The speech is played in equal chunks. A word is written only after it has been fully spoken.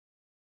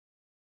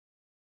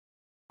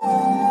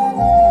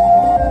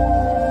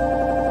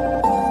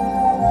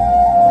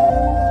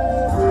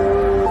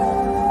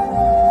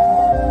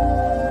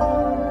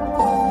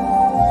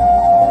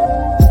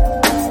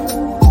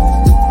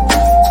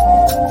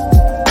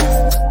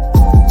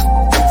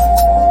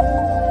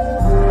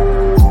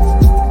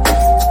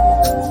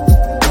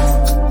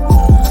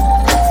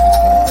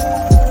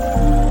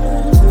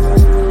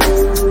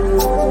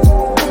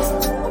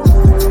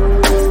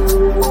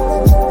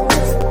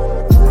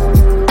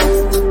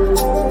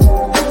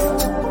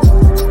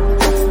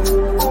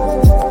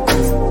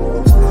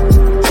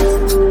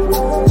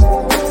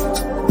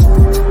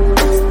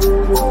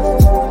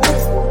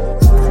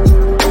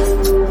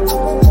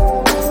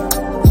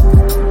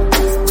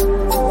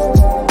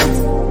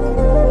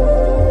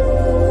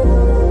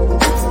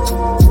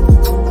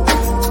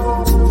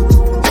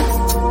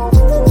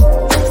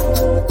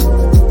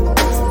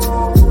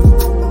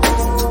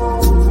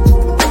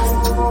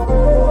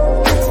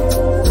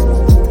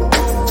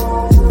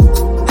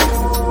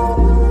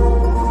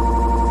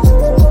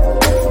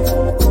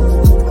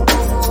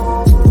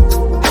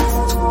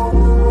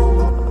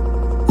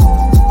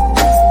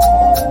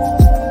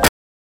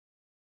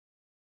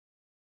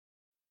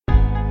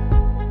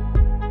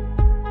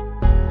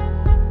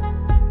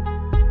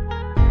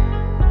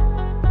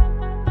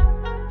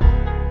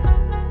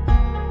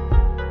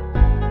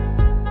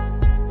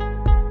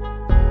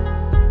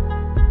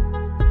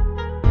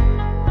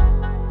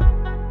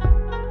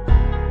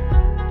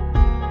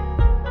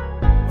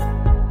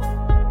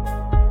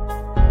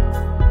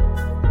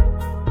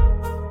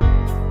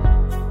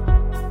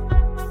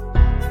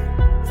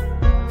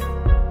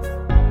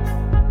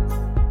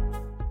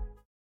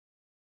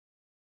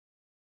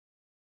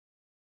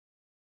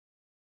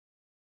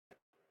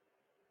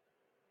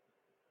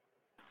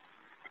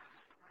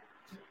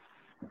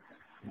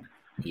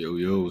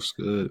Yo, what's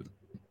good?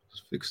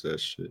 Let's fix that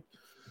shit.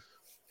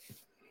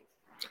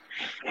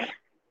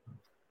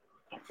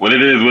 What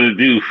it is, what it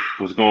do,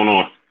 what's going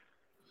on?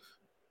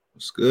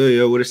 What's good,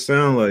 yo? What it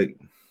sound like?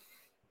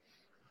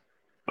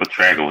 What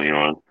track are we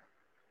on?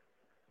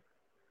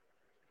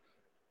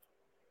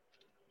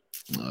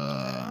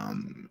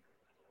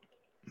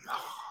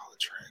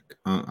 Track.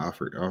 I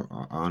forgot.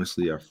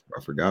 Honestly, I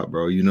forgot,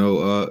 bro. You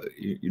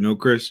know,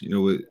 Chris. You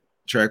know what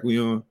track we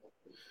on?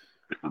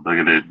 Look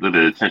at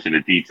the attention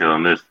to detail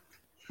on this.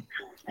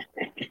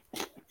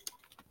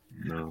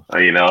 No.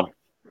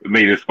 It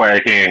made inspire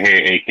can't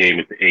hear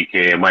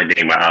AK might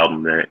name my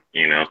album that,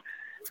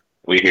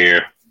 we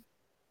here.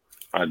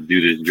 I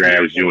do this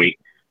draft joint.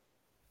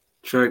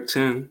 Track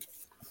 10.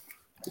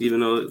 Even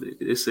though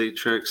it say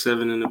track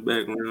 7 in the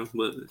background,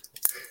 but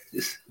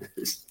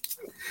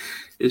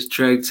it's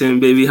track 10,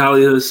 baby.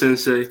 Hollywood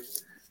Sensei.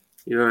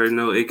 You already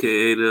know,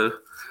 aka the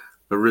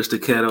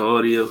Aristocata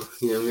audio.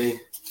 You know what I mean?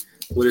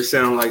 What it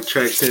sound like,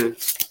 track 10.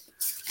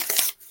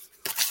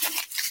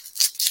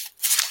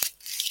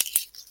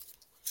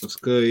 What's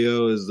good,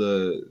 yo? Is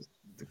the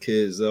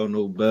kid Zell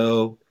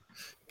Nobel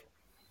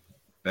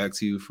back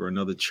to you for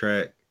another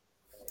track?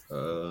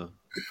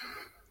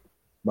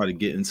 About to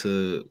get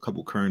into a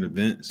couple current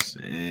events,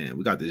 and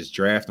we got this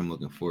draft I'm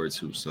looking forward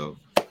to. So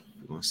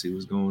we're gonna see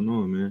what's going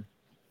on, man.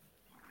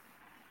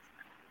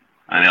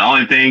 And the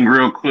only thing,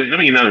 real quick,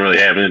 nothing really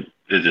happened.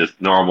 It's just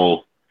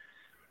normal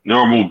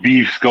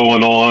beefs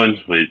going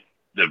on with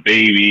the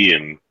baby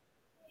and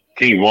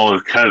King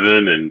Von's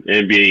cousin and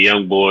NBA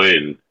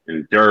YoungBoy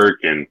and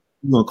Dirk and.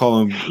 You gonna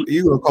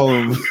call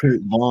him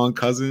Von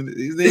cousin?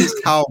 His name's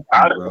Cowboy,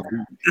 bro.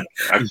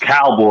 A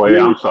Cowboy.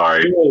 I'm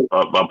sorry.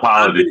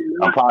 Apologies.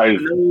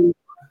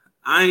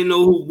 I ain't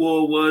know who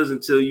Boy was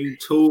until you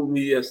told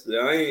me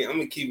yesterday. I'm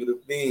gonna keep it a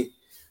bean.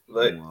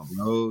 Like, come on,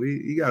 bro.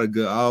 He got a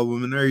good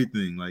album and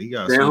everything. Like, he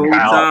got that whole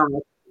time.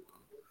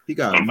 He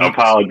got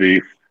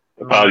apologies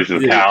to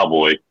the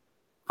Cowboy.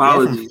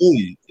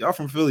 Apologies. Y'all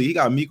from Philly. He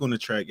got Meek on the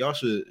track. Y'all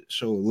should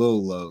show a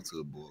little love to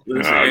the boy.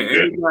 Listen,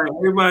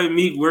 everybody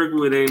Meek work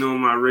with ain't on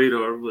my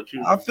radar, but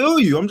I feel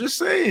you. I'm just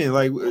saying,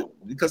 like,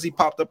 because he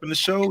popped up in the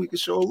show, we can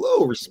show a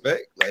little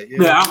respect. Like,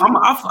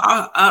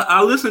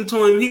 I listened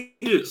to him. He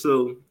did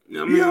so.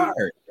 I mean, he all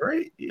right,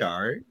 right? He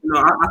all right.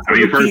 I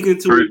took a peek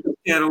into his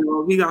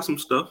catalog. He got some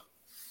stuff.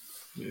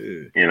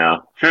 Yeah.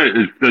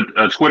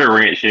 A Twitter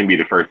rant shouldn't be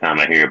the first time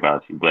I hear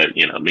about you, but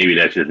maybe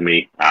that's just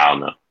me. I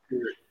don't know.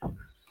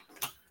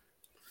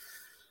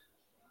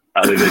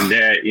 Other than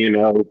that,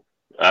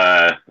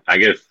 I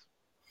guess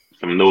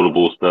some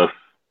notable stuff.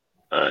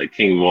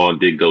 King Von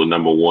did go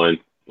number 1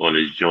 on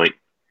his joint.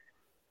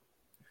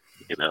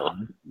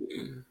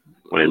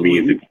 What it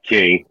means to be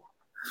king.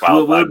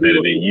 Followed by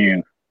Better Than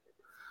You.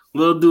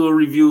 We'll do a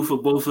review for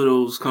both of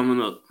those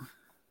coming up.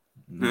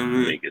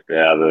 Get that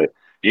out of it.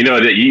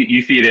 That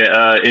you see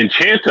that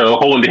Enchanto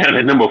holding down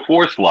the number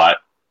 4 slot.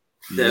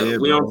 Yeah,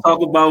 we don't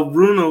talk about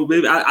Bruno,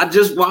 baby. I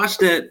just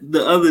watched that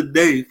the other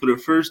day for the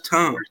first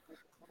time.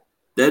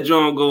 That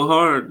joint go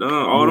hard.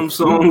 All them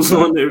songs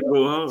on there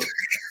go hard.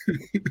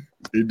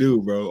 They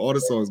do, bro. All the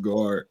songs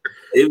go hard.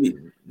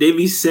 They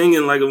be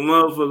singing like a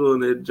motherfucker on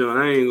that joint.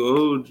 I ain't gonna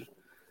hold you.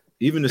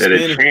 Even the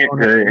Spanish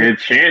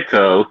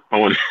Enchanto.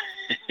 Bro,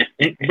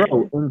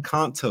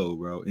 Encanto.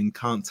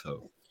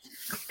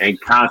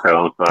 Encanto,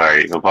 I'm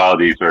sorry.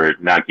 Apologies for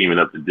not keeping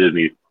up to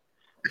Disney's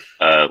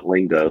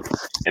lingo.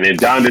 And then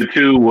Donda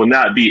 2 will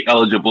not be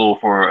eligible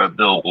for a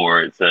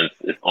Billboard since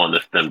it's on the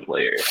stem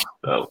player.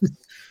 So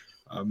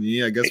I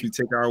mean, I guess we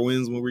take our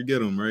wins when we get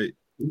them, right?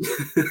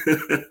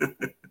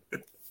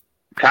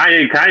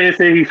 Kanye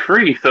said he's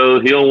free, so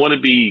he don't want to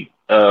be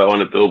on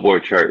the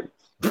Billboard chart.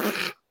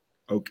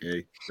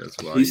 Okay, that's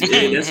why.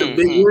 That's a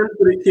big win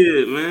for the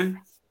kid,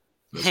 man.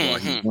 That's why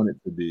he wanted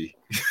to be.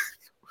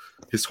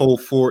 his whole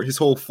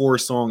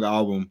 4-song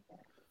album.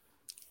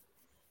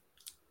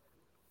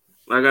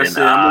 Like I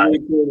said, I'm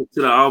gonna wait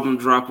till the album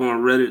drop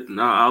on Reddit, and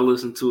I'll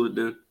listen to it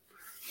then.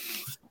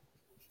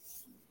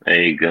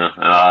 There you go.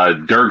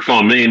 Dirk's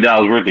on $1 million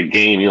worth of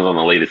game. He was on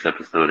the latest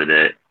episode of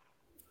that.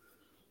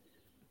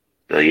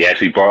 So he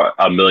actually brought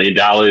 $1 million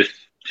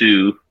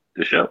to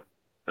the show.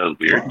 That was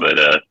weird, but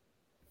all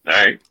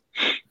right.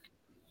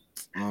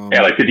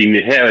 Had like 50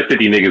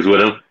 niggas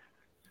with him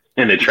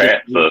in the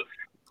trap. So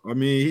I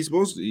mean, he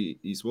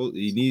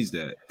needs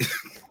that.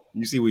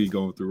 You see what he's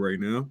going through right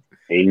now.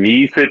 He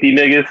needs 50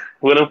 niggas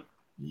with him.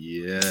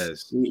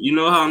 Yes. You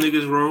know how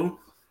niggas roll.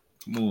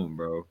 Come on,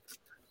 bro.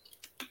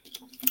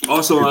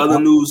 Also, other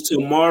news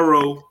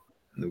tomorrow.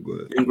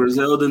 In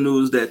Griselda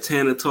news that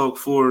Tana Talk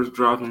 4 is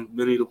dropping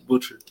Benny the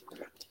Butcher.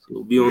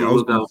 So be on the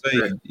lookout.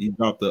 He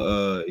dropped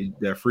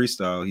that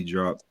freestyle he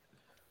dropped.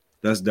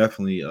 That's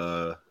definitely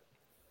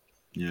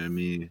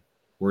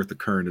worth the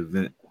current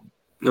event.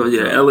 Oh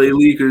yeah, LA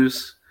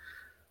Leakers,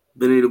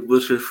 Benny the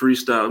Butcher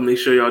freestyle. Make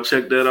sure y'all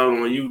check that out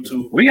on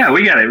YouTube. We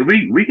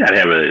gotta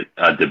have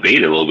a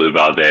debate a little bit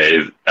about that.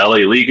 Is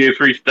LA Leakers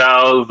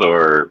freestyles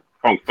or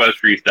Funk Fest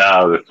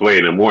freestyles or Sway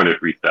in the Morning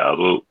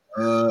freestyles?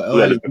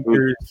 LA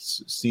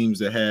Leakers seems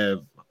to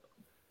have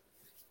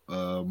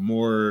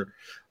more.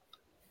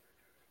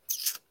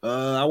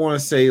 I want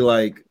to say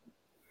like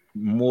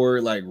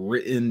more like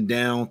written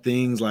down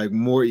things, like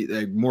more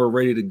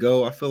ready to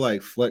go. I feel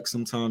like Flex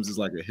sometimes is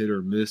like a hit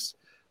or miss.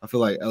 I feel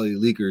like LA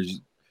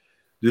Leakers.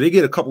 Do they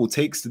get a couple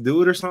takes to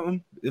do it or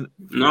something?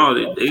 No,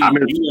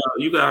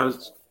 you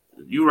guys,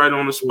 you right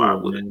on the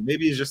spot with it.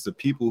 Maybe it's just the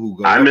people who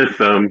go. I miss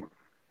some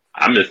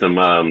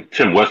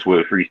Tim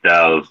Westwood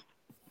freestyles,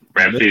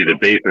 Rap City the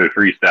Basement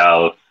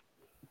freestyles.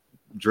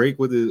 Drake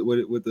with the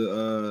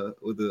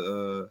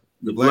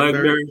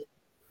Blackberry.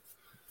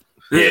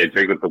 Yeah,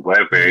 Drake with the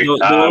Blackberry.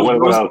 What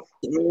else?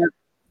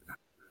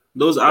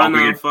 Those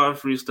I-95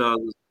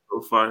 freestyles is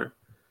so fire.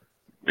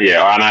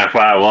 Yeah,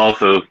 I-95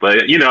 also,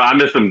 but I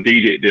miss them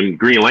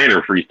Green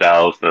Lantern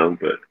freestyles. So,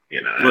 but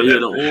But yeah,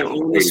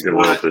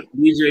 the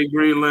DJ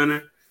Green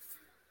Lantern.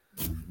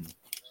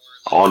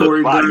 On the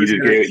spot,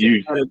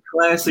 you had a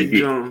classic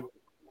John.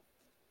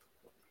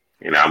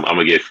 I'm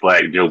gonna get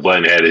slack. Joe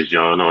Budden had his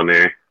John on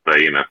there, but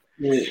yeah.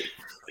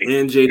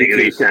 And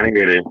Jadakiss.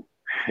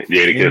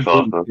 Jadakiss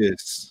also.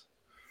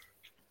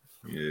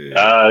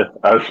 Yeah.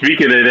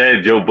 Speaking of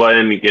that, Joe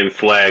Budden getting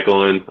slack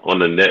on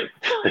the net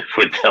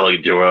for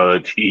telling Joel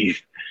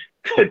Ortiz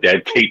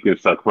that tape can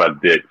suck my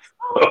dick.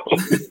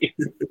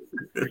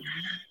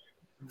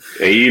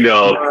 And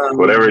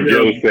whatever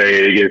Joe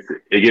say,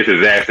 it gets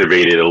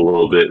exacerbated a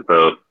little bit.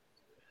 So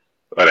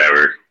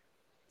whatever.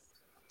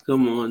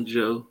 Come on,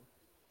 Joe.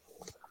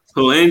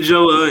 So ain't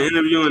Joe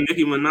interviewing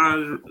Nicki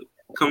Minaj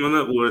coming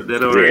up with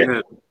that already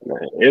happened?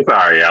 It's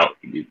already out.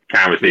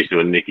 Conversation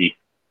with Nicki.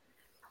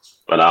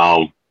 But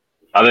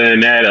other than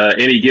that,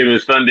 any given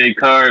Sunday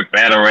card,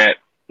 battle rap,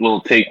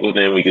 little take with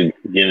them. We can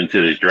get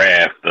into this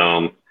draft.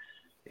 Who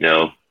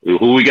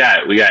we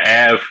got? We got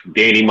Av,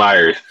 Danny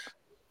Myers.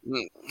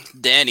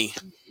 Danny.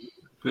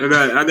 I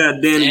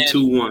got Danny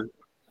 2-1.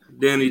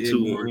 Danny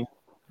 2-1.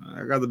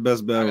 I got the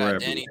best battle rapper.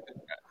 Danny.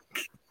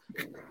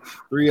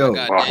 3-0.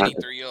 I got Danny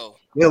 3-0.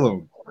 Kill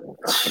him.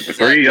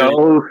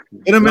 3-0.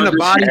 Get him in the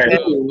body.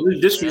 We're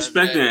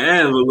disrespecting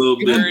Av a little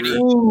bit.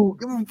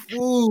 Give him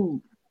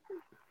food.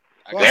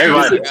 I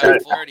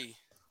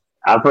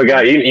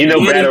forgot.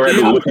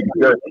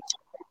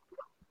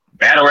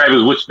 Battle rap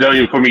is what's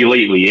done for me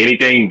lately.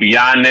 Anything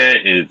beyond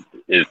that is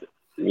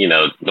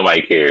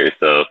nobody cares.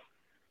 So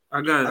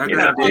I got.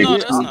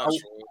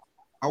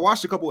 I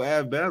watched a couple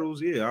Av battles.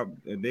 Yeah,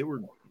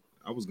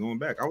 I was going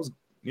back.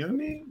 You know what I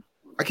mean?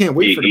 I can't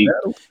wait for the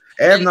battle.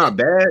 Av not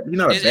bad. You're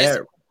not a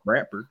bad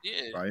rapper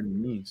by any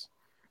means.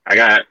 I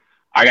got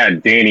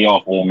Danny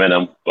off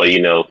momentum, but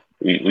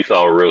we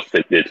saw a real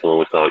sick did to him.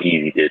 We saw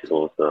Easy did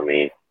to him. So I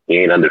mean, he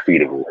ain't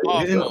undefeatable.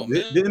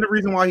 Didn't the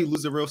reason why he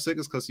lose the real sick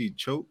is because he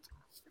choked?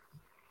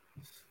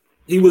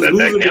 He was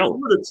losing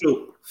before the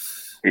choke.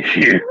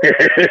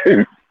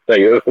 It's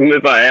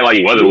not like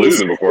he wasn't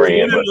losing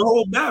beforehand. The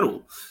whole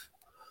battle.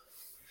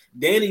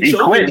 Danny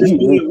choked. He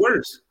made it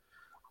worse.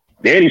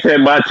 Danny said,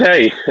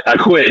 "Mate, I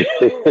quit."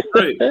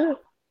 Right.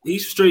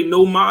 He's straight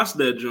no mas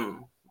that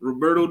John.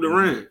 Roberto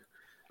Duran.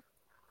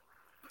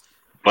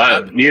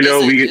 But we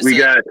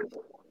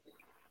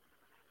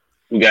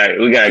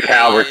got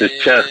Kyle versus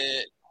Chess.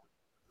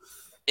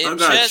 If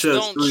Chess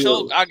don't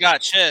choke, I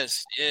got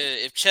Chess. Yeah,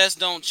 if Chess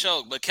don't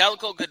choke, but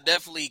Calico could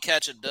definitely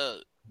catch a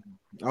dub.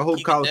 I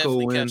hope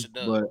Calico wins,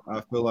 but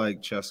I feel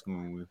like Chess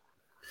gonna win.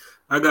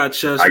 I got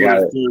Chess.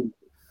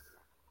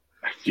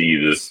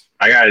 Jesus,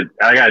 I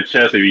got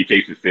Chess if he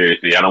takes it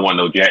seriously. I don't want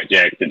no Jack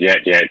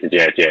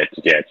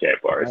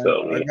bar.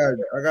 So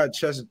I got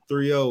Chess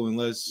 3-0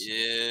 unless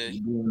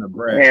you doing the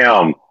brag.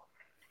 Damn.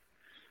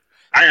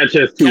 I got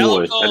Chess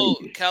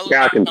 2-1.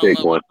 Calico can take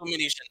one. Too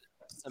many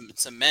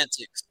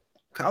semantics.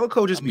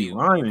 Calico just be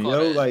lying,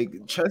 yo.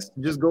 Like Chess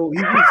just go.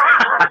 He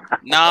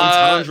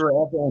nah,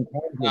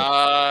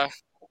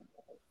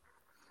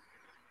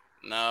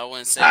 I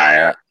wouldn't say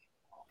that.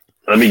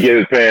 Let me get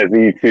it past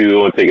these two. It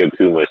won't take up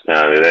too much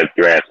time. That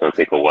draft's gonna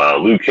take a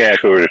while. Luke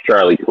Cash over to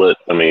Charlie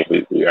Clips. I mean,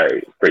 we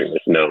already pretty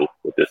much know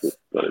what this is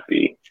gonna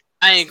be.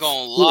 I ain't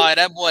gonna lie,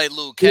 that boy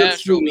Luke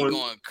Castro be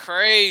going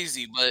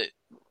crazy, but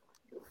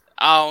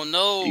I don't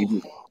know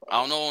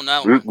on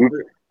that one.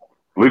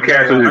 Luke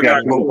Castro just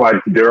got smoked by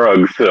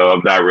drugs, so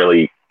I'm not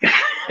really.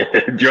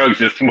 Drugs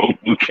just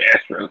smoked Luke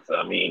Castro. So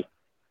I mean,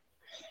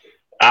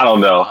 I don't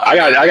know. I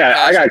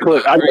got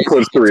Clips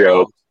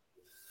 3-0.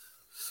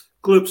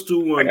 Clips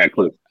 2-1. I got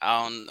Clips.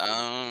 I don't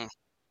know.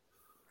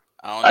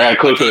 I got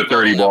Clips with a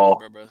 30 ball.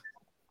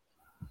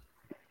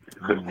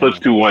 Clips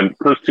 2-1.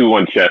 Clips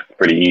 2-1 Chess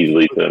pretty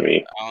easily. So I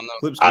mean,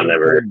 I'll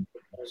never.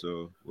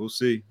 So we'll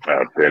see.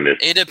 Oh, goodness.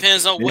 It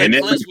depends on what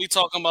clips we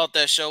talking about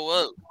that show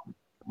up.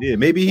 Yeah,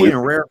 maybe he in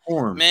rare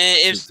form. Man,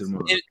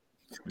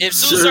 if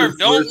Sue Surf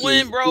don't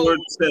win, bro.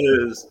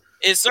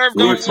 If Surf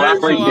don't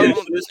win, bro,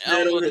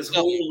 I don't his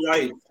whole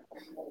life.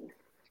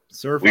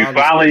 We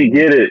finally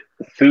get it.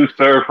 Sue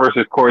Surf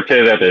versus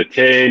Cortez after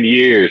 10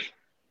 years.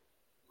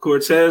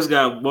 Cortez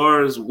got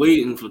bars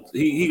waiting for.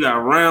 He got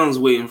rounds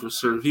waiting for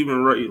Surf. He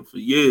been writing for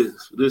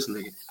years for this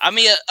nigga. I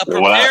mean, a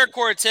prepared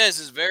Cortez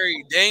is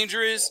very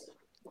dangerous,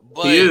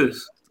 but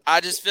I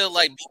just feel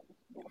like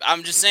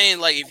I'm just saying,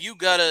 like, if you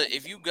got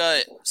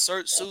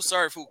Sue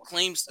Surf who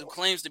claims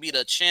to be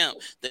the champ,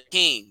 the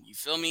king, you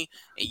feel me?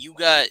 And you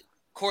got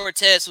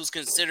Cortez who's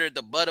considered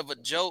the butt of a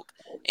joke,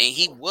 and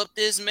he whooped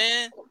this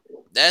man.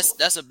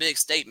 That's a big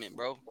statement,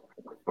 bro.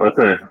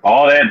 Listen,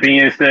 all that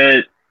being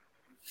said,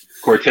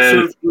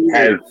 Cortez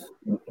has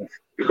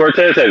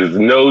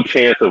no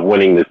chance of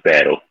winning this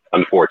battle,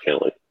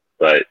 unfortunately.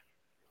 But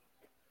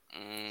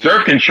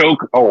Surf can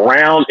choke a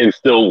round and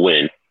still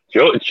win.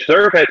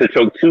 Surf has to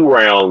choke 2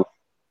 rounds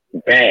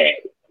bad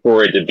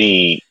for it to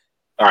be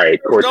all right.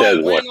 Cortez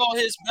don't won win all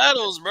his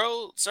battles,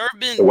 bro. Surf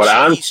been what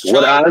I'm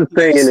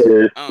saying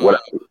is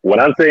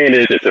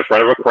it's in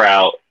front of a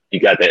crowd. You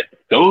got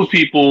those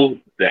people,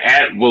 the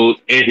ad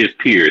votes, and his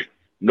peers.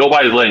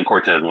 Nobody's letting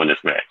Cortez win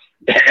this match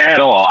at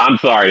all. I'm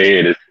sorry to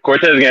hear this.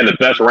 Cortez got the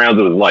best rounds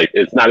of his life.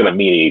 It's not going to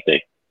mean anything.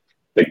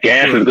 The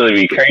gas is going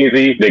to be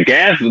crazy. The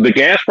gas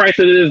price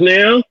that it is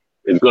now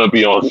is going to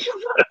be on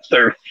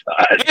Surf's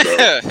side.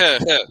 So.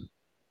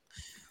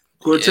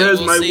 Cortez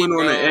might win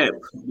on the app,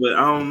 but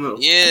I don't know.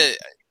 Yeah.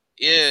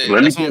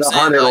 Let me get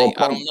 100 on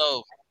I don't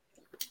know.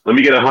 Let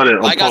me get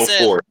 100 on Pulse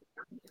 4.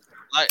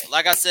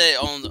 Like I said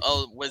on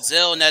with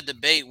Zell in that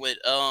debate with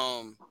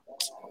who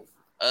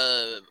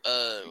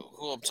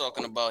I'm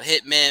talking about,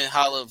 Hitman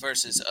Holla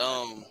versus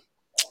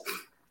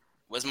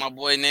what's my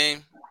boy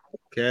name?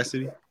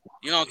 Cassidy.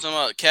 You know what I'm talking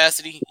about?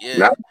 Cassidy? Yeah.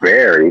 Not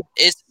very.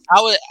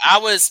 I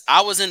was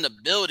in the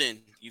building.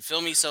 You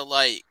feel me? So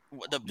like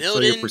the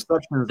building,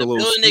 the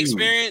building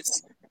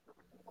experience.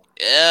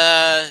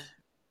 Yeah.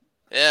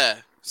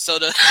 So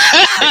the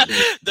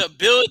the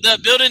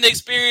building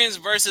experience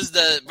versus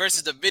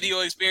the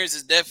video experience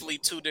is definitely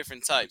 2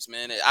 different types,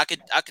 man. I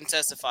can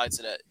testify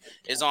to that.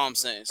 Is all I'm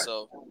saying.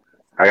 So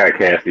I got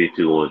Cassidy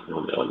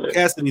 2-1 on that.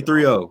 Cassidy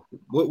 3-0.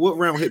 What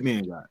round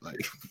Hitman got?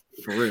 Like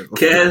for real.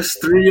 Cass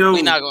 3-0.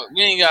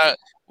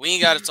 We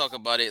ain't got to talk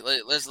about it.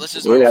 Let's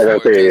just. We got to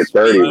say it's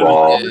 30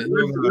 ball.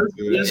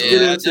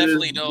 Yeah,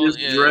 definitely don't.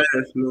 Yeah, draft,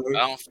 I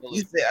don't feel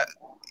it.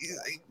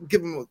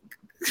 Give him.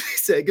 He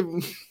said, "Give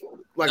him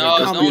like no, a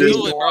don't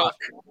do it, bro.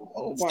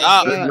 Oh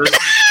Stop.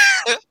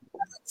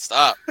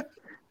 Stop.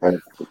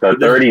 It's a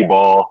 30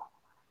 ball.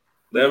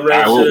 That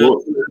wraps it up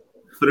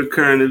for the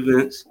current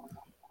events.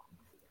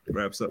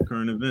 Wraps up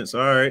current events.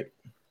 All right.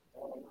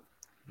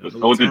 Let's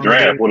go with the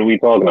draft. What are we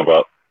talking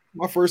about?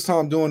 My first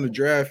time doing the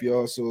draft,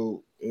 y'all.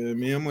 So,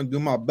 man, I'm gonna do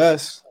my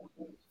best.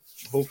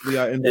 Hopefully,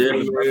 I end up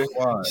with the right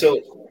squad.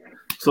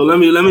 So let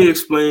me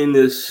explain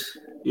this.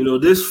 You know,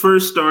 this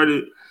first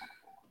started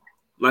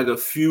like a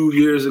few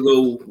years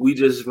ago. We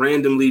just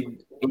randomly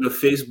on a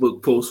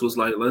Facebook post was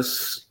like,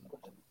 let's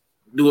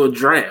do a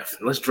draft.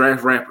 Let's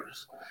draft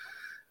rappers.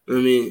 I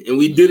mean, and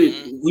we did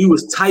it. We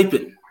was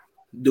typing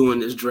doing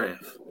this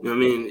draft. You know what I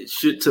mean?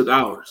 Shit took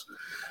hours.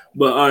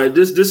 But all right,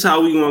 this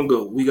how we gonna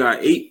go. We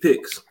got 8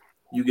 picks.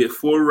 You get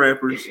 4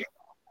 rappers,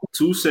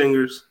 2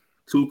 singers,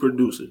 2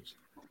 producers.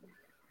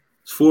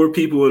 It's 4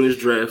 people in this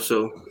draft.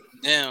 So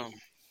damn,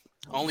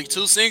 only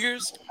 2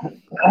 singers.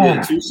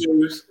 Yeah, 2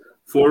 singers,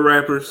 4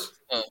 rappers,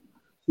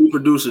 2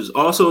 producers.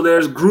 Also,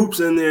 there's groups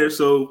in there,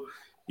 so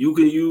you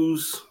can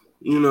use.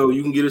 You know,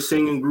 you can get a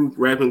singing group,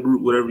 rapping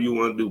group, whatever you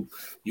want to do.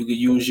 You can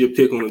use your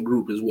pick on a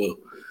group as well.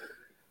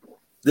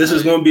 This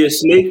is going to be a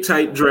snake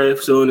type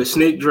draft. So in a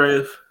snake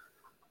draft,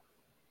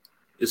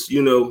 it's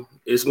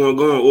it's going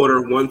to go in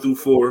order 1 through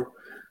 4,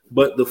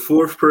 but the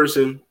 4th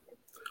person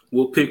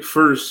will pick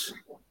first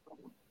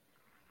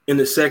in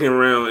the second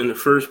round, and the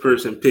first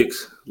person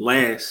picks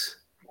last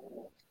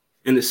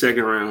in the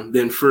second round,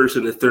 then first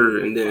in the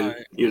third, and then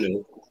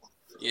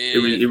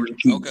it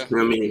repeats. Okay.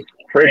 I mean,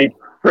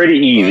 pretty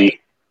easy.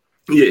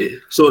 Yeah.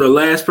 So the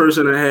last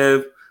person to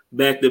have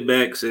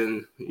back-to-backs,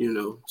 and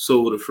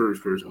so will the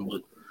first person.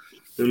 But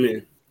I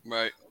mean,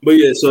 right. But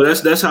yeah, so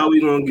that's how we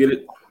gonna get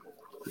it.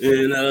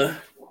 And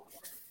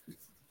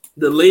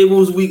the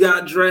labels we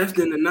got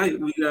drafting tonight,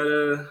 we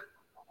got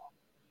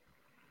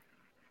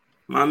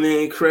my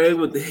man Craig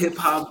with the Hip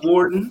Hop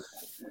Warden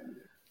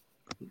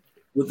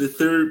with the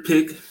 3rd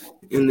pick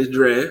in the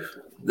draft.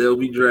 They'll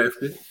be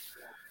drafted.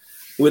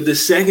 With the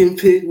 2nd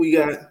pick, we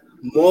got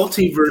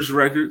Multiverse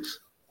Records.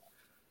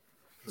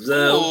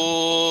 Oh,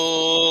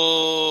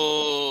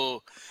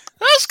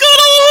 let's go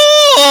to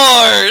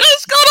war.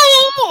 Let's go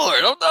to war.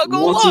 I'm not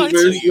gonna lie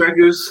to you.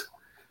 Records.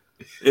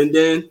 And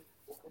then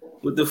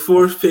with the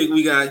 4th pick,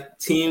 we got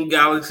Team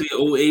Galaxy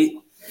 08.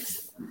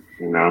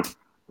 No,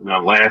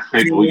 last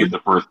pick, we get the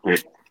 1st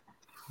pick.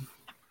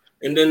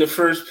 And then the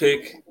 1st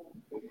pick,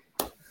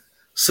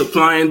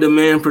 Supply and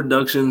Demand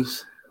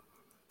Productions,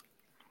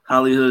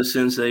 Hollywood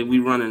Sensei. We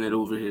running it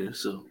over here.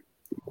 So,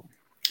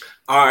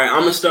 all right,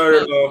 I'm gonna start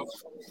it off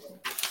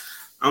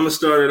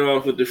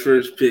with the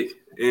 1st pick.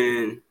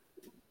 And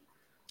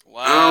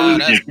wow,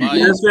 that's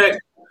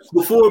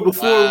before we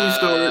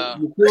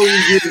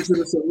get into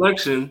the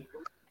selection,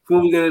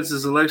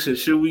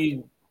 should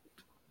we?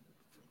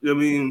 I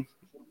mean,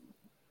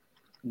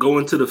 go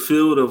into the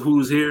field of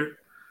who's here,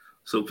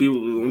 so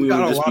people we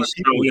don't just be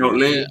shouting out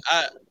names.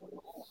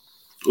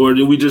 Or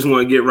do we just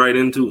want to get right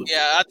into it?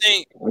 Yeah, I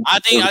think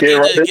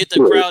to get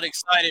the crowd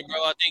excited,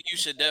 bro. I think you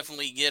should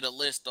definitely get a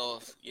list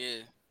off.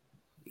 Yeah.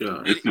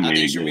 It's too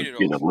many to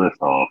get a list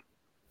off.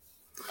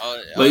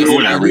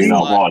 We're not reading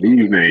off all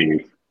these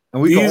names.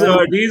 And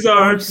these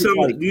are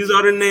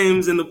the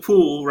names in the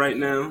pool right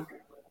now.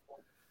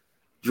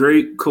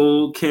 Drake,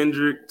 Cole,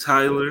 Kendrick,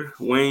 Tyler,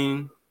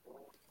 Wayne,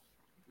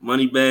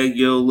 Moneybagg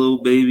Yo, Lil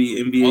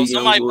Baby, NBA.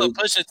 Somebody put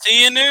Pusha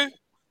T in there.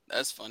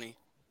 That's funny.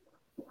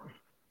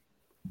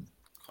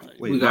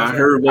 We got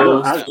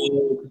Herbo.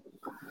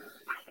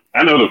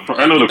 I know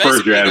the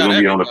first draft is gonna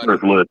be on the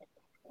first list.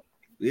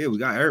 Yeah, we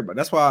got everybody.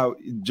 That's why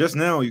just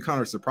now you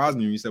kind of surprised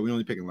me when you said we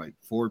only picking like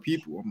 4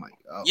 people. I'm like,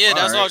 yeah,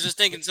 that's what I was just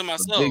thinking to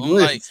myself. I'm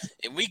like,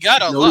 we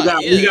got a lot.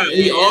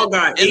 We all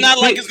got. It's not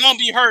like it's gonna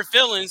be hurt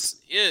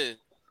feelings. Yeah.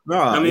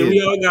 I mean,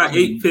 we all got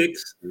 8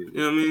 picks. You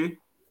know what I mean?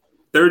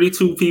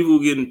 32 people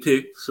getting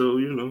picked. So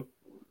All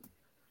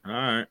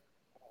right.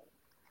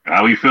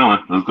 How we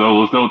feeling? Let's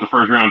go with the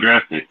first round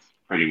draft picks.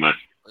 Pretty much.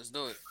 Let's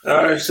do it.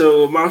 All right.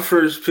 So my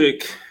first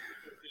pick,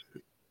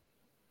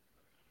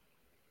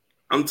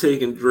 I'm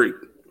taking Drake.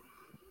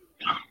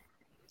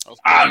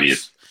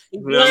 Obvious.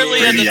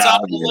 Literally at the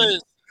top of the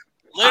list.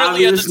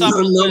 Literally at the top of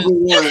the list.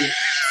 Number one.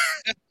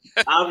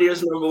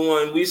 Obvious number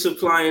one. We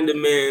supply and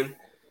demand.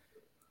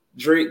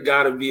 Drake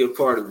got to be a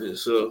part of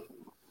this. So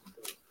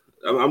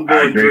I'm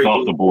going Drake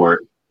off the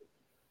board.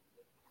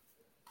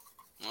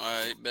 All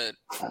right, bet.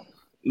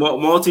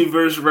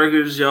 Multiverse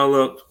Records, y'all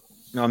up.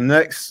 I'm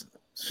next.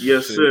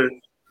 Yes, sir.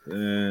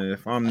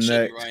 If I'm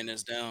next, writing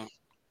this down.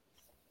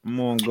 I'm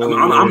gonna go.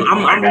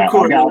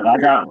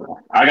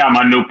 I got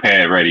my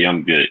notepad ready.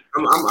 I'm good.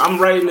 I'm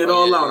writing it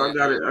all out. I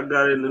got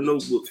it in the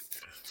notebook.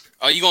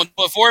 Are you gonna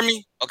do it for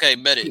me? Okay,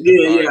 bet it.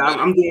 Yeah,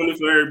 I'm doing it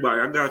for everybody.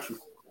 I got you.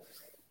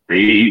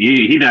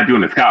 He not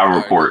doing the scouting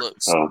report.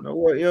 So. You know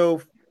what, yo?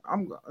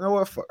 I'm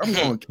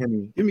going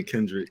Kenny. Give me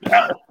Kendrick.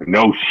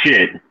 No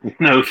shit.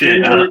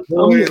 Kendrick,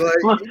 boy,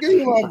 give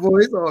me my boy.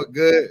 It's all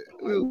good.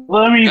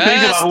 Let me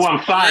think about who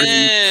I'm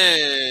signing.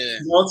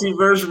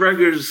 Multiverse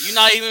Records. You're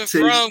not even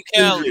from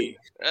Cali.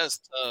 That's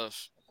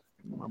tough.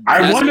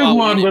 I wonder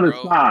who I'm going to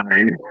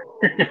sign.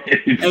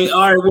 Hey,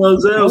 all right, well,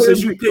 Zell,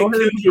 since you picked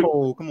Kendrick,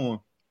 come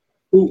on.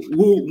 Who?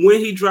 When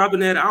he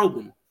dropping that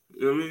album?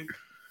 You know what I mean?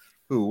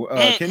 Who?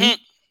 Kenny?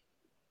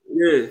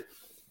 Yeah.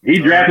 He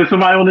drafted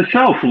somebody on the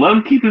shelf. Let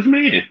him keep his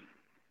man.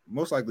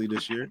 Most likely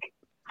this year.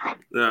 All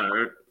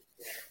right.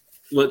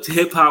 What's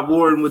Hip Hop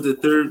Warden with the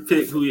third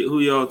pick?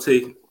 Who y'all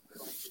taking?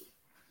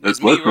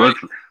 Let's pick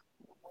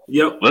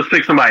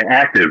somebody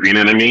active. You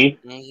know what I mean?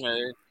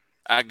 Okay.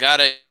 I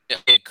gotta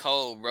get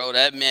Cole, bro.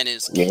 That man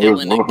is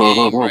killing the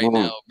game right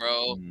now,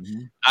 bro.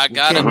 I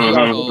gotta get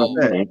Cole.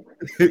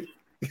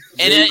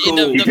 And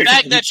the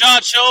fact that y'all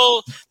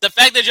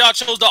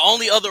chose the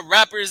only other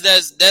rappers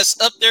that's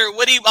up there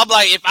with him, I'm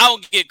like, if I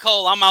don't get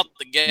Cole, I'm out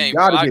the game.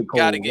 Bro. I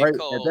gotta get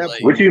Cole.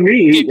 Like, what you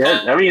mean?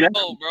 That's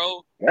Cole,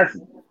 bro.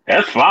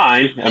 That's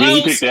fine. I mean,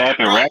 he picked the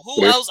acting rapper.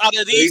 Who else out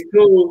of these,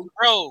 bro?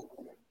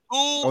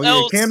 Who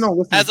else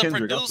as a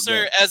Kendrick,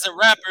 producer, as a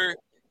rapper,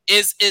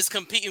 is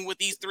competing with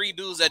these 3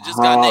 dudes that just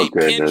got named?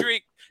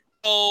 Kendrick,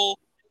 Cole,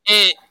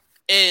 and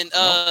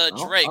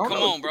Drake. Come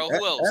on, bro.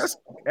 Who else?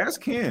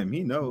 Ask Cam.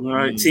 He knows. All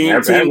right, Team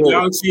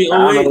Galaxy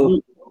 08.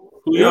 Who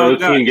y'all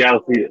got? Team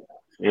Galaxy.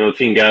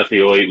 Team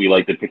Galaxy 08. We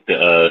like to pick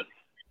the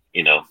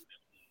we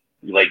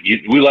like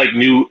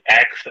new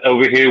acts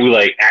over here. We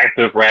like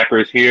active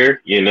rappers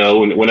here. You know,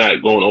 we're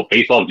not going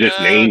based off just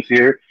names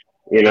here.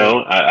 You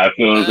know, I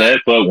feel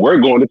that, but we're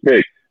going to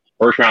pick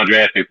first round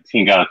draft pick for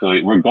Team Galaxy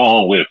 08. We're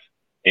going with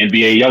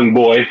NBA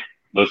Youngboy.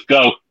 Let's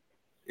go.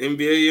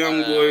 NBA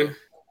Youngboy.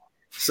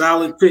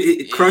 Solid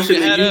pick,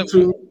 crushing the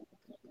YouTube.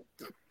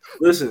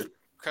 Listen,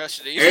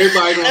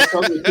 everybody gonna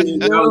fuck with Team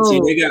Galaxy.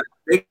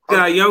 They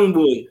got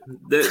Youngboy.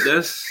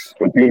 That's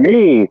what you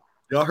mean.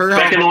 Y'all heard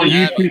second on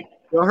YouTube.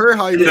 Y'all heard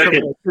how he was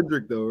talking about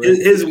Kendrick though, right?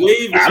 His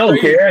wave. I don't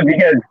care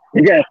because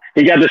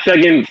he got the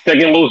second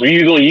most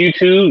views on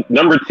YouTube,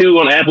 number 2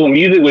 on Apple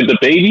Music with the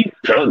baby.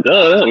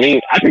 Duh. I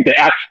mean, I picked the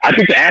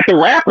actor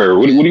rapper.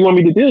 What do you want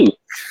me to do?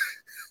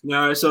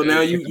 All right, so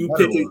now you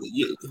pick it.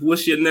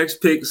 What's your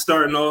next pick?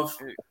 Starting off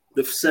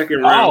the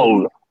second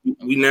round.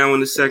 We now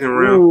in the second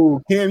round.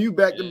 Ooh, Cam, you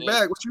back to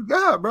back. What you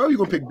got, bro? You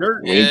gonna pick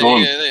Dirt? Yeah.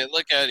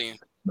 Look at him.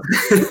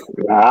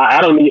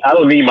 I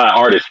don't need my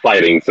artist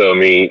fighting. So I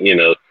mean,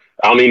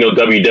 I don't need no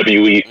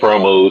WWE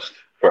promos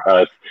for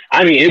us.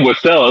 I mean, it would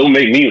sell. It would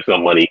make me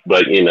some money,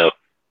 but I'm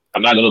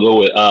not gonna go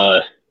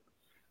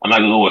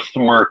with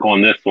Smirk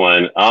on this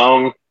one.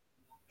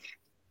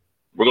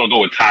 We're gonna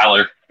go with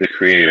Tyler, the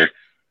Creator,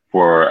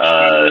 for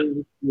our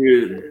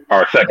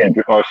second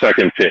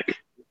pick.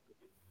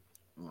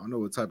 I know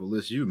what type of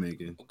list you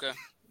making. Okay.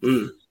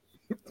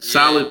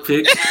 Solid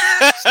pick.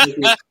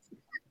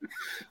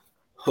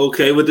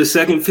 Okay, with the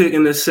second pick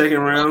in the second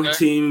round,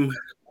 Team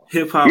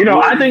Hip Hop.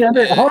 I think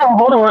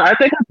hold on. I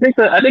think I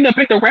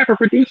picked a rapper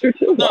producer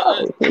too.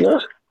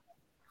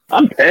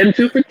 I'm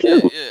 10-2 for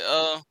 2.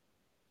 Yeah,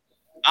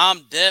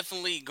 I'm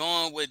definitely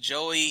going with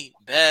Joey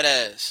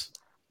Badass.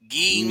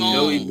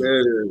 Joey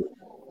Badass.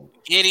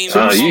 Getting you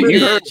heard-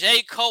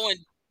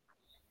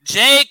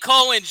 J.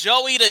 Cole and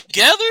Joey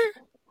together?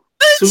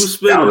 Two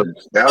spitters.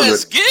 That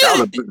was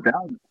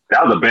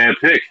a bad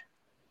pick.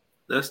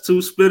 That's two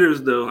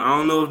spitters, though. I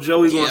don't know if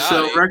Joey's gonna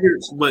sell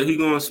records, but he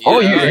gonna.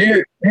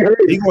 You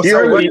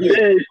heard what he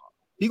said.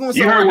 He gonna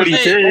You heard what he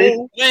said.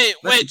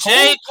 Wait,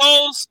 J.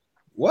 Cole's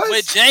what?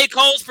 With J.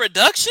 Cole's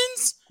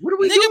Productions? What are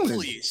we Nigga, doing?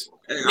 please.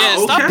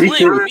 Yeah, stop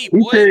playing with me, He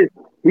boy.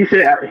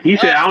 said, I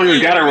don't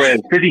even gotta rap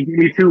 50 give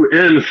me 2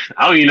 M's.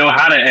 I don't even know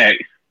how to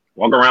act.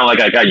 Walk around like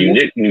I got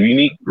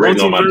unique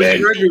written on my back.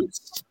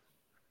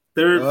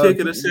 Third pick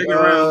of the second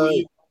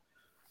round.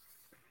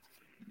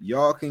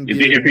 Y'all can If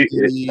give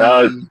me...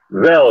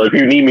 Vel, if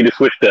you need me to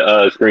switch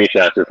to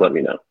screenshots, just let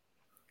me know.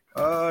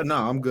 No,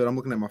 I'm good. I'm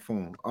looking at my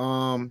phone.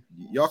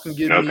 Y'all can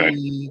give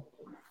me...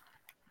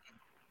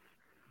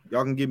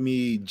 Y'all can give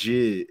me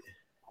Jid.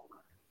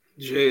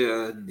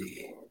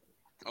 J.I.D.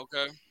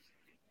 Okay.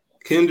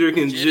 Kendrick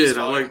and Jid Jid.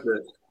 I like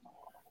that.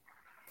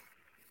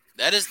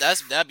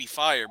 That'd be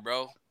fire,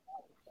 bro.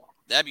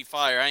 That'd be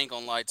fire. I ain't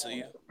gonna lie to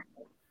you.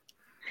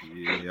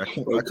 Yeah,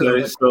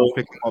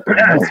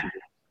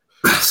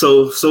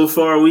 So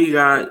far we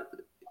got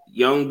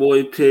Young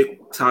Boy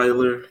pick,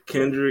 Tyler,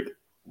 Kendrick,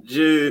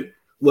 Jid.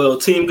 Well,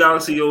 Team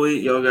Galaxy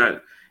 08, y'all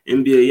got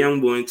NBA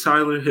Youngboy and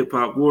Tyler, Hip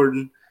Hop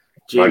Warden,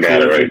 J.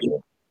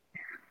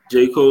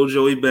 Cole,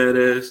 Joey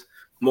Badass,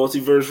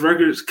 Multiverse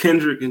Records,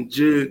 Kendrick and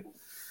Jid.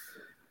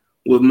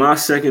 With my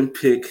second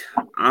pick,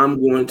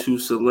 I'm going to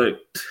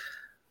select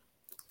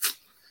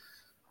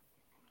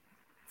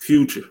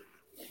Future.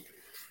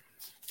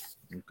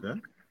 Okay.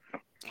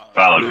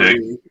 Solid pick.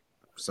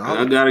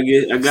 I gotta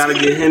get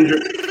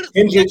Hendrix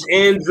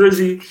and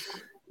Drizzy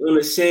on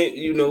the same.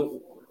 You know,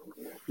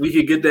 we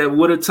could get that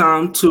What a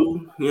Time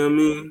too. You know what I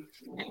mean?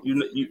 You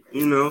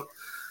know.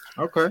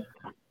 Okay.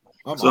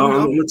 I'm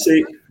gonna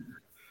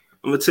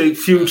take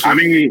Future. I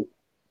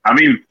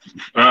mean,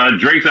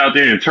 Drake's out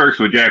there in Turks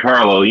with Jack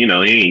Harlow. You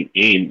know, he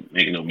ain't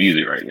making no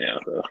music right now.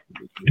 So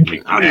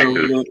I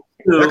know, that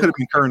could have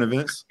been current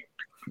events.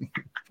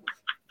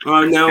 All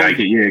right, now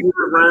third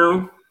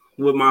round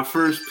with my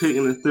first pick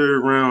in the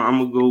third round, I'm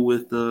gonna go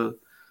with I'm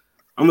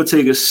gonna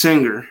take a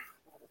singer,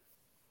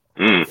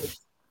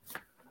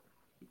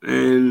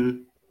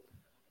 and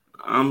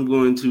I'm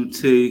going to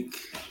take.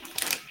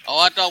 Oh,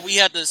 I thought we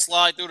had to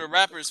slide through the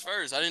rappers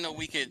first. I didn't know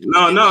we could.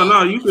 No.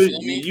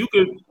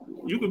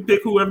 You could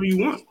pick whoever you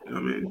want. I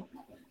mean.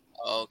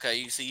 Okay,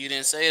 you see, you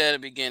didn't say that at the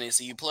beginning,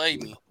 so you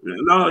played me.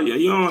 No, yeah,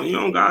 you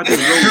don't got to go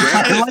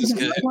rap.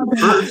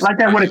 Like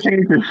that would have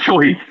changed his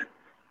choice.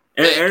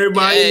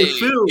 Everybody in the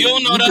field. You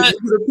don't know that.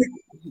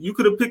 You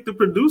could have picked the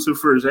producer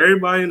first.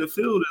 Everybody in the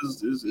field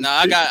is Nah,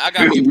 I got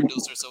me a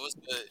producer, so it's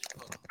good.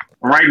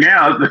 Right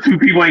now, the two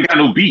people ain't got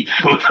no beats.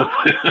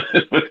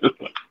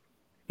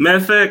 Matter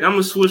of fact, I'm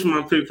gonna switch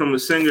my pick from a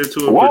singer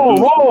to a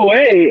producer. Whoa,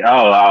 hey!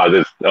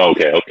 Okay.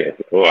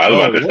 Oh, I was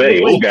about to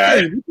say,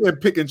 guy. You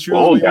can't pick and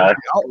choose. Guy.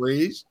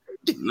 Outraged.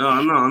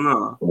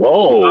 No.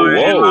 Whoa.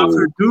 And my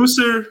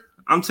producer,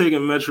 I'm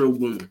taking Metro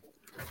Boomin.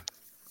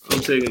 I'm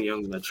taking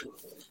Young Metro.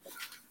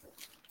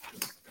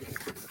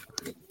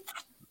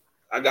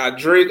 I got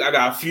Drake, I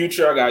got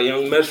Future, I got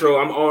Young Metro.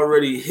 I'm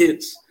already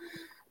hits.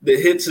 The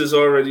hits is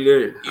already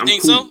there. You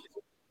think so?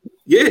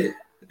 Yeah,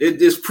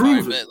 it's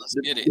proven. Right, let's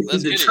get it.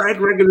 The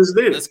track record is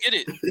there. Let's get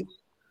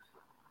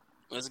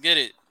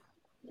it.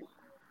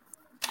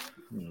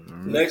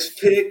 Next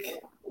pick,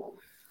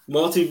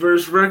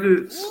 Multiverse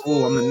Records.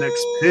 Oh, I'm the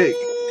next pick.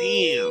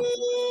 Damn.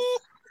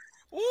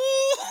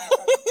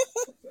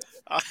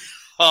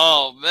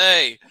 Oh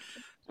man,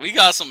 we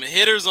got some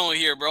hitters on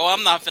here, bro.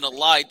 I'm not finna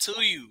lie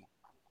to you.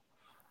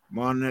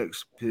 My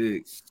next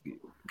pick.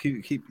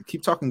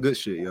 Keep talking good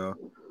shit, y'all.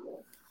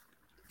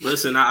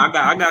 Listen, I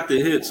got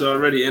the hits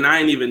already, and I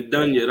ain't even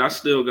done yet. I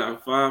still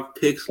got 5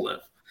 picks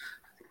left,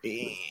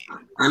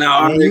 and I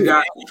already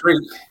got Drake.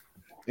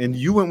 And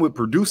you went with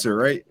producer,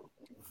 right?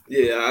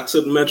 Yeah, I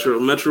took Metro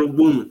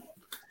Boomin.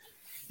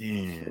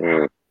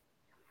 Yeah.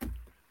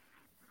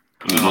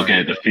 I'm looking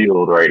at the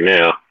field right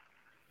now.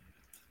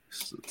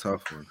 It's a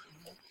tough one.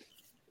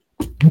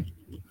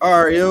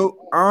 All right, yo,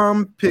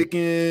 I'm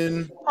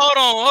picking.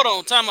 Hold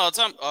on. Time out.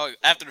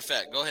 After the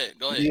fact. Go ahead.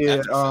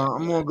 Yeah,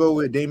 I'm gonna go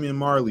with Damian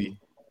Marley.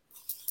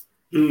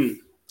 Pit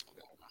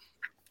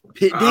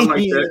Damian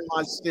like in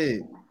my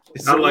shit.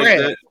 I like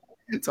that.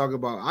 Talk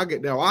about I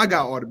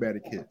got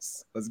automatic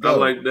hits. Let's go. I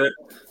like that.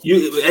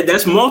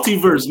 That's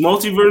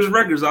multiverse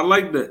records. I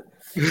like that.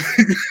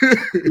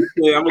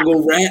 Yeah, I'm gonna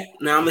go rap.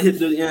 Now I'm gonna hit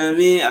the. You know what I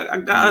mean? I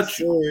got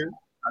you.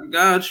 I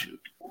got you.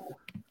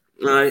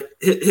 All right,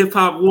 Hip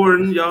Hop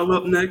Warden, y'all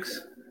up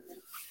next.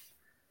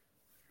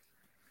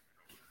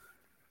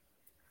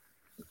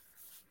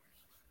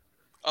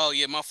 Oh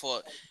yeah, my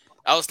fault.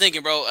 I was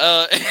thinking, bro.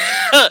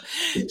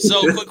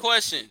 So quick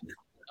question.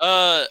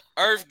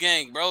 Earth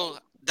Gang, bro.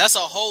 That's a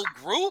whole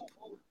group.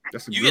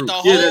 That's a you group. Get the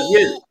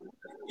whole.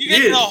 You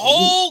get the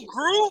whole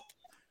group.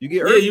 You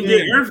get Earth Gang.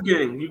 Get Earth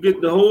Gang. You get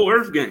the whole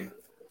Earth Gang.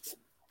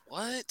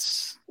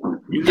 What?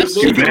 You get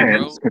too bad.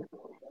 bro.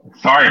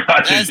 Sorry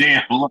about your That's-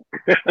 damn luck.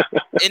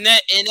 And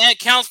that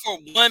counts for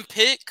one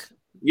pick.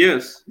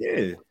 Yes.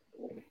 Yeah.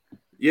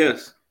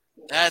 Yes.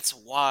 That's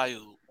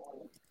wild.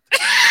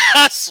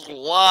 That's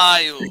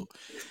wild.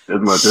 This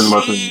must have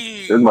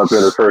Jeez. been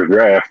his first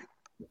draft.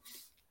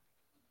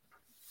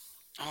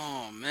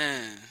 Oh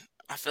man,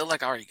 I feel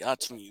like I already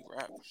got too many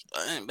rappers,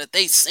 but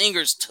they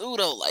singers too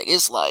though. Like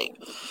it's like,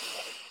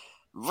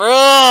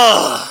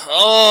 bruh.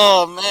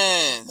 Oh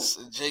man,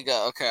 so J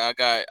got okay. I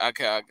got all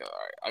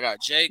right. I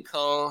got J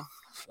Cole.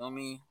 Feel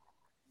me?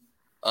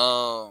 Who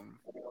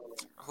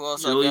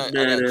else Joey I got?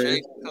 I got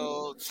J Badass.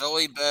 Cole,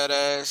 Joey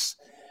Badass.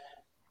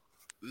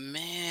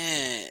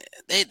 Man,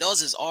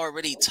 those is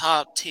already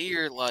top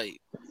tier.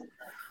 Like,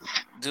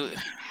 dude.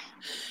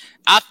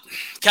 All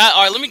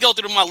right, let me go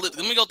through my list.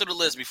 Let me go through the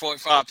list before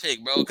I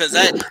pick, bro, because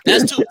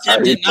that's too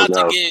tempting not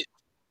to get.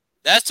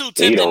 That's too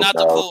tempting not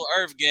to pull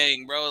Earth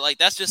Gang, bro. Like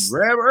that's just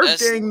Grab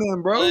Earth Gang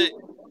then, bro.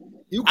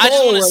 You I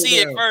just want to right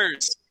see now. it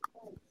first.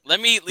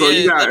 Let me. So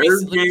you got let me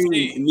Earth Gang,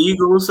 see.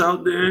 Migos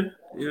out there.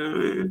 You know what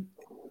I mean?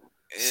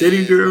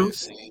 City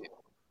Girls.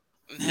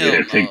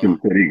 Hell take no.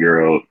 them City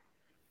Girls.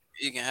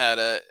 You can have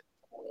that.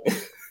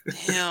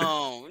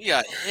 Damn, you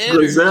got hitters.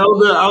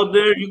 Griselda out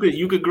there.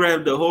 You could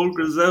grab the whole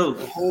Griselda.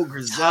 The whole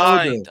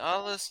Griselda.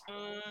 Dollar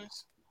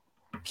Signs.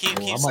 Keep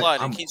I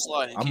sliding. might be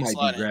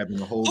grabbing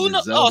the whole Who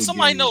know? Griselda. Oh,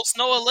 somebody game. knows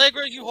Snow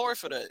Allegra. You whore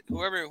for that.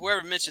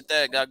 Whoever mentioned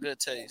that got good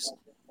taste.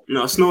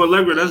 No, Snow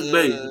Allegra, that's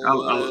Bay.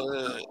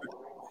 I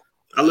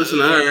listen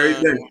to her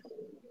every day.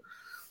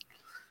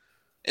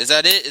 Is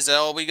that it? Is that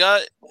all we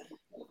got?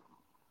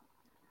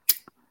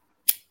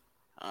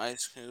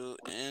 Ice Cube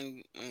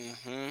and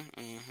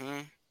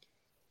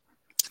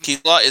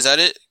Keith Law, is that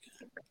it?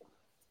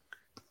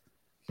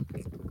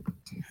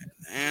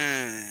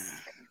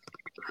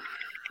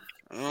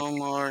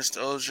 Omar,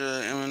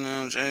 Doja,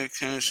 Eminem, J.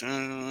 Kish.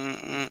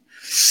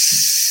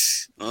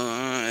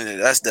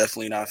 That's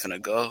definitely not finna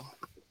go.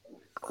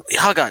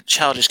 Y'all got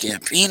Childish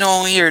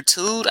Gambino on here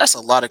too. That's a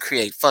lot of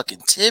create fucking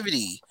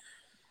activity.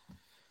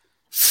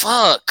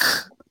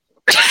 Fuck.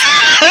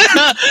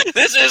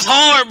 This is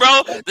hard,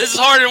 bro. This is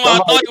harder than what I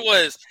thought it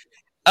was.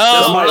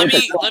 Let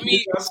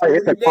me. Somebody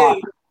hit the clock.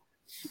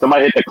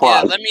 Somebody hit the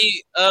clock. Yeah, let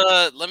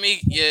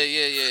me. Yeah.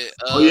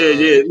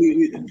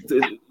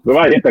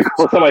 Somebody hit the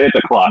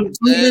clock.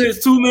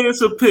 2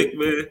 minutes of pick,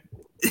 man.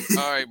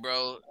 All right,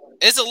 bro.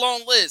 It's a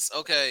long list.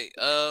 Okay.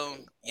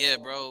 Yeah,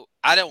 bro.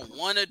 I don't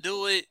want to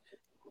do it.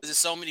 There's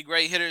so many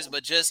great hitters,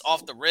 but just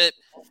off the rip,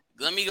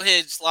 let me go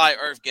ahead and slide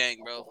Earth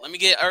Gang, bro. Let me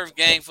get Earth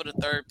Gang for the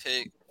third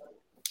pick.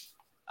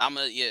 I'm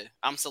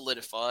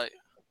solidified.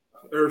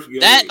 Earth Gang.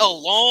 That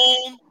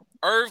alone,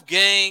 Earth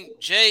Gang,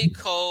 J.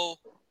 Cole,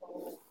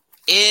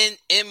 and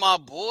my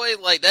boy,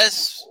 like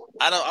that's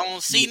I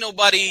don't see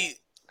nobody.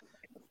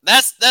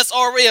 That's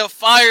already a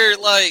fire.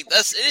 Like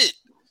that's it.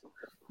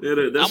 Yeah,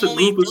 that's I'm a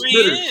only group of 3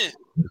 spitters. in.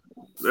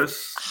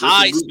 That's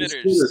High a group of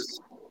spitters.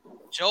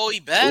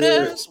 Joey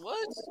Badass. Yeah.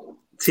 What?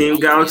 Team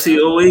Galaxy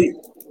 08.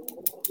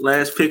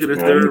 Last pick of the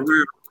third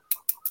round.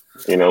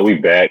 You know, we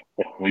back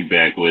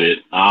with it.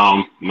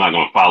 I'm not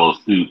gonna follow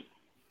suit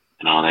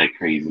and all that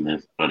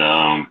craziness, but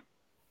I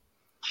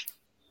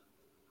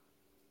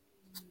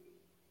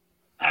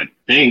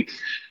think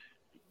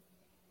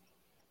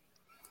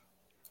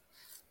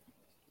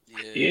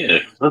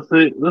let's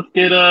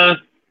get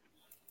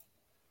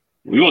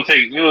we'll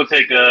take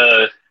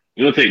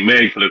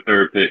Meg for the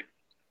third pick.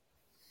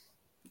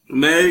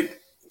 Meg.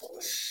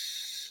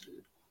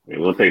 Yeah,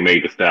 we'll take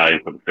Meg Thee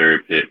Stallion for the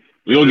third pick.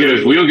 We don't get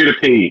it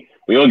paid.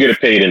 We don't get it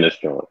paid in this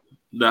joint.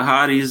 The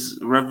hotties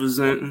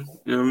representing.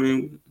 You know what I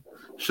mean?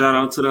 Shout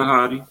out to the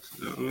hotties.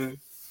 You know what I mean?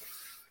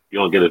 You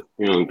don't get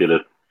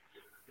a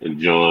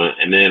joint.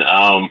 And then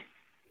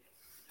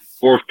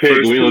fourth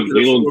pick,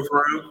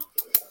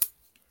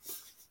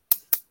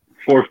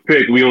 fourth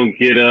pick, we don't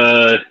get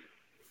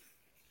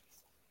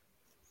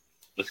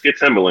let's get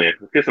Timberland.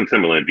 Let's get some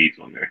Timberland beats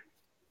on there.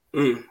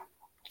 Damn.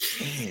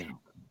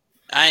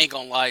 I ain't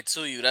gonna lie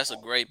to you. That's a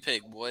great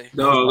pick, boy.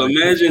 Dog,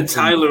 imagine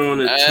Tyler on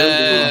the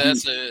Timberland.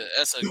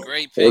 That's a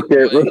great pick.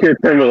 Let's get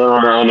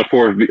Timberland on the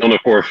fourth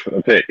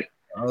pick.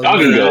 Y'all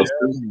can go.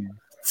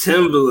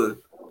 Timberland.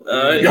 All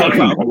right,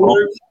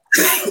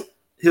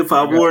 Hip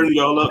Hop Warden,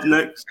 y'all up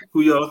next.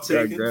 Who y'all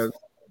taking?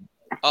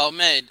 Oh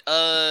man,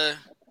 I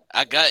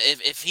got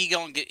if he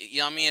gonna get, you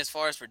know what I mean, as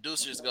far as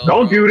producers go.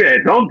 Don't do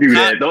that. Don't do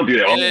that. Yeah,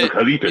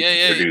 because he's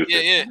yeah.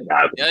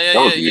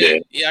 Don't do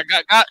that. Yeah, I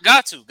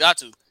got to.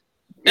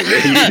 You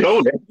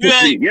know that. You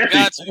ain't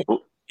got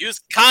to.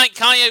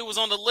 Kanye was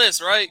on the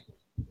list, right?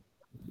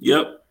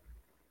 Yep.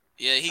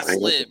 Yeah, he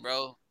slid,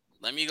 bro.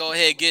 Let me go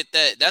ahead and get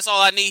that. That's all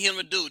I need him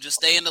to do. Just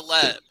stay in the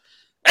lab.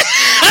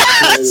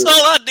 That's all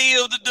I need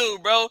him to do,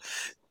 bro.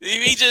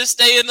 If he just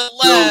stay in the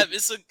lab,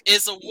 it's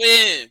a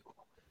win.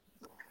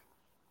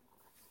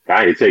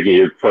 I ain't taking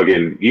your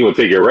fucking. You gonna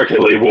take your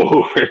record label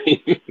over?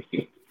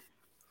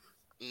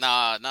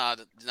 Nah.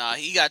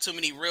 He got too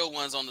many real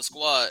ones on the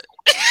squad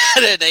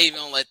that they even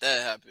don't let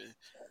that happen.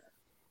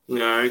 All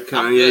right,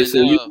 Kanye.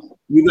 So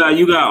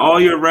You got all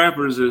your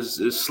rappers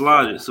is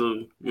slotted, so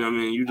you know what I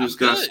mean. You just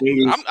got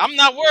singers. I'm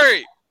not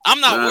worried.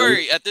 I'm not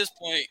worried at this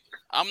point.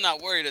 I'm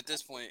not worried at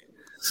this point.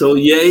 So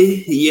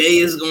Ye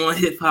is going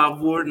hip hop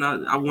board, and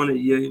I wanted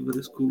Ye, but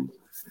it's cool.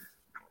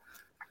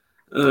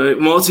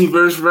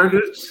 Multiverse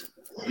Records,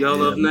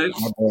 y'all up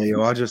next?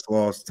 Yo, I just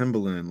lost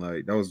Timberland.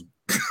 Like that was,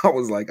 I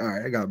was like, all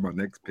right, I got my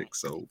next pick,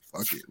 so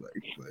fuck it.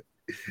 Like, but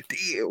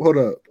damn, hold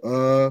up.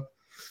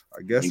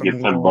 I guess I'm get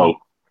Timbo.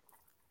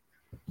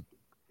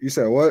 You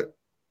said what?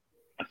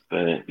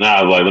 Nah,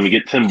 I was like, let me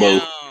get Timbo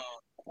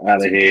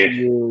out of here.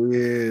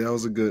 Yeah, that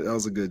was a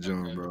good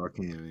John, bro. I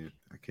can't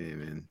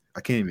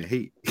even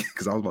hate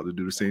because I was about to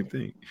do the same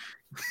thing.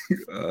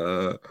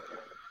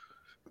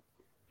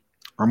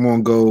 I'm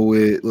gonna go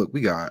with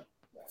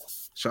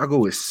should I go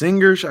with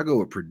singer? Should I go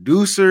with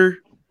producer?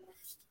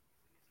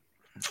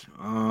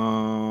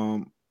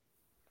 I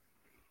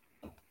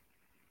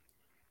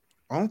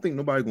don't think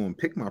nobody gonna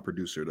pick my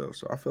producer though,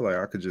 so I feel like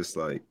I could just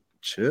like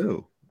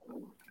chill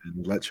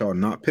and let y'all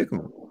not pick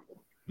them.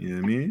 You know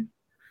what I mean?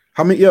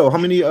 How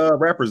many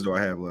rappers do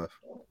I have left?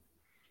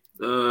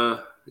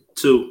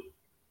 2.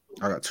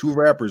 I got 2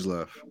 rappers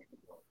left.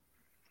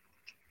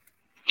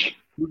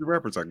 Who's the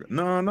rappers I got?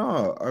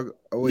 No.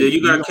 Wait,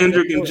 you got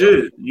Kendrick and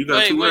Jid. You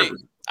got 2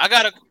 rappers. I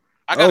got a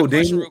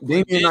question real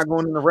quick. Damian not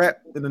going in the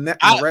rap in the net.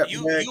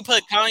 You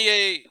put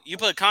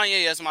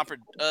Kanye as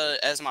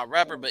my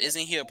rapper, but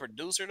isn't he a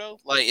producer though?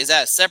 Like, is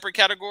that a separate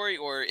category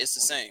or it's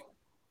the same?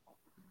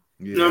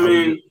 Yeah, I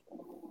mean,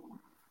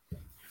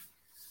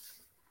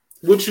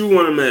 what you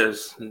want him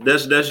as?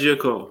 That's your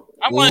call.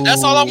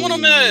 That's all I want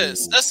him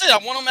as. That's it. I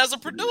want him as a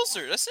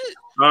producer. That's it.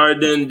 All right,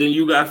 then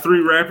you got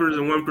 3 rappers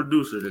and 1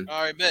 producer. Then.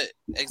 All right, bet.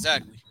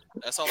 Exactly.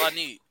 That's all I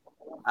need.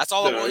 That's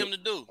all I want him to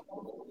do.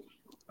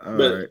 All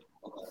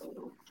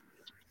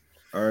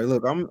right.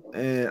 Look, I'm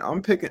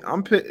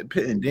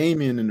putting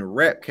Damian in the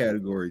rap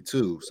category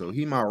too. So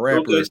he my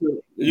rapper. Okay,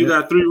 so you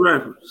got 3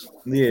 rappers.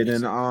 Yeah.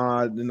 Then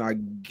I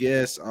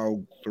guess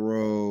I'll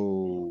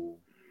throw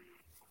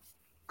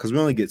because we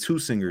only get 2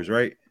 singers,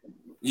 right?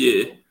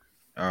 Yeah.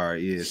 All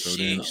right. Yeah. So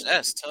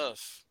that's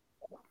tough.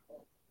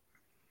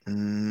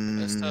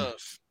 That's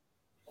tough.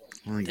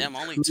 Damn,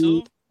 only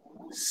 2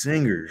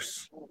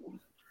 singers.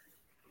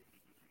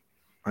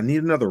 I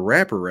need another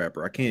rapper.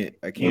 I can't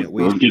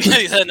wait.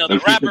 Another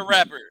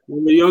rapper.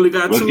 You only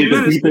got 2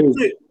 minutes.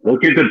 Let's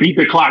get the beat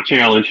the clock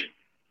challenge.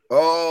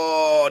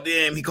 Oh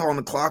damn, he calling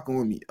the clock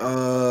on me.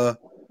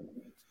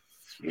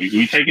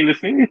 You taking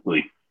this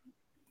seriously?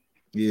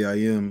 Yeah, I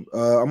am.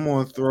 I'm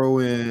gonna throw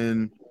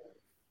in.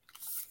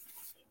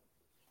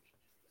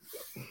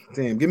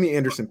 Damn, give me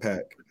Anderson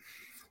 .Paak.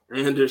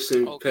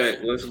 Anderson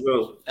 .Paak, let's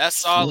go. That's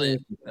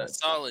solid. That's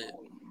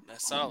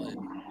solid.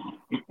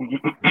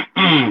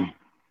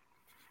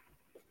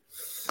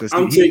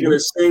 I'm taking a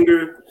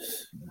singer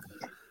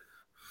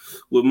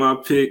with my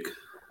pick,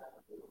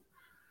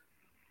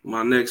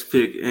 my next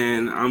pick,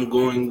 and I'm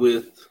going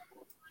with.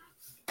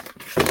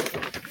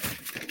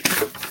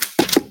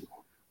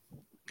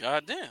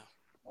 Goddamn.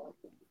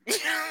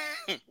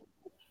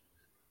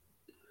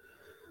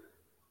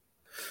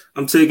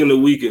 I'm taking The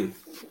Weeknd.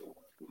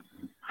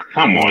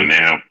 Come on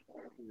now.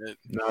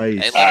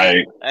 Nice.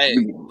 Hey,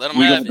 let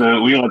him have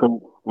it.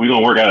 We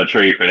gonna work out a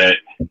trade for that.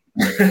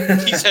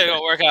 He said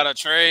gonna work out a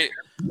trade.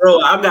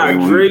 Bro, I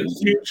got Drake,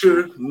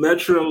 Future,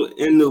 Metro,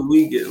 in The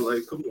Weeknd.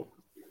 Like, come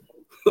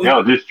on.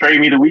 Yo, just trade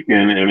me The Weeknd,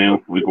 and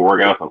then we can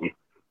work out something.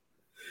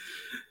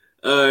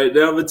 All right,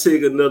 now I'm gonna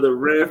take another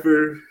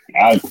rapper.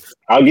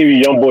 I'll give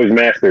you YoungBoy's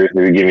Masters if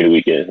you give me The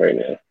Weeknd right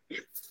now.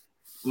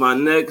 My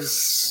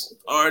next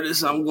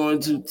artist I'm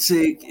going to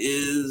take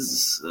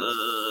is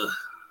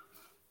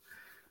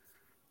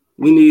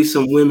we need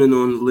some women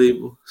on the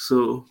label.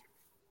 So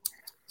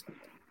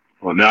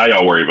well, now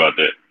y'all worry about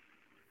that.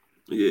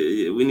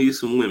 Yeah, we need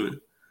some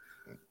women.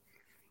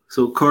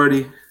 So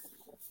Cardi.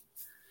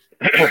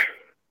 I'm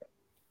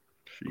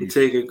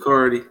taking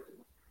Cardi.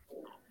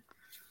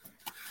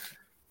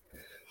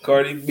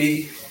 Cardi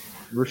B.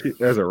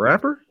 As a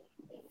rapper?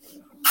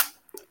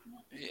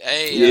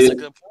 Hey, that's a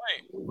good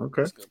point.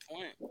 Okay. That's a good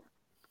point.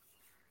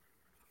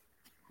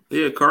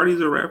 Yeah,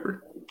 Cardi's a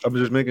rapper. I'm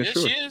just making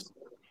sure. She is.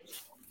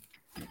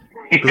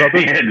 I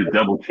had to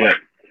double check.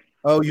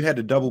 Oh, you had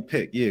to double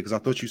pick. Yeah, because I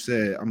thought you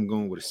said I'm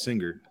going with a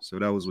singer. So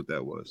that was what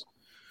that was.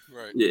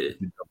 Right. Yeah.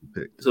 Double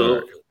pick. So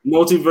right.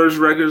 Multiverse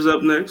Records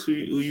up next. Who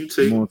you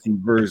take?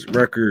 Multiverse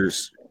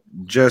Records.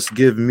 Just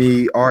give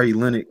me Ari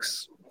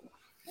Lennox.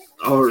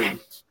 Ari.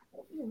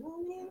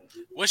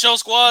 What's your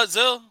squad,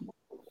 Zill?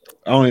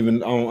 I don't even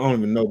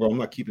know, bro. I'm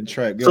not keeping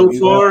track. So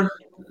far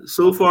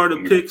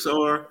the picks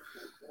are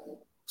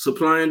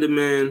Supply and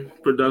Demand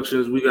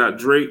Productions. We got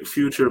Drake,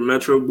 Future,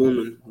 Metro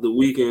Boomin, The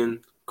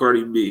Weeknd,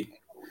 Cardi B.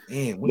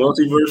 Damn,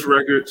 Multiverse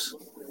Records,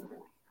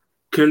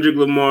 Kendrick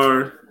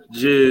Lamar,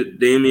 Jid,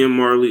 Damian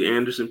Marley,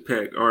 Anderson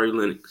 .Paak, Ari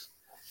Lennox.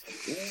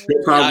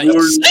 Hip Hop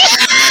Wars.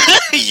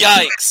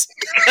 Yikes.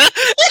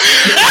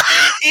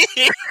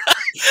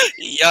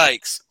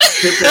 Yikes.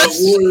 Hip Hop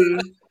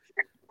Wars.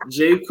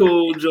 J.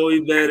 Cole,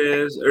 Joey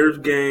Badass,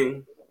 Earth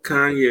Gang,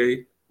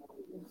 Kanye.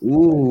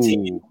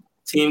 Ooh.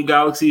 Team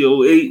Galaxy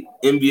 08,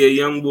 NBA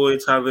YoungBoy,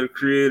 Tyler the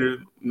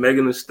Creator,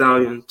 Megan Thee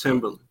Stallion,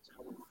 Timberland.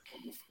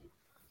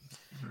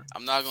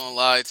 I'm not gonna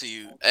lie to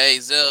you. Hey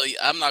Zell,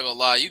 I'm not gonna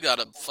lie, you got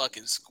a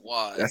fucking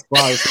squad. That's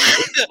why it's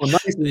so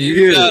nice to you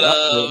hear. got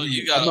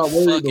I'm not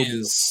worried no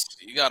more.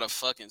 you got a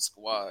fucking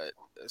squad.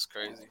 That's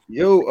crazy.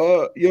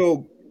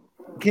 Yo,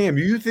 Cam,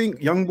 do you think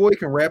YoungBoy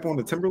can rap on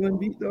the Timberland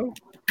beat though?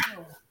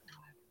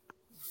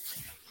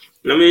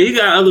 I mean, he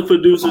got other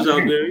producers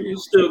out there. He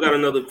still got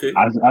another pick.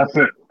 I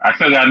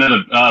still got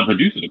another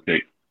producer to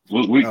pick.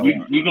 We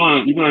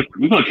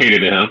gonna cater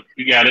to him.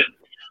 You got it.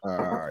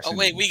 Right, oh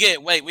wait, we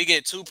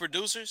get two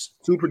producers.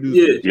 Two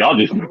producers. Yeah. Y'all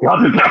just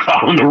not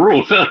following the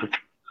rules. Huh?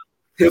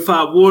 Hip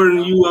Hop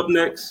Warden, you up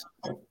next?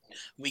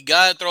 We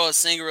gotta throw a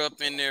singer up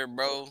in there,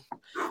 bro.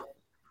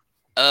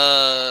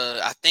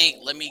 I think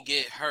let me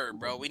get her,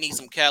 bro. We need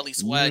some Cali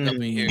swag up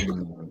in here.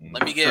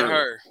 Let me get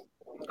her.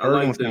 Her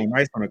gonna sound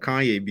nice on a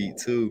Kanye beat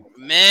too.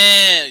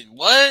 Man,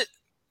 what?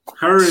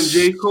 Her and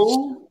J.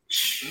 Cole?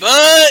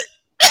 But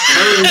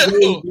her and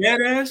J.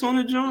 Badass on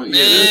the joint?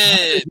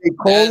 Man, J.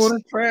 Cole on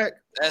the track.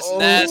 That's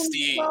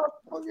nasty.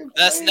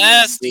 That's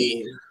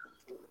nasty.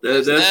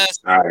 That's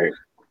nasty. All right.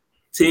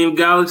 Team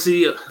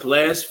Galaxy,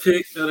 last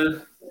pick of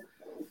the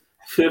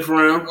 5th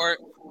round.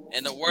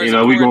 And the worst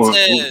we going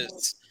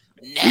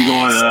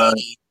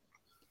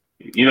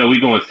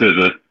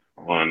SZA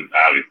on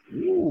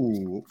obviously.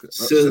 Ooh, okay.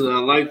 SZA, I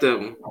like that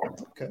one.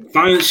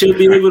 Okay. Should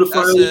be able to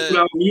finally put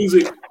out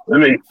music. Let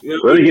me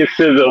get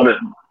SZA on it.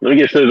 Let me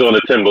get SZA on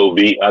the Timbo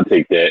beat. I'll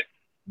take that.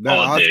 No,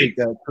 I'll take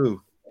that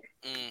too.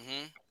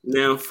 Mm-hmm.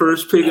 Now,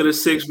 first pick of the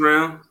 6th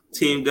round,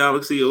 Team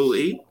Galaxy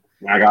 08.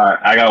 I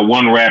got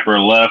one rapper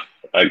left.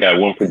 I got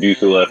one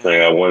producer left, and I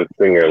got one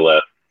singer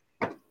left.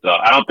 So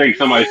I don't think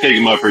somebody's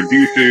taking my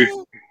producer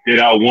that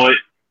I want.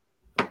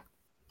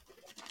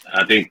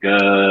 I think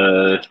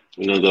we're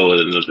gonna go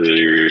with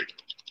another.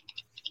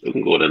 We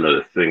can go with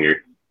another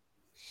singer.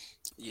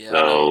 Yeah.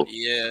 So,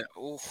 yeah.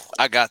 Oof,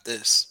 I got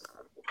this.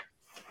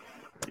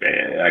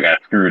 Man, I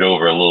got screwed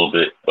over a little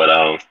bit, but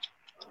I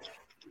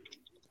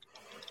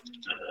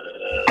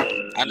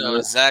know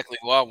exactly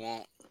what I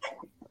want.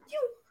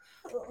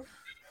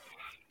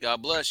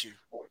 God bless you.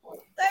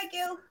 Thank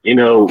you. You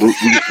know, we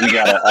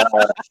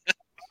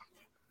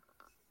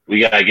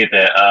gotta get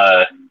that.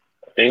 I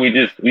think we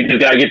just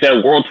gotta get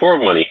that world tour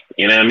money.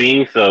 You know what I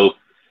mean? So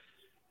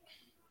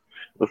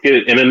let's get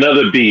it in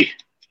another B,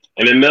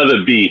 and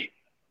another B,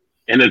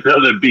 and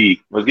another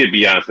B. Let's get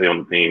Beyonce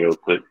on the team real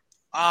quick.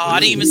 Oh, I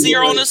didn't even see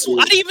her on this.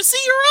 I didn't even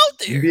see her out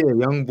there. Yeah,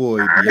 young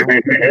boy. I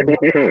didn't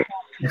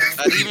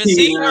even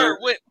see her.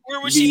 Where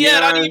was she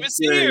at? I didn't even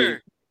see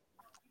her.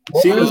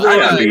 She was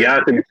like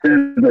Beyonce.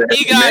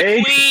 He got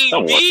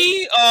Queen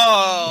B.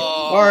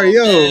 Oh, all right,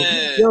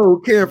 yo,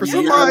 Cam, for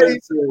somebody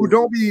who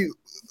don't be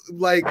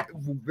like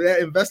that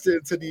invested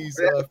into these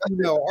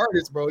female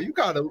artists, bro, you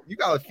got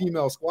a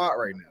female squad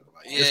right now.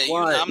 Yeah,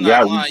 I'm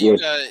not lying.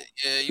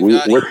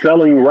 We're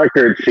selling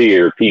records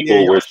here, people.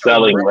 Yeah, we're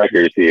selling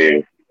records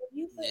here.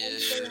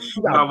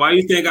 Yeah. Why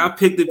you think I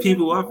picked the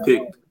people I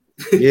picked?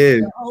 Yeah.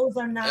 The hoes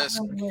are not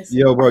going to listen.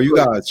 Yo, bro, you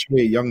got a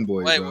straight young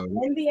boy, bro.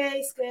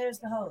 NBA scares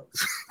the hoes.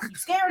 You're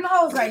scaring the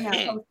hoes right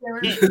now.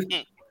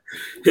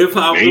 Hip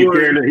hop. He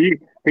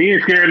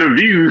ain't scared of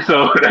you,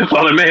 so that's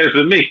all that matters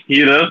to me,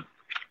 you know.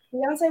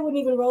 Beyonce wouldn't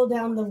even roll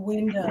down the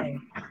window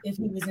if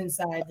he was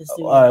inside the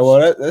studio. All right,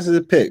 well, that's his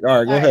pick. All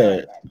right, go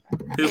ahead.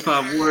 Hip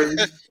hop Warden.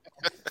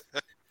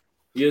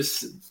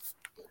 Yes,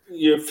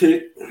 your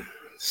pick.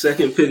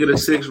 Second pick of the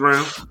 6th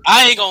round.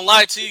 I ain't gonna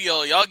lie to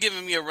y'all. Y'all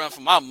giving me a run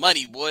for my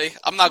money, boy.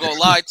 I'm not gonna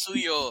lie to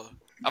y'all.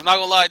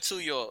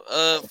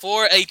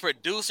 For a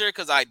producer,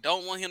 because I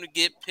don't want him to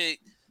get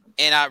picked,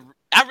 and I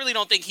really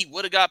don't think he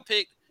would have got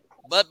picked,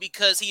 but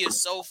because he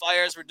is so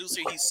fire as a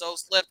producer, he's so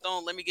slept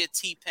on. Let me get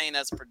T-Pain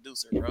as a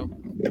producer, bro.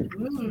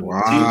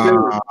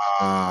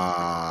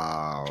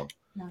 Wow.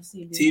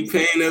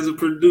 T-Pain as a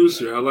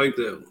producer. I like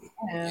that.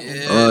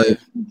 Yeah. All right.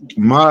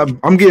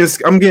 I'm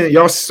getting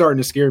y'all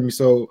starting to scare me.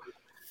 So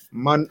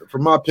for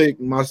my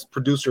pick, my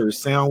producer is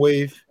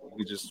Soundwave.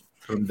 You just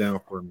put him down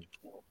for me.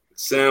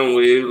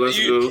 Soundwave, let's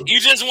go. You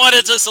just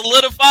wanted to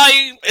solidify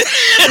him?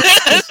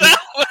 That's not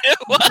what it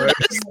was.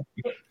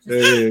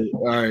 Hey,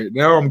 all right,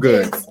 now I'm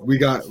good. We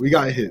got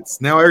hits.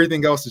 Now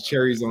everything else is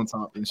cherries on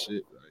top and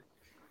shit.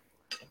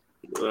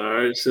 All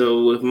right,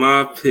 so with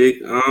my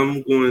pick,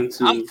 I'm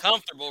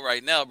comfortable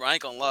right now, bro. I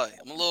ain't gonna lie.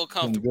 I'm a little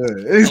comfortable.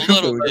 Good. A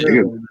little bit.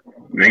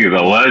 Niggas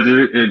are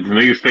legend.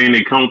 Niggas staying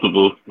they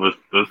comfortable. Let's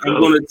go. I'm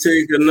gonna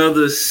take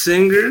another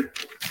singer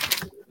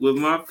with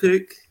my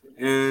pick,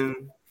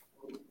 and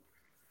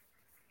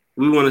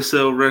we want to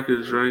sell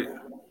records, right?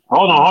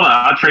 Hold on.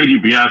 I'll trade you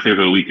Beyonce for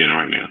the weekend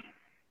right now.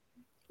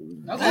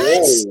 What?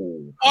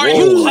 Are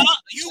you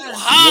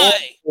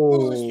high?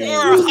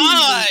 You're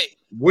high.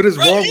 What is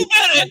wrong? You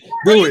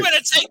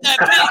better take that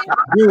pick.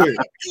 Do it.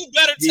 You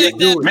better take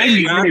that pick.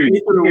 Maybe.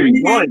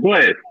 Go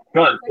ahead.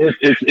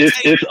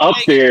 It's up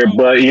there,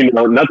 but you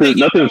know nothing's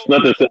set in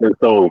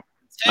stone.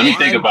 Let me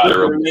think about it.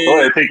 Go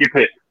ahead, take your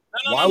pick.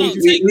 Why would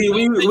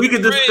you? We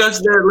could discuss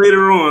that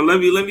later on. Let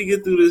me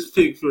get through this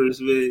pick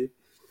first, man.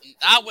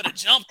 I would have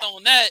jumped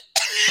on that.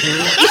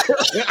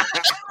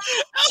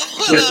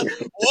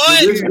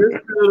 What? You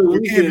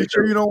can't be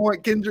sure you don't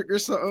want Kendrick or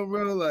something,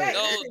 bro. Like,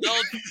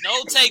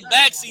 no take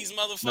backsies,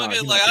 motherfucker.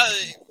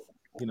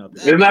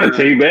 It's not a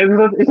take back.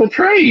 It's a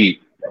trade.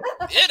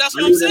 Yeah, that's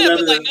what I'm saying.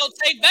 But like, no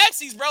take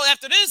backsies, bro.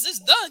 After this, it's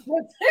done.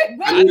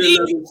 I need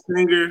another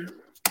singer.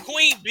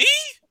 Queen B?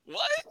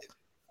 What?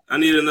 I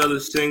need another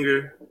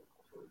singer.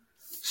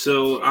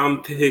 So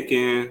I'm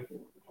picking.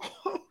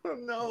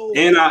 No.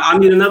 And I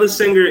need another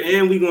singer,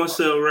 and we gonna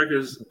sell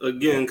records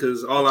again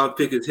because all I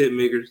pick is hit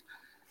makers.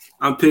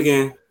 I'm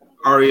picking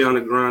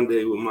Ariana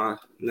Grande with my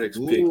next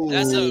pick.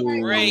 That's a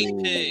great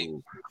pick.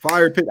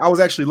 Fire pick. I was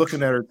actually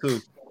looking at her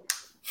too.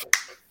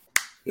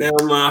 Now,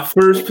 my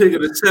first pick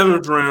of the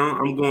 7th round,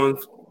 I'm going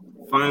to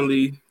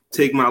finally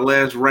take my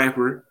last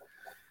rapper,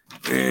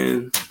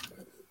 and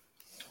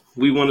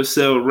we want to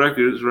sell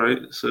records, right?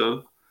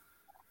 So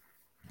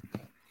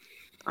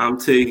I'm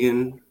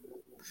taking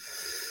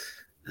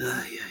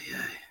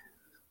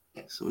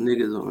some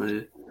niggas on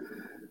it.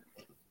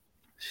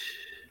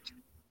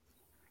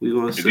 We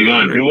gonna Is he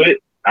gonna do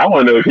it? I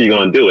want to know if he's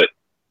gonna do it.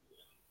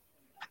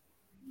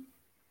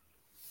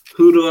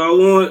 Who do I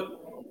want?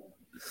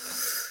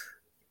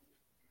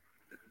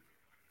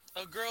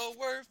 A girl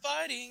we're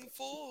fighting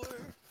for.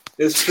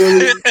 It's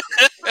Philly.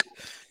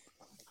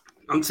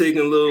 I'm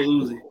taking Lil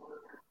Uzi.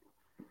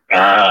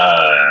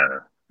 I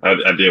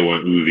did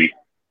want Uzi.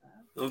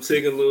 I'm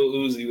taking Lil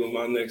Uzi with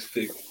my next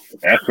pick.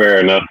 That's fair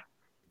enough.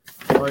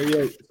 All right,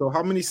 yeah. So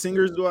how many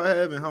singers do I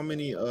have, and how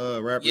many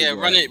rappers? Yeah,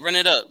 run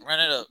it up.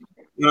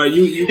 No,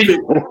 you pick.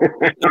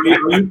 Are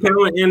you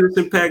counting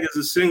Anderson .Paak as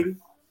a singer?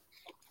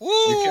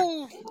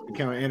 Woo! You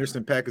count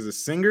Anderson .Paak as a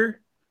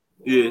singer?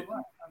 Yeah.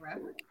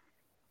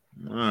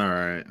 All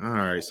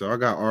right. So I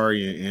got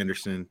Ari and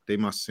Anderson. They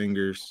my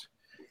singers.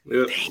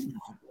 Yep.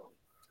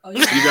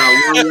 You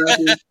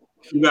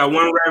got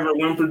one rapper,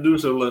 one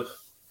producer left.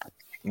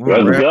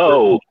 Let's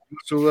go.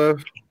 Producer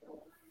left.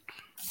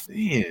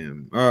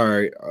 Damn. All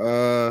right.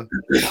 I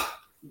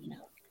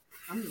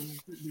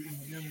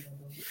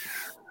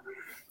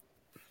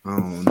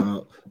don't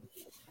know.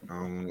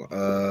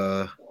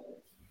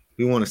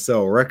 We want to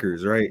sell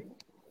records, right?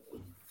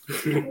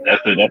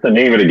 That's the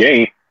name of the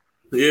game.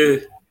 Yeah.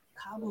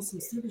 Cobble some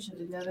stupid shit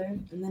together,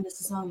 and then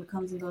it's a song that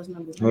comes and goes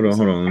number. Hold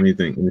on. Let me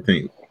think.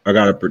 I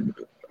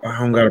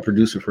don't got a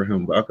producer for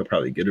him, but I could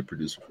probably get a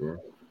producer for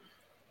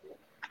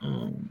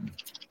him.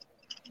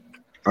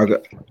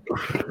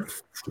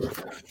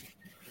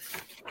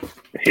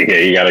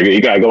 You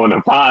gotta go in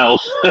the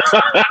files.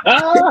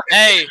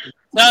 Hey,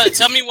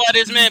 tell me why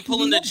this man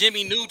pulling the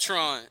Jimmy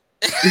Neutron.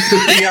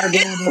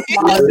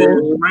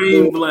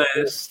 Rain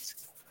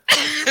blast.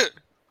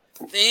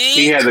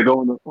 He had to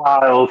go in the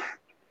files.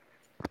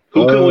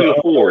 Who can we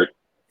afford?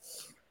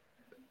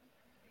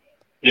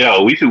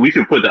 Yo, we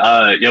should put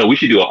the we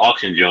should do an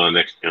auction, John,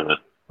 next time.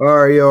 All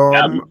right, yo.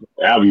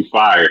 That'll be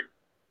fire.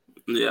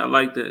 Yeah, I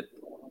like that.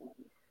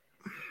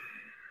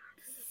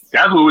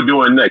 That's what we're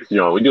doing next,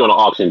 John. We're doing an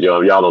auction,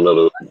 John. Y'all don't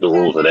know the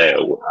rules of that.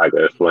 I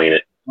can explain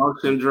it.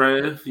 Auction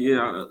draft.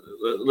 Yeah,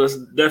 let's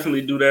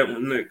definitely do that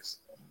one next.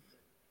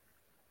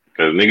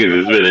 Because niggas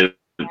has been in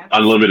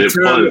unlimited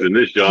funds in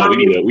this, John.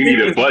 We need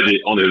a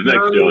budget on this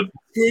next, John.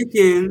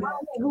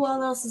 Who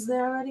else is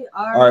there already?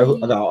 All right,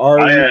 I got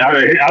Ari.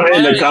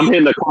 I'm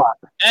hitting the clock.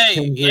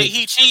 Hey,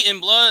 he cheating,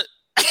 blood.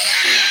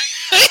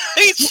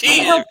 He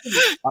cheating.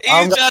 He's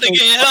trying to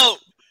get help.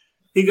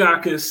 He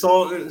got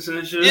consultants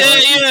and shit.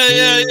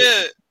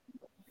 Yeah.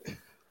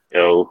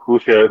 Yo, who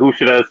should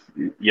I?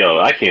 Yo,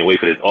 I can't wait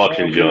for this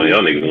auction, John.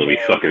 Y'all niggas gonna be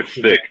fucking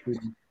sick.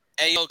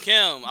 Hey, yo,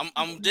 Kim,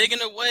 I'm digging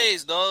the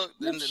ways, dog.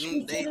 They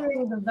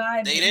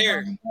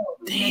there.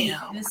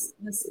 Damn.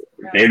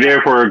 They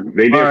there for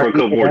a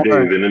couple more days,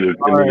 and then it's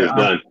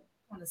done.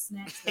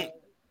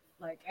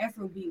 Like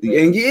Afrobeat.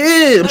 And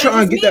yeah, I'm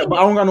trying to get that, but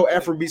I don't got no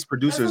Afrobeats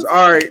producers.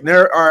 All right,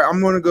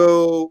 I'm gonna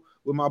go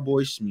with my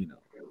boy Smino.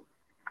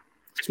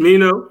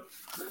 Smino.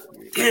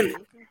 Damn it.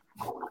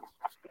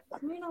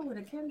 Smino with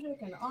a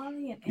Kendrick and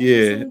Ari and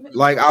Anderson.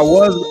 Like I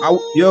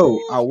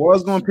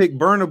was gonna pick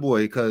Burna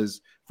Boy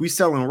because if we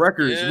selling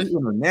records, we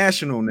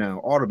international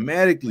now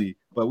automatically.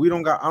 But I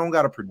don't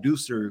got a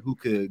producer who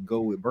could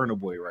go with Burna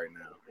Boy right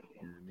now.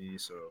 You know what I mean?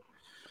 So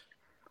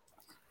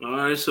all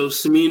right, so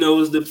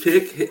Smino is the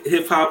pick,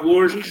 hip hop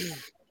warden.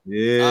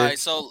 Yeah. All right,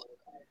 so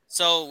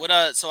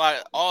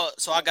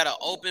I got to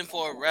open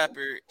for a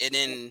rapper, and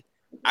then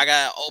I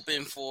got to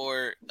open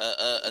for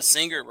a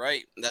singer,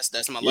 right?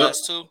 That's my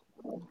last two.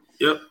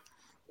 Yep.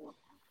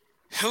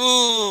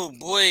 Oh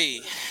boy.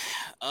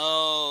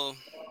 I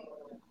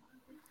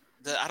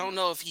don't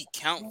know if he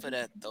count for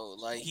that though.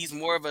 Like he's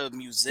more of a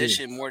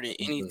musician more than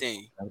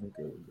anything.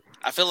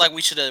 I feel like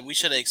we should have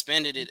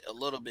expanded it a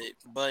little bit,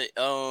 but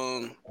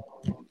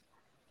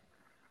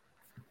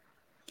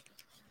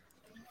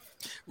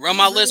run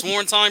my list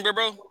one time,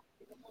 bro.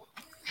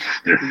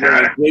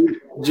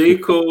 J.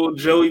 Cole,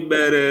 Joey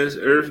Badass,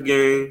 Earth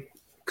Gang,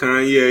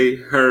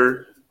 Kanye,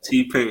 Her,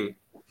 T-Pain.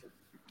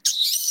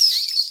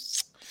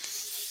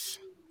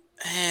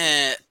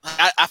 Man,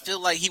 I feel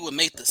like he would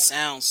make the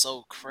sound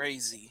so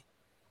crazy.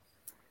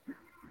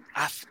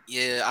 I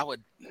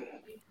would.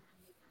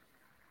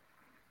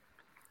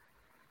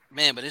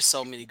 Man, but there's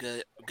so many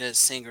good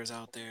singers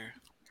out there.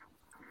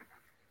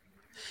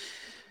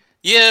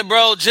 Yeah,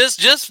 bro. Just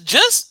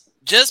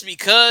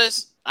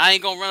because I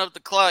ain't gonna run up the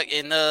clock,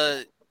 and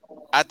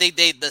I think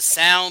the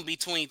sound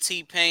between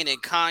T-Pain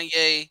and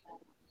Kanye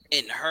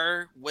and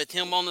her with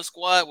him on the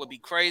squad would be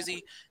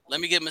crazy. Let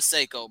me get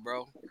Maseko,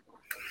 bro.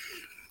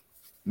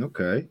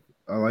 Okay,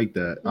 I like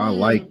that. I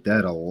like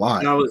that a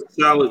lot.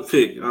 Solid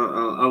pick.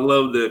 I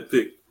love that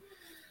pick.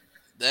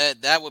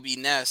 That would be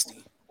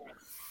nasty.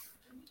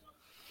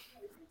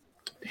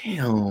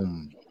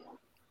 Damn.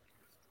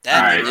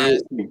 That'd be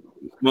nasty.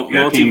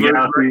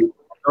 Multiverse.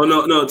 Oh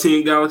no,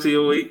 Team Galaxy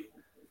 08.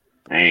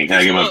 Hey, can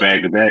I get my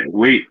back to back?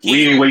 We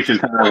ain't wasting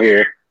time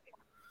here.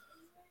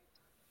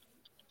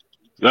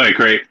 Go ahead,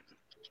 Craig.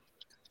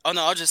 Oh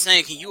no, I was just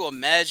saying, can you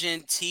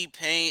imagine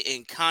T-Pain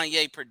and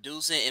Kanye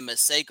producing and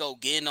Maseko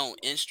getting on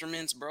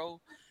instruments, bro?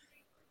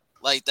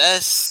 Like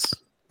that's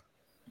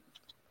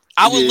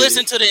I would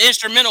listen to the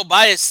instrumental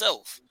by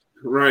itself.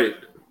 Right.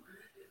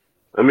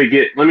 Let me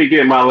get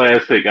my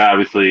last pick,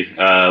 obviously.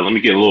 Let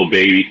me get Lil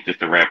Baby just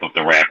to wrap up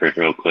the rappers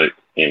real quick.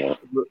 You know.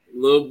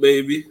 Lil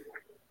Baby,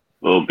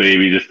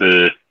 just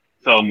to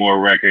sell more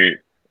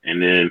record.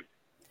 And then,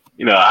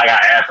 you know, I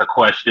got asked a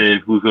question,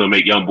 who's going to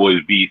make Young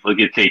Boys beef? Let's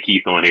get Tay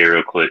Keith on here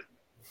real quick.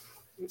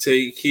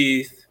 Tay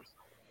Keith.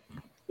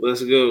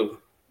 Let's go.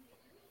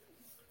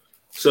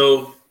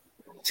 So,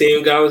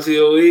 Team Galaxy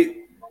 08,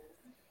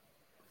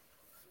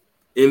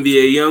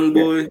 NBA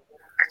Youngboy,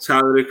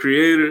 Tyler the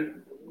Creator,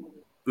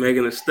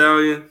 Megan Thee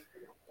Stallion,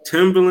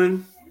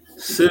 Timberland,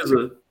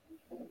 SZA,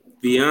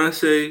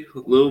 Beyonce,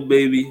 Lil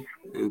Baby,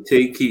 and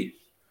Tay Keith.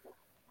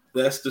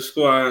 That's the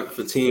squad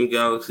for Team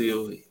Galaxy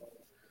 08.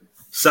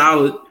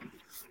 Solid.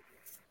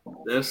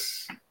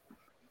 That's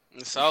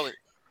solid.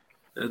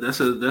 That's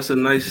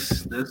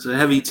a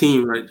heavy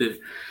team right there.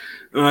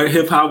 All right,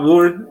 Hip Hop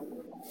Ward.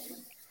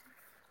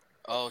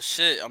 Oh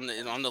shit! I'm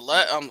on the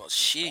left. I'm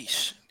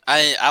sheesh.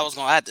 I was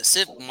gonna have to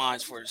sip mine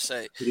for a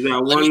sec. You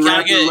got one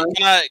rapper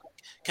left.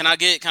 Can I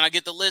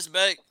get the list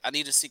back? I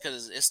need to see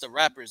because it's the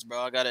rappers,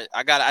 bro.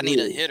 I need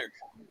a hitter.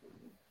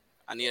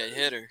 I need a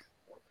hitter.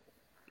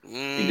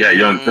 You got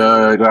Young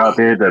Thug out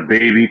there, the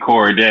Baby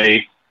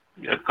Corday.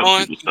 Keep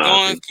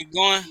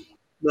going.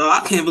 No,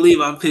 I can't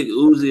believe I picked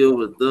Uzi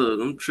over Thug.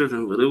 I'm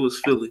tripping, but it was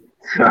Philly.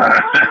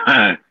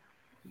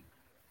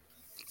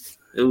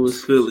 It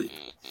was Philly.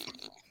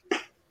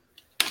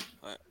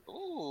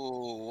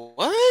 Ooh,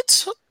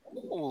 what?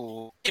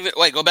 Ooh.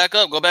 Wait, go back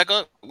up. What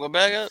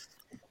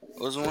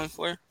was the one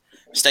for?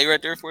 Stay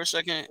right there for a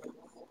second.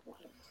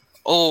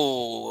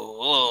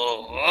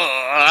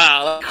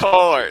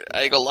 Hard.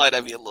 I ain't gonna lie,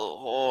 that'd be a little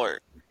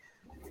hard.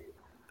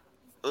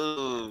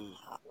 Ooh.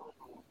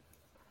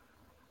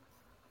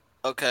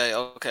 Okay.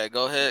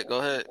 Go ahead.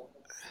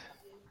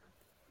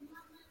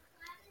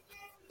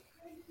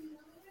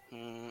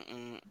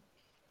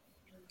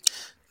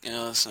 You know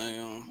what I'm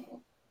saying?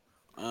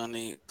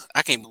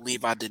 I can't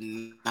believe I did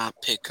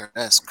not pick her.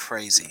 That's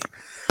crazy.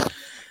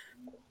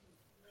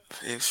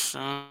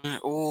 Fiction.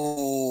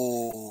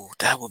 Ooh,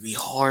 that would be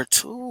hard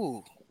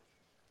too.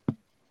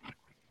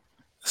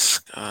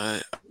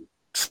 Scott,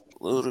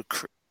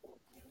 Ludacris,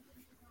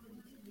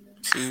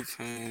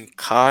 T-Pain,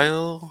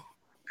 Kyle,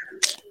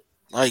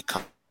 like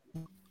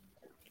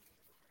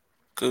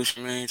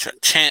Gucci Mane,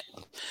 Chant.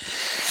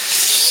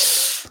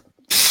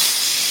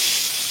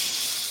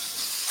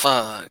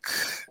 Fuck.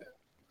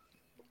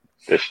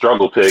 The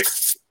struggle pick.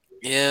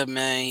 Yeah,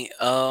 man.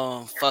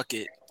 Fuck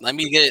it. Let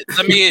me get.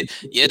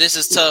 Yeah, this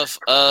is tough.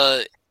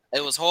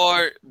 It was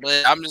hard,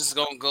 but I'm just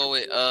gonna go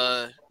with.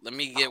 Let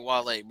me get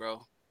Wale,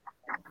 bro.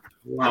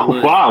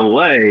 Wale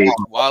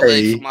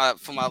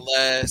for my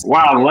last.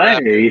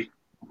 Wale.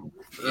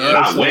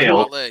 Yeah,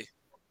 Wale.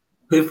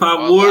 Hip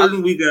Hop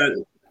Warden, we got.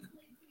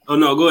 Oh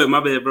no, go ahead. My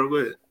bad, bro. Go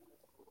ahead.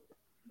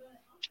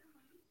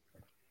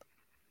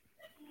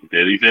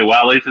 Did he say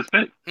Wale's his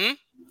pick?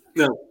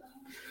 No.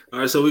 All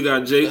right, so we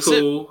got J.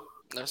 Cole.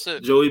 That's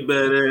it. Joey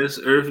Badass,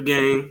 Earth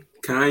Gang,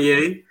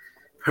 Kanye,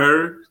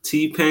 Her,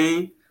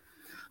 T-Pain,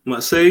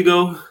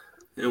 Masego,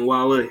 and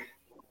Wale.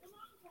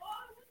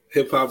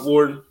 Hip Hop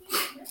Warden.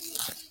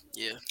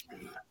 Yeah.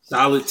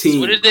 Solid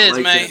team. That's what it is,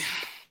 man.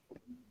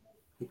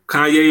 That.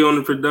 Kanye on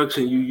the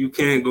production, you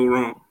can't go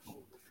wrong.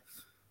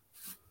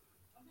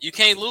 You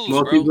can't lose,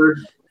 bro.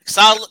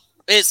 Solid.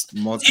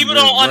 People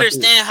don't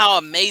understand how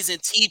amazing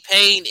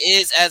T-Pain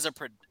is as a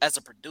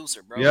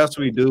producer, bro. Yes,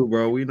 we do,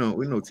 bro. We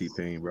know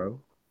T-Pain, bro.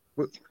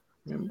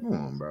 Man, come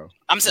on, bro.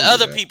 I'm saying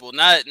other people,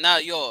 not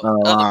your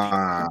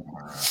other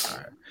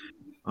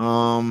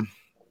people.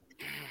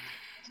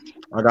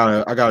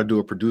 I gotta do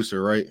a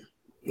producer, right?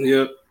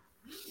 Yep.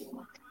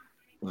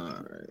 All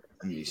right.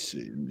 Let me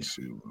see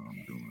what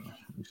I'm doing.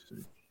 Let me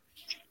see.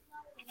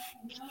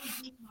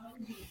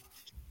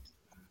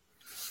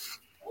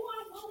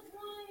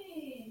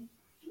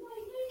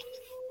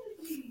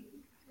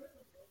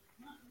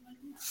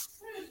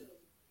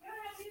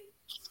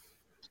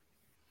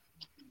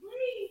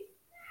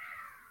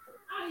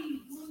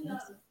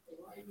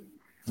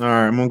 All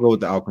right, I'm gonna go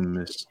with the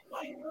Alchemist.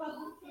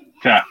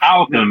 The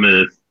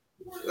Alchemist.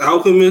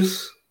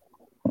 Alchemist.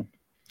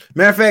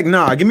 Matter of fact,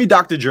 nah, give me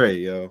Dr. Dre,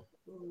 yo.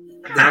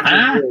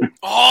 Dr. Dre.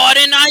 Oh, I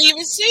did not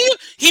even see him.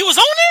 He was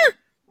on there.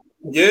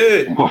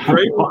 Yeah,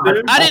 Dre was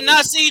there. I did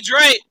not see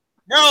Dre,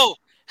 bro.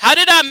 How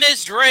did I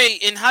miss Dre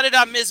and how did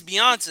I miss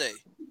Beyonce?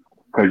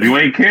 Because you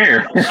ain't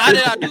care. How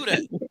did I do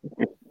that?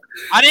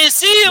 I didn't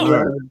see him,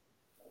 bro.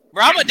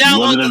 I'm gonna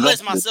download the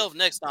list myself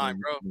next time,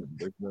 bro.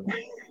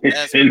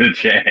 It's in the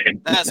chat.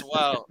 That's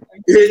wild.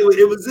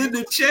 It was in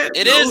the chat.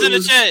 It is in the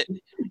chat,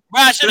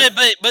 bro. I should have,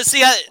 but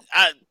see, I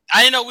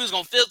didn't know we was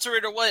gonna filter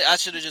it or what. I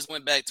should have just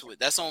went back to it.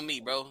 That's on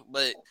me, bro.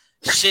 But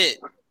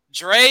shit,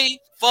 Dre,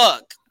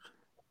 fuck.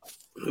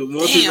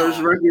 Multiverse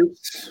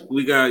Records.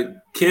 We got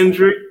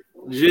Kendrick,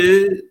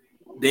 Jid,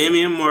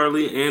 Damian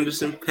Marley,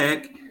 Anderson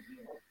 .Paak,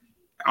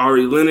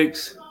 Ari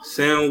Lennox,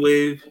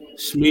 Soundwave,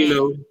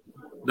 Smino,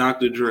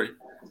 Dr. Dre.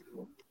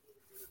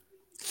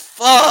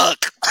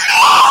 Fuck.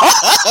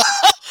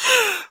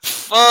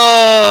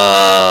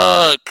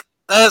 Fuck.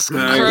 That's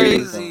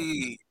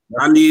crazy.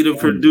 I need a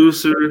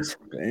producer.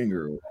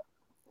 Banger.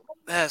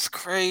 That's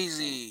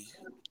crazy.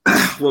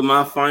 With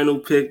my final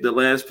pick, the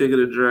last pick of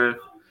the draft,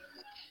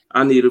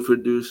 I need a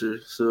producer.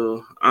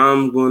 So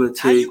I'm gonna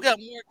take. How you got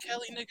more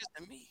Kelly niggas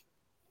than me?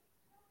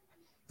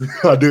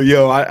 I do,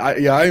 yo.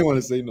 I ain't want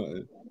to say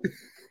nothing.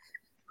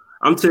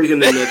 I'm taking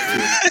the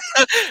Neptune.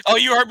 Oh,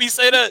 you heard me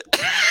say that?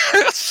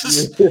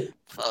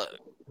 Fuck.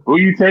 Who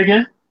you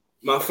taking?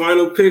 My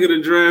final pick of the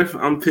draft,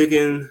 I'm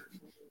picking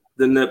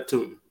the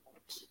Neptune.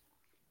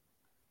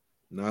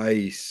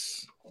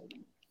 Nice.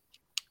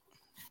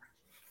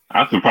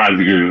 I'm surprised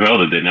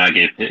Griselda did not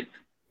get picked.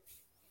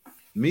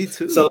 Me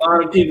too. It's a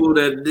lot of people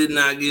that did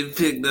not get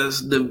picked. That's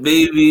the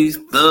Babies,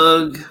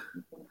 Thug.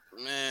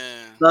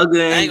 Man. Thug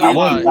ain't and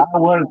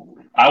gonna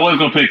I was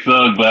gonna pick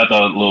Thug, but I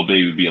thought Lil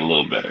Baby would be a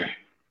little better.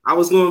 I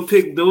was gonna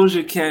pick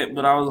Doja Cat,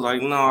 but I was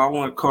like, no, I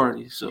want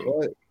Cardi. So,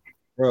 What?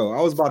 Bro,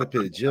 I was about to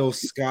pick Jill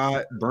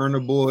Scott,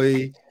 Burna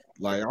Boy.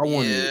 Like I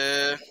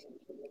wanted.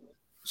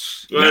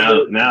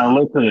 Yeah. Now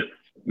listen.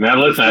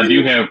 I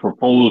do have a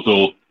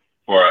proposal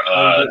for.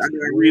 I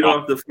gotta read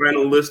off the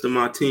final list of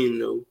my team,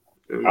 though.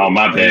 Oh,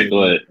 my bad.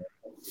 Go ahead.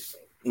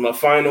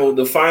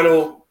 The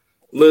final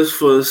list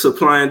for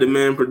supply and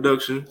demand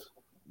productions: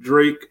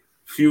 Drake,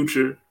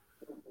 Future,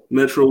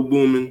 Metro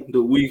Boomin, The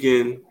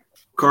Weeknd,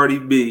 Cardi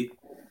B,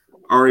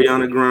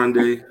 Ariana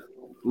Grande,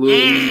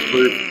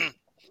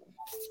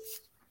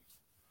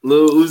 Lil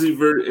Uzi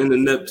Vert, and the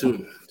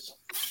Neptunes.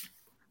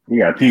 You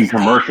got Team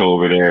Commercial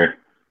over there.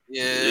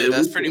 Yeah,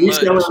 that's pretty we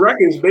much. selling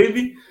records,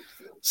 baby.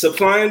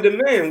 Supply and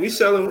demand. We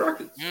selling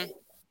records.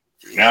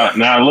 Now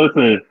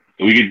listen.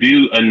 We could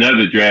do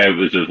another draft,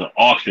 which is an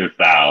auction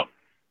style.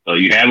 So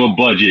you have a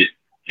budget,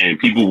 and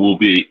people will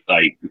be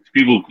like,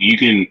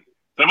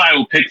 somebody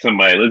will pick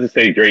somebody. Let's just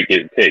say Drake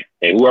gets picked,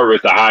 and whoever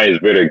is the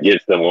highest bidder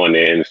gets them on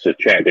there and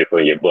subtract it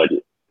from your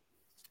budget.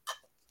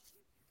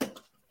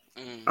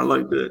 I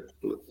like that.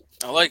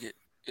 I like it.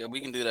 Yeah, we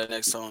can do that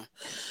next time.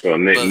 So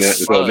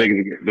niggas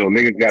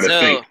got to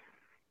think.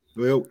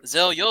 Well,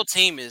 Zell, your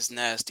team is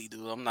nasty,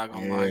 dude. I'm not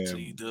gonna lie to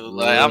you, dude.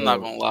 Like, I'm not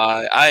gonna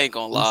lie. I ain't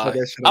gonna lie.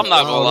 I'm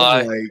not gonna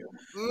lie.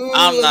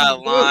 I'm not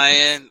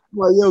lying.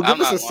 Like, yo, give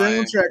I'm us a not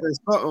lying. soundtrack or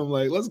something.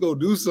 Like, let's go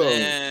do something.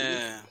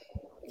 Yeah.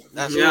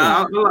 That's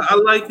Yeah, I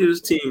like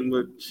his team,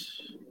 but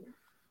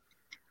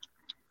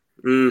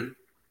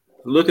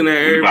looking at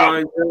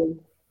everybody,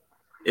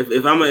 if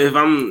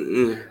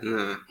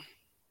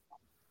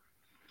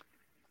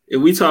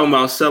we talking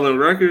about selling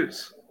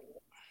records,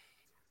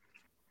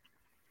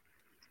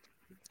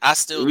 I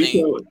still we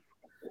think.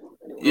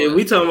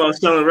 we talking about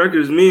selling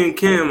records. Me and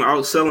Cam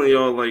outselling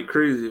y'all like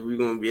crazy. If we're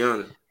gonna be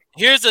honest.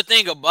 Here's the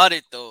thing about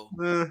it, though.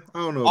 I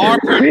don't know. Our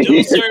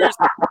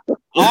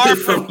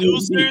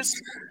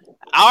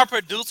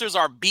producers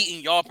are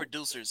beating y'all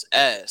producers'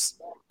 ass.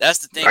 That's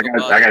the thing. I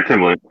got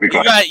Timbaland. You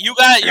got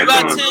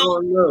Tim.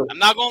 No. I'm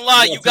not gonna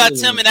lie. You got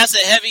Tim, and that's a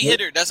heavy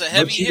hitter. That's a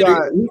heavy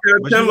hitter. You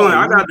got Timbaland.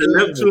 I got the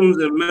Neptunes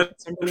and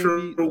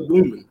Metro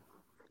Boomin.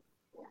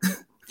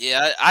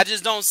 Yeah, I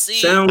just don't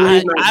see.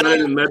 Soundwave not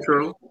better than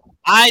Metro.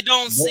 I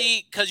don't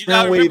see because you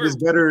got to Soundwave remember. is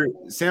better.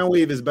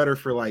 Soundwave is better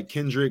for like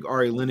Kendrick,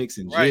 Ari Lennox,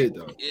 and Jid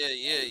though. Yeah,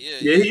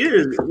 he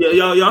is.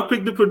 Yeah, y'all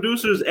pick the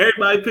producers.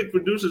 Everybody pick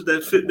producers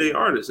that fit their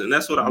artists, and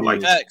that's what I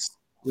like. Facts.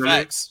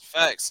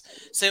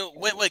 So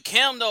with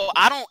Cam though,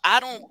 I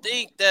don't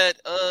think that.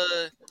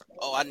 I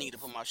need to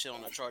put my shit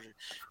on the charger.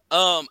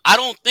 I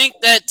don't think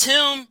that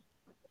Tim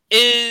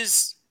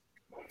is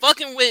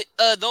fucking with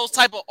those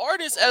type of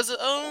artists as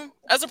a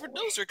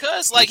producer,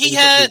 cause like he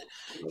had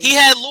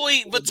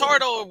Louis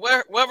Vuitton or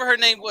whoever her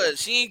name was.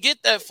 She didn't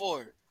get that for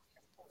her.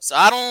 So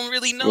I don't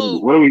really know.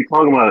 What are we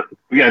talking about?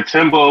 We got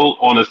Timbo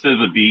on the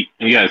SZA beat,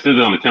 and we got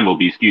SZA on the Timbo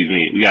beat. Excuse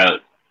me. We got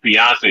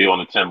Beyonce on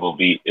the Timbo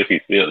beat if he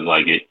feels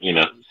like it, you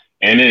know.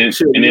 And then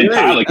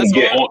Tyler can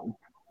get on.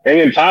 And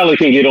then Tyler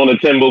can get on the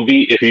Timbo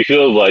beat if he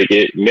feels like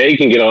it. May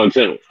can get on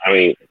Timbo. I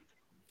mean.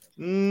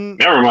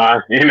 Never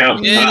mind, you know.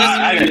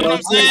 Yeah, you know what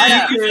I'm saying?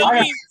 I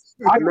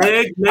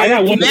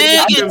got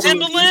Meg and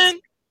Timbaland.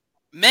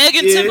 Meg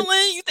and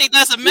Timbaland, you think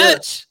that's a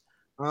match?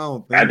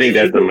 I think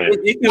that's a match.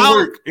 It can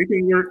work. It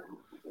can work.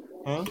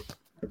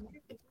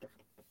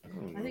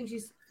 I think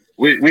she's.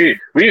 We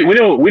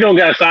don't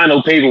got to sign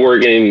no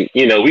paperwork, and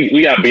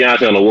we got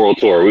Beyonce on the world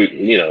tour.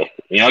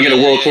 Y'all get a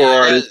world tour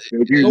artist.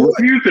 You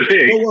used to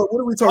pick. What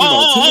are we talking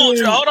about?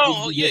 Hold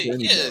on.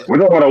 Yeah. We're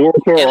talking about a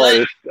world tour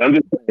artist. I'm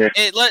just saying.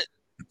 Hey,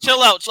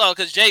 chill out,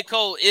 because J.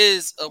 Cole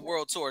is a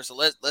world tour. So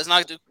let's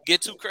not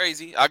get too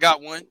crazy. I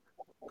got one.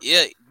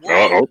 Yeah.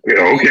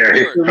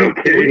 Okay.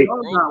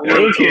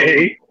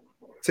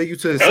 Take you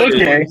to the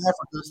second Africa.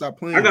 Stop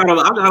playing. I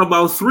got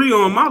about 3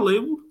 on my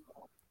label.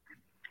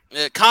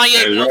 Yeah,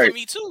 Kanye won for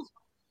me too.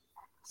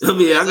 I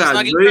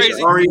got Drake,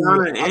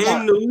 Ariana,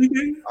 and The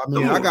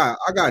Weeknd.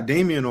 I got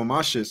Damien on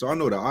my shit, so I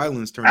know the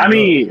islands turn. I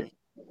mean,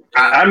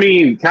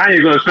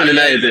 Kanye gonna spend the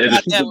night at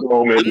the Super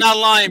Bowl. I'm not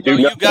lying, bro.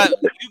 You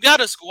got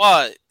a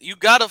squad. You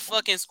got a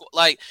fucking squad.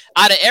 Like,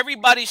 out of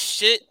everybody's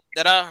shit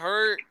that I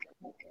heard,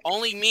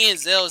 only me and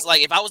Zell is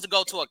like, if I was to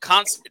go to a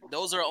concert,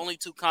 those are only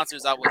 2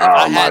 concerts I would. If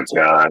I had to.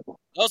 God.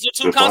 Those are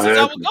 2 concerts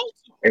I would go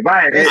to. If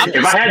I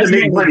had to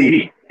make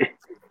money.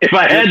 If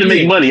I had to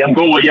make money, I'm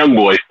going with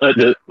YoungBoy.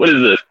 What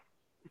is this?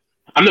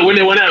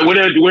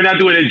 We're not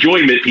doing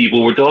enjoyment,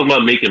 people. We're talking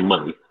about making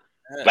money.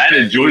 If I had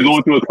to enjoy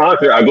going to a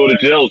concert, I go to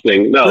jail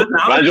thing. No, if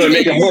I enjoy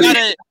making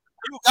money.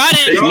 You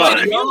gotta enjoy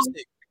the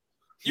music.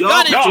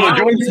 I'm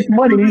enjoying making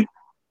money.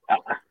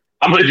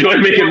 I'm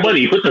enjoying making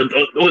money.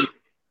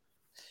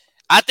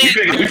 I think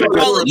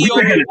quality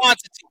over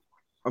quantity.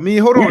 I mean,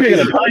 hold on.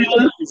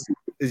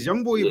 Is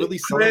YoungBoy really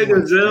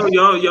selling?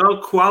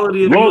 Y'all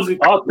quality of music.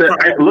 Look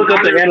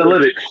up the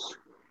analytics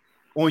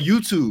on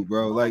YouTube,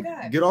 bro. Like,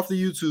 get off the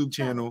YouTube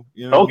channel.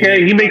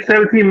 Okay, he makes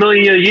 $17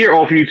 million a year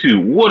off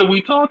YouTube. What are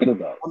we talking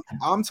about?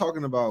 I'm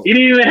talking about. He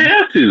didn't even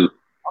have to.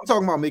 I'm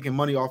talking about making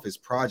money off his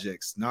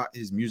projects, not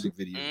his music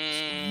videos.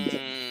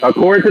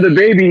 According to the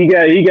baby, he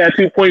got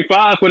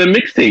 2.5 for the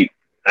mixtape.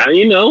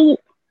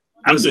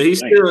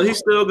 He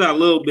still got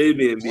Lil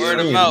Baby in word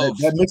of mouth.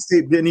 That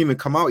mixtape didn't even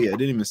come out yet. It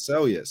didn't even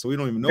sell yet, so we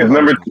don't even know.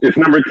 It's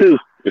number 2.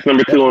 It's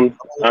number 2 on.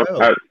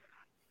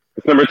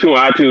 It's number 2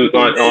 on iTunes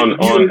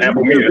on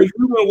Apple Music. If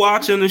you've been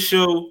watching the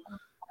show,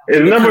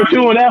 it's number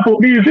 2 on Apple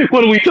Music.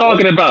 What are we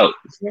talking about?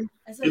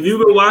 If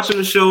you've been watching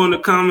the show in the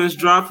comments,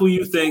 drop who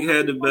you think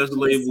had the best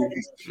label.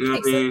 You know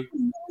what I mean?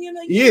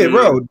 Yeah,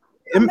 bro.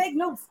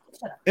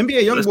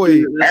 NBA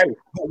YoungBoy.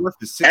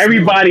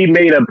 Everybody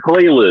made a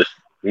playlist.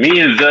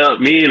 Me and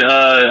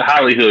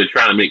Hollywood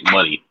trying to make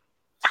money.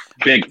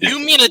 You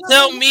mean to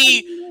tell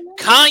me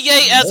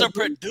Kanye as a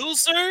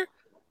producer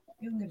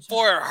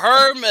for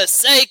her,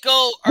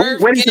 Masego,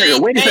 Wait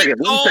a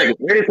second.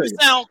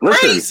 Sound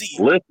crazy.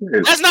 Listen.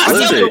 That's not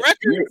selling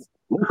records.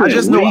 I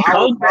just know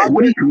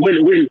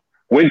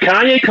when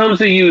Kanye comes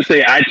to you and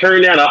say, I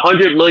turned down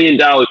 $100 million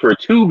for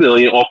 $2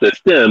 billion off the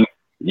stem,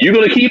 you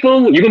gonna keep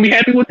him? You gonna be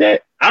happy with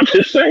that? I'm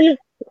just saying.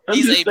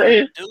 He's a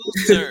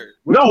producer.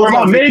 No, we're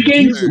about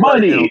making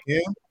money.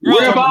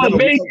 We're about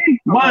making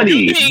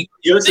money.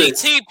 You think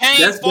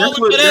T-Pain falling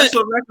for that? That's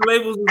what record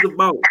labels is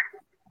about.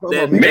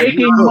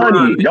 Making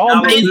money.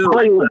 Y'all made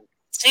playlists.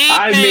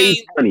 I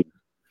made money.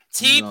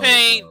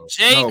 T-Pain,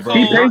 J. Cole.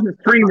 T-Pain's a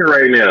streamer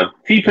right now.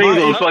 T-Pain's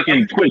on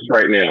fucking Twitch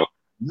right now.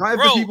 Not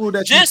the people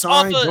that you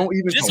sign don't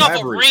even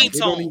collaborate. They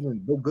don't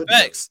even go good.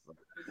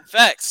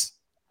 Facts.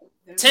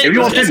 If you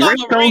want to pick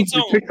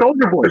ringtones, pick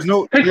Soulja Boy.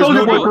 Pick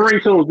Soulja Boy for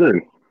ringtones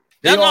then.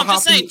 That's what I'm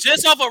just saying.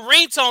 Just off of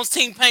ringtones,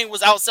 T-Pain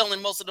was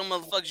outselling most of them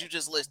motherfuckers you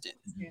just listed.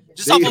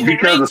 Just off of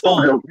because of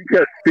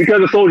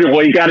Soulja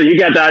Boy, you got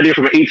the idea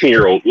from an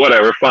 18-year-old.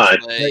 Whatever, fine.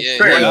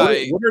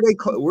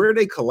 Where are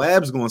they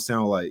collabs going to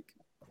sound like?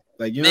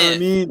 Like, you know what I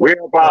mean? We're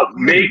about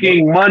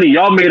making money.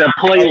 Y'all made a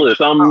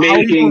playlist. I'm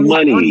making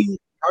money.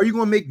 How are you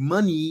gonna make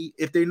money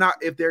if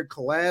their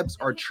collabs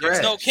are trash?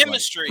 There's no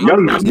chemistry.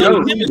 Young boy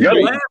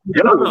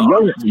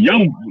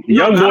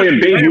and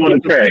baby on the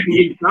track.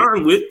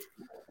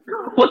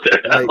 What the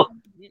hell?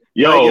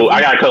 Yo,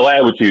 I gotta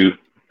collab with you.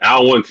 I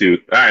don't want to.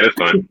 All right, that's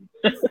fine.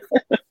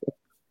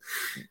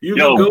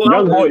 Young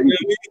boy.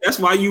 That's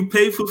why you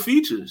pay for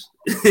features.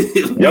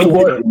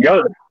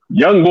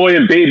 Young boy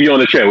and baby on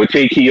the track with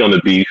Tay-Key on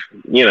the beef.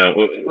 We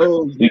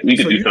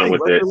could do something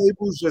with that.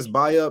 Labels just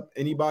buy up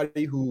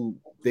anybody who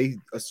they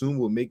assume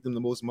will make them the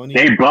most money.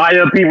 They buy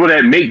up people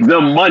that make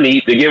them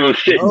money to give them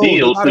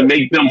deals to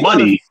make them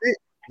money.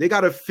 They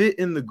gotta fit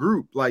in the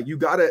group. Like, you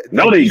gotta.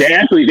 No, they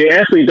actually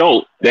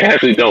don't. They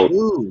actually don't.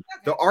 Dude,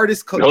 the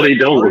artists. No, they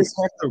don't. Artists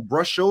have to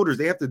brush shoulders.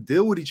 They have to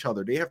deal with each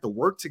other. They have to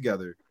work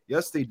together.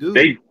 Yes, they do.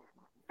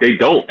 They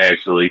don't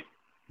actually.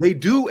 They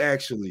do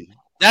actually.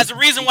 That's the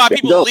reason why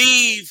people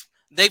leave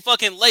they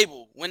fucking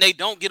label when they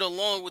don't get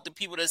along with the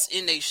people that's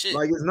in their shit.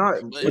 Like, it's not.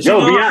 It's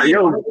called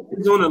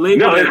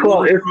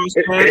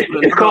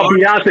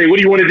Beyonce. What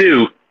do you want to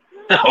do?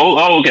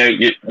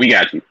 Okay, we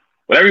got you.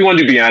 Whatever you want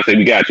to do, Beyonce,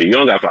 we got you. You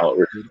don't got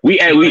followers. We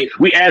ask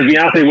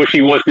Beyonce what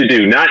she wants to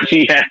do, not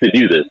she has to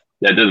do this.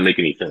 That doesn't make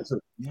any sense.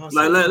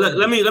 Like,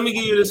 let me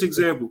give you this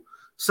example.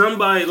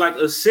 Somebody like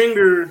a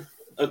singer,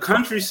 a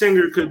country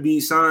singer, could be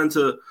signed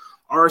to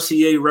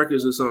RCA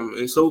Records or something,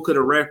 and so could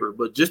a rapper.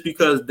 But just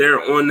because they're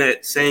on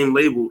that same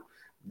label,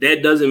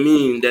 that doesn't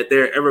mean that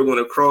they're ever going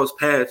to cross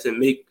paths and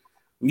make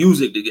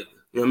music together.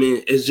 You know what I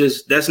mean? It's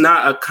just that's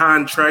not a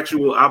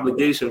contractual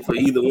obligation for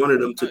either one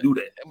of them to do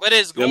that. But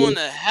it's going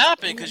to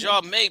happen because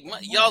y'all make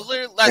money. Y'all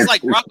literally that's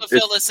like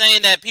Rockefeller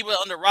saying that people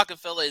under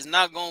Rockefeller is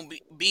not going to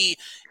be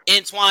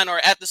entwined or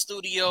at the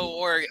studio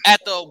or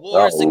at the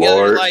awards together.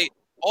 Lord. Like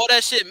all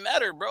that shit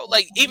matter, bro.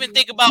 Like even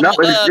think about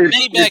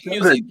Maybach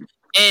music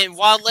and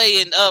Wale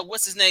and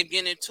what's his name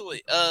getting into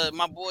it.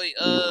 My boy.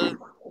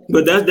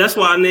 But that's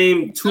why I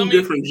named two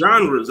different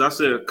genres. I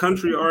said a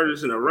country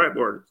artist and a rap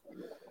artist.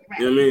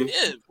 You know what I mean?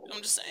 Yeah.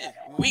 I'm just saying.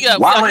 Wale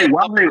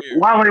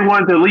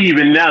wanted to leave,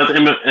 and now it's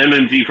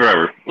MMG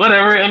forever.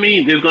 Whatever. I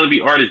mean, there's going to be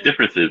artist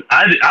differences.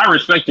 I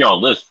respect y'all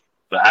list,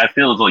 but I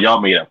feel as though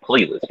y'all made a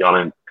playlist. Y'all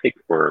didn't pick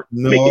for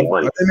making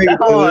money.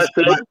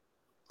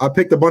 I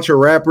picked a bunch of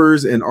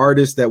rappers and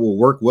artists that will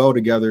work well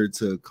together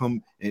to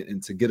come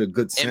and to get a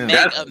good sound.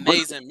 And make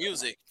amazing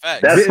music.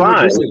 Facts. That's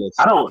fine.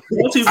 I don't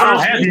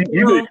have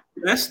you.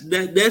 That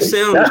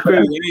sounds crazy.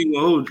 I ain't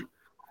gonna hold you.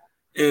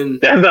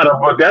 And that's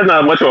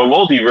not much of a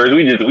multiverse.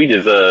 We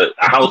just a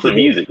house of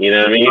music. You know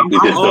what I mean? I'm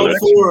all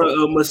for a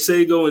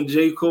Masego and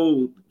J.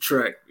 Cole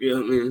track. You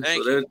know what I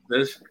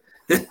mean?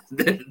 So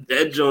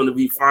that joint to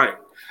be fine.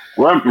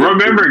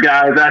 Remember,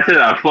 guys, I said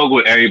I fuck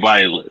with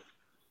everybody's list.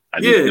 I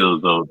just feel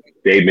as though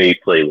they made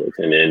playlists,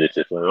 and then it's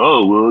just like,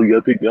 oh well, you got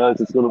to pick guys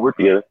that's gonna work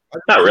together.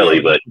 Not really,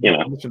 but you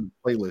know,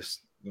 playlist.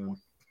 Yeah.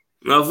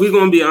 Now, if we're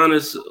gonna be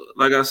honest,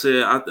 like I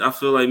said, I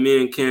feel like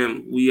me and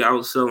Cam we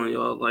outselling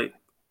y'all like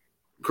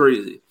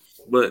crazy,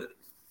 but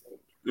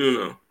you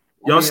know,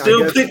 y'all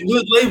still pick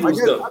good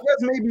labels though. I guess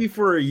maybe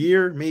for a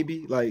year,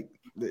 maybe like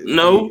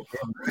no,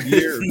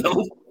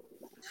 no.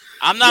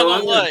 I'm not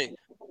gonna lie.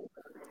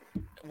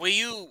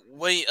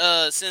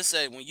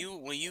 Sensei, when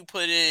you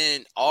put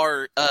in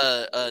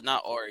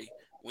not Ari,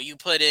 when you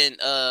put in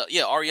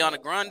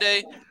Ariana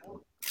Grande,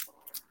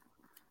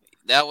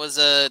 that was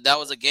a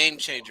game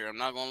changer. I'm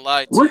not gonna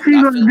lie to What's she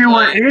gonna do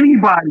on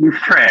anybody's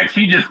track?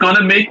 She's just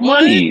gonna make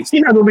money.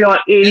 She's not gonna be on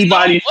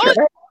anybody's track.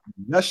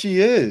 Yes, she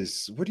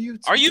is. What are you?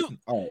 Are you?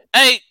 Right.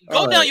 Hey,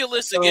 go down your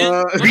list again.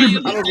 I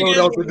don't know what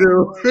else to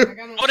do.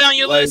 Go down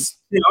your list.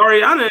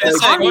 Ariana,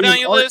 go down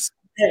your list.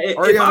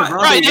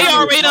 Right, they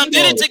already done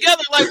did it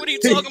together. Like, what are you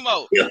talking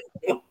about?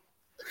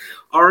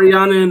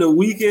 Ariana and The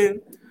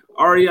Weeknd,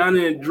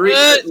 Ariana and Drake.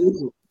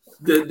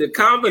 The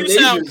combination. You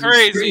sound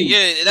crazy.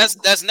 Yeah,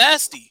 that's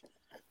nasty.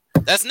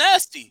 That's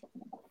nasty.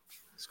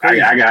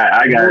 I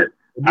got it.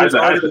 I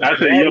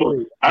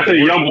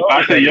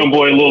said young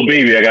boy and little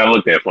baby. I got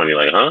looked at funny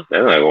like, huh?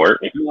 That's not gonna work.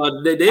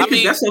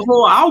 That's a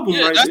whole album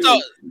right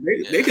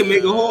there. They can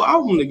make a whole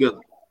album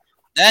together.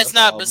 That's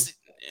not.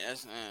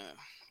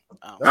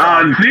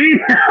 Gee,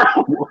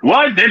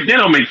 what? They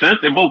don't make sense.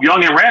 They're both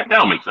young and rap. That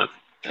don't make sense.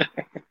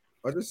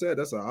 I just said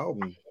that's an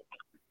album.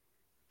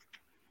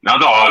 Now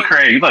it's all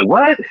crazy. He's like,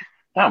 what?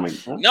 That don't make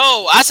sense.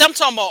 No, I'm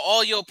talking about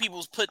all your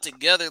people's put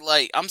together.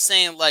 Like I'm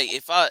saying, like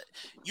if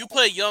you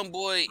put Young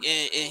Boy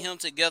and him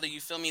together,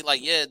 you feel me?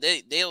 Like yeah,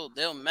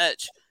 they'll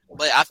match.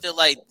 But I feel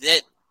like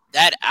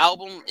that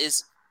album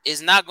is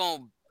not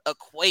gonna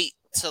equate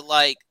to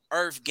like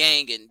Earth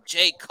Gang and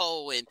J.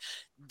 Cole and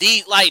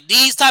these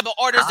type of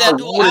artists that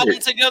do an album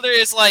together.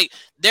 It's like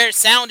their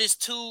sound is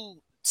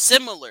too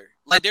similar.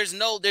 Like there's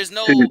no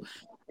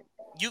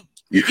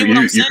you get what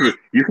I'm saying?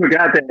 You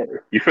forgot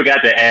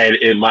to add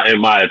in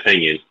my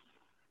opinion.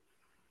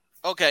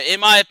 Okay,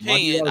 in my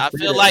opinion, I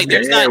feel like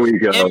there's not in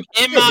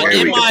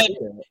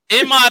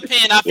my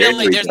opinion, I feel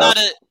like there's not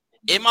a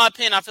in my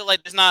opinion, I feel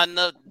like there's not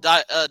enough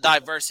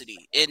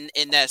diversity in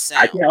that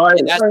sound. I can't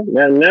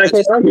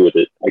argue with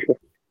it.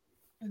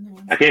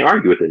 I can't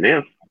argue with it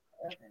now.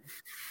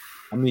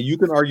 I mean, you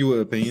can argue with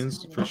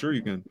opinions for sure.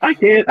 You can. I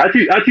can't. I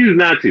choose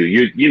not to.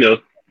 You know,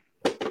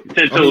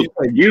 10 toes.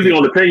 Usually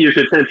on the 10, you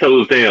should 10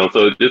 toes down.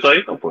 So it's just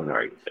like no point in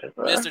arguing.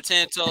 Mr.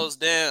 10 toes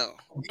down.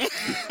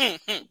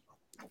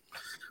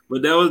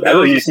 But that was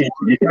you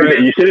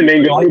should have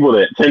named your label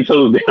that 10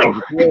 toes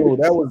down. Yo,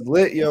 that was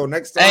lit. Yo,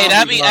 next time. Hey,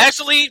 that be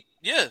actually,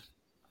 yeah.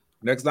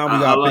 Next time we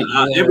got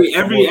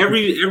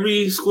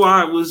every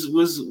squad was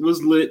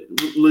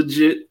lit,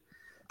 legit.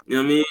 You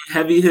know what I mean?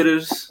 Heavy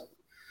hitters.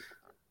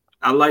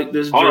 I like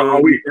this. Hold on. Are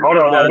we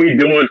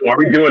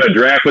doing a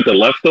draft with the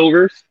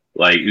leftovers?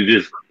 Like you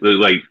just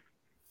like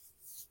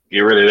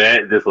get rid of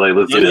that. Just like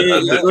let's get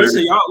it.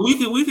 Listen, y'all,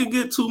 we could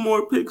get 2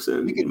 more picks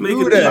and we can make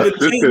it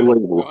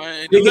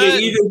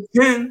even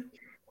 10.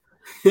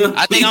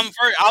 I think I'm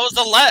first. I was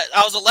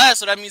the last,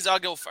 so that means I'll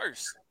go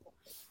first.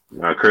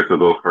 Chris will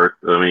go first.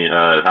 I mean,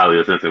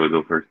 Holly Sensei will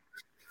go first.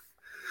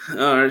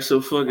 All right,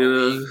 so fuck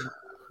it.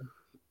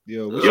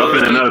 Y'all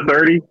spend another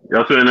 30.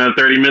 Y'all spend another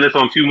 30 minutes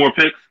on 2 more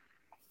picks.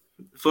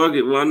 Fuck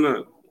it, why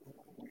not?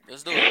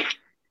 Let's do it.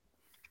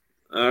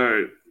 All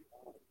right.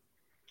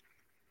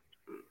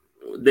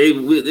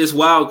 It's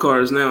wild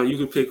cards now. You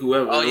can pick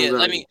whoever. Oh yeah,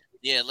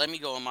 let me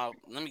go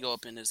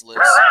up in this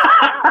list.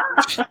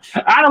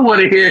 I don't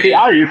want to hear.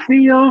 I didn't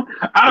see him.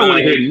 I don't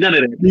want to hear none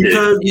of that.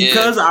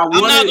 Because I wanted.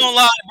 I'm not gonna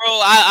lie,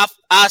 bro.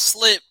 I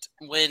slipped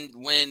when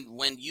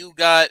you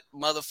got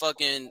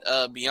motherfucking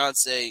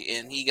Beyonce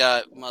and he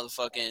got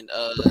motherfucking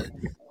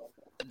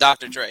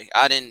Dr. Dre.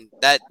 I didn't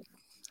that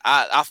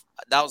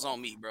was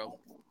on me, bro.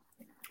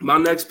 My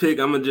next pick,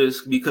 I'm gonna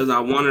just because I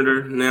wanted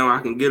her. Now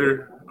I can get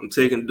her. I'm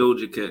taking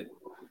Doja Cat.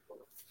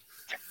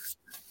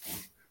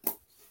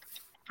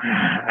 All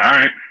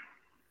right.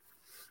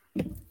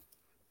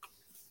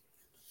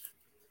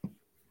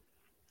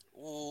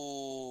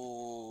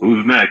 Ooh.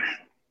 Who's next?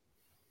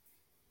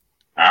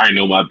 I already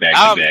know my back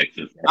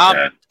to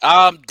back.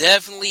 I'm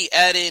definitely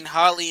adding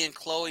Holly and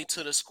Chloe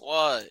to the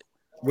squad.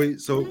 Wait,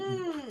 so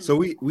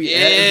we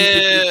adding people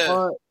to the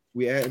squad?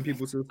 We adding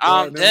people to the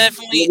squad? I'm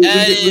definitely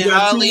adding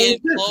Holly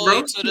and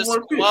Chloe to the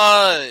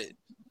squad.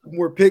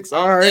 More picks,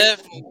 all right.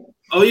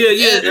 Oh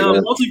yeah.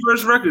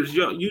 Multiverse Records,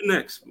 you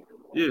next.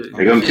 Yeah.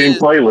 They got team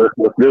playlist.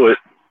 Let's do it.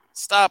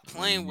 Stop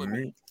playing with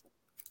me.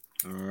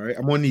 All right,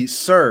 I'm gonna need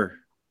Sir.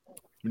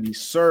 We need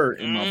Sir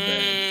in my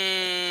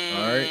bag.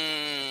 All right.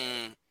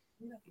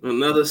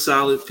 Another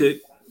solid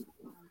pick.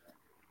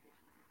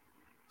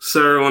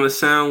 Sir on the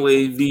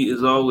Soundwave beat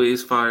is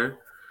always fire.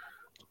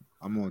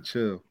 I'm gonna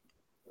chill.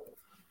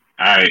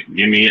 All right,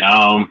 give me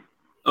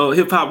Oh,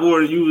 Hip Hop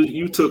War,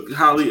 you took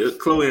Holly,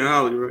 Chloe and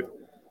Holly, right?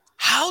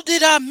 How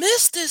did I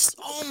miss this?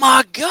 Oh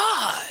my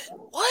god!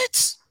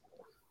 What?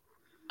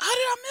 How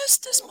did I miss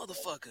this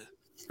motherfucker?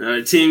 All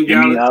right, Team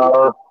Galaxy.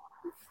 All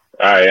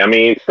right, I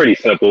mean it's pretty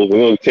simple. We're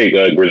gonna take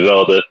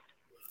Griselda.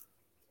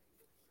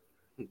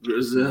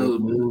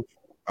 Griselda.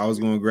 I was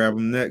gonna grab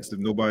him next if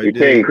nobody We're did.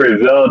 taking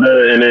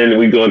Griselda, and then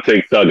we're gonna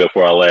take Thugger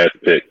for our last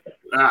pick.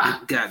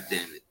 Ah, god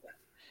damn it.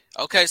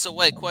 Okay, so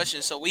wait,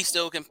 question. So we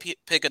still can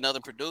pick another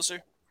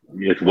producer?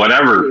 It's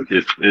whatever.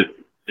 It's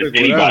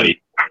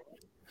anybody.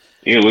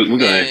 Yeah, we're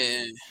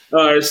gonna.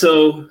 All right,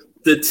 so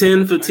the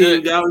 10 for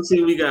Team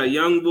Galaxy, we got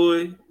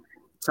YoungBoy,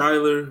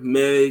 Tyler,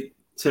 Meg,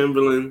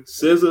 Timberland,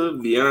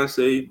 SZA,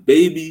 Beyonce,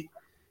 Baby,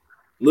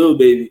 Lil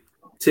Baby,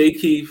 Tay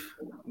Keith,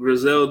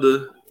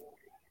 Griselda,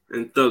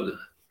 and Thugger.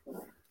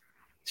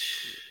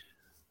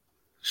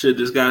 Shit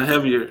just got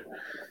heavier.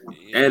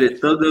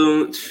 Added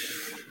Thugger on.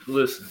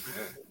 Listen.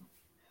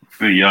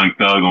 The Young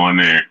Thug on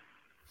there.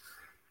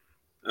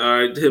 All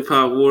right, Hip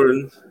Hop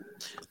Warden.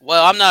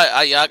 Well, I'm not.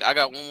 I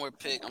got one more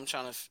pick. I'm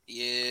trying to.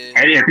 Yeah.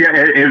 And if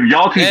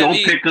y'all two don't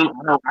pick them,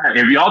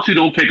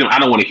 I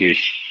don't want to hear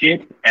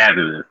shit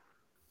after this.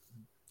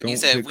 He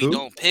said if we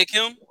don't pick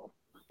him.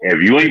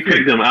 If you ain't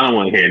picked him, I don't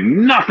want to hear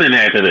nothing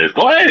after this.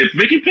 Go ahead,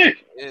 make your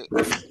pick.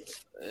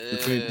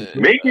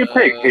 Make your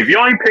pick. If you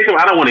ain't pick him,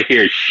 I don't want to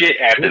hear shit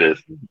after this.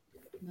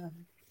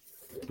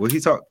 What he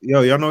talk?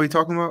 Yo, y'all know what he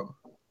talking about?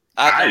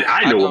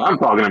 I know what I'm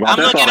talking about.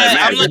 I'm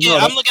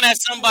looking at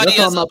somebody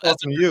as a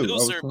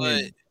producer,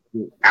 but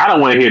I don't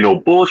want to hear no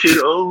bullshit.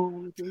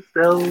 Oh, I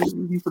don't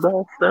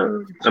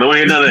want to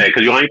hear none of that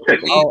because you ain't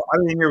picking. Oh, I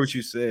didn't hear what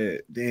you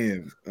said.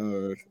 Damn.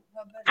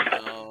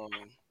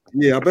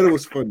 Yeah, I bet it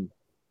was funny.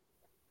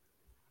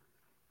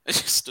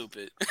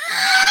 Stupid.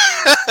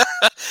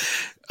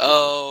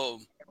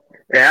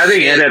 Yeah,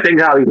 I think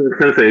Holly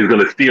Sensei is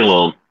going to steal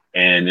them,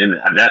 and then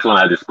that's when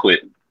I just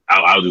quit.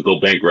 I'll just go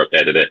bankrupt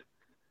after that.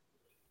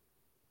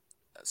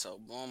 So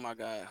boom, I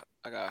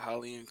got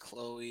Holly and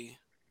Chloe.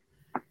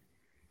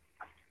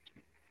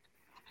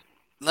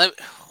 Let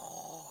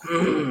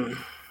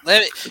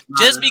me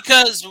just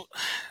because,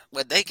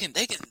 but they can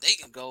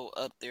go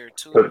up there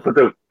too. Put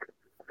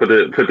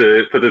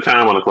the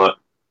time on the clock.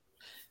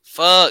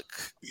 Fuck.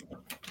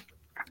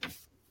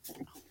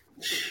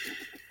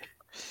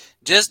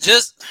 Just.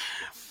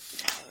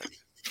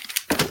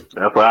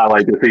 That's what I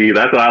like to see.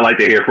 That's what I like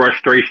to hear.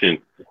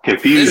 Frustration,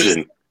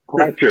 confusion,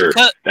 pressure.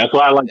 That's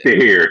what I like to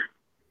hear.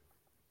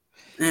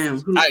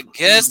 Damn, I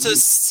guess to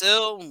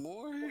sell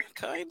more,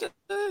 kind of.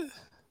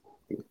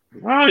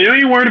 Oh, you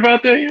ain't worried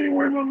about that. You ain't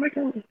worried about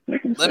making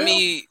Let sell.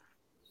 me.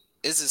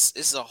 This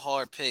is a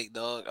hard pick,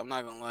 dog. I'm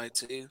not gonna lie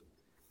to you.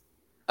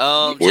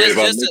 Worried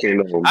about making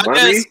no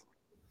money?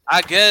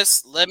 I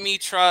guess. Let me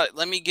try.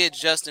 Let me get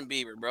Justin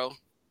Bieber, bro.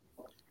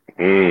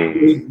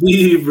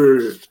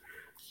 Bieber's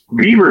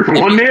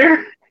on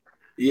there.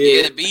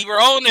 Yeah, Bieber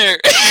on there.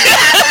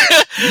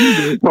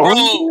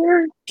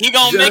 Bro, he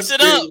gonna mix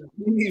it up.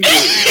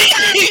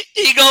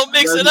 He gonna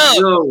mix it up.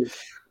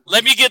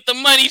 Let me get the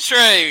money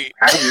trade.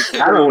 I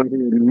don't want to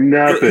hear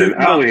nothing.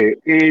 I don't hear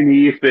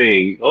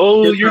anything.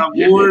 Oh, you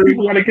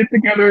want to get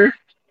together?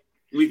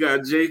 We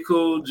got J.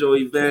 Cole,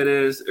 Joey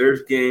Badass,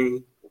 Earth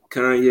Gang,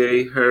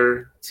 Kanye,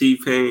 Her,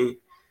 T-Pain,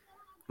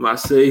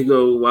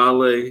 Masego,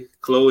 Wale,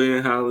 Chloe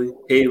and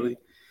Haley,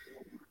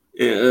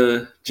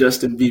 and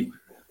Justin Bieber.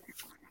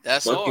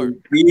 That's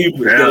hard.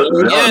 Bieber.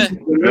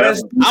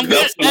 I'm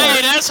good.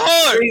 Hey, that's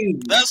hard.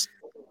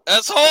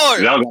 That's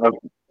hard.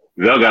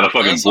 Y'all got a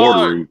fucking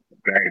boardroom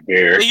back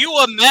there. Can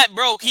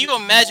you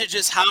imagine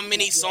just how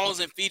many songs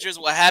and features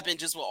will happen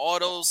just with all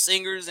those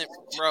singers and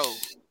bro?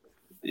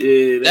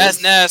 Yeah,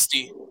 that's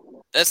nasty.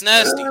 That's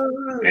nasty.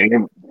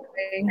 Ain't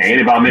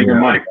about making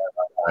money.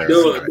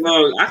 Dog,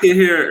 I can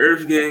hear an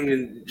Earth Gang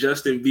and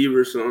Justin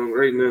Bieber song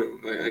right now.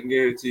 Like, I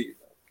guarantee you.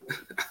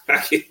 I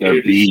can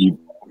hear this.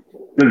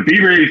 Does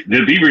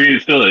Bieber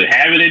still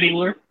have it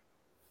anymore?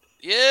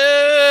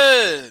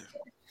 Yeah.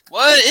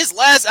 What? His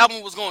last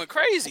album was going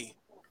crazy.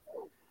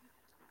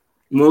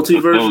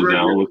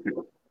 Multiverse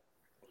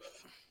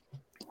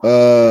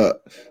record.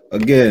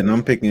 Again,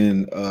 I'm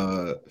picking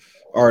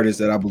artists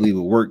that I believe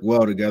will work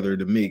well together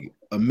to make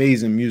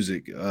amazing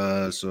music.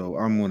 So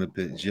I'm gonna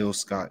pick Jill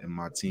Scott and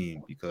my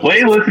team because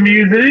playlist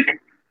music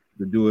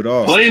to do it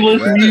all.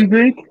 Playlist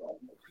music.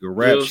 The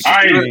rap.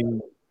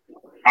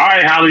 All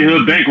right,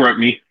 Hollywood, bankrupt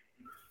me.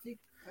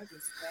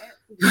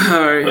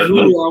 All right, who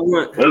do I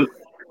want?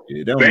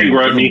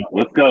 Bankrupt me.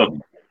 Let's go.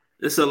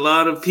 It's a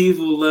lot of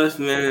people left,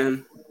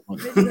 man.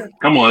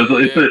 Come on,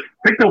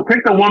 pick the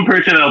one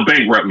person that'll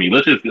bankrupt me.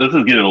 Let's just get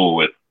it over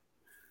with.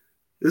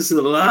 It's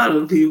a lot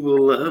of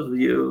people left,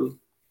 yo.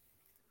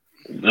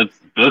 Let's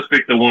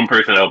pick the one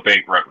person that'll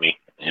bankrupt me,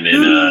 and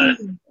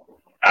then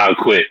I'll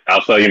quit.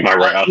 I'll sell you my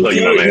right. I'll sell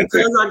you my man.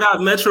 Because I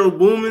got Metro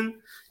Boomin,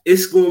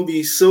 it's gonna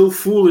be so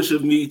foolish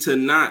of me to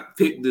not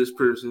pick this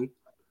person.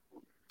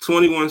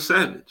 21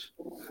 Savage.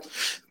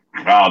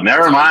 Oh,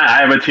 never mind. I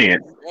have a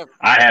chance.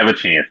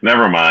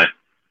 Never mind.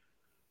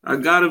 I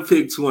gotta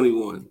pick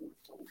 21.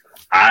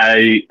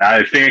 I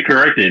stand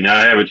corrected. Now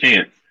I have a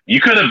chance. You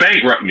could have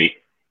bankrupted me,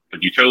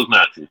 but you chose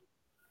not to.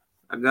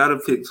 I gotta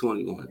pick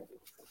 21.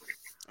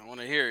 I want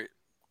to hear it.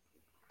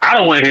 I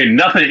don't want to hear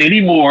nothing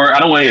anymore. I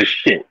don't want to hear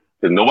shit.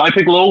 Because nobody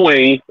picked Lil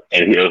Wayne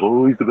and he's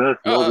the best.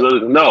 No. I don't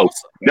want to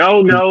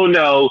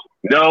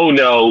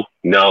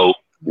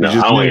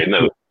hear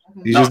nothing.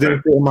 You just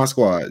didn't fit in my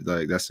squad.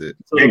 Like, that's it.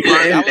 So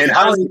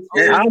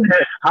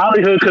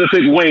Hollywood could have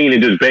picked Wayne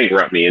and just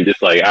bankrupt me and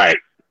just like, all right,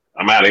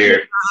 I'm out of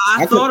here.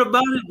 I thought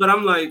about it, but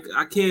I'm like,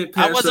 I can't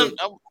pass up.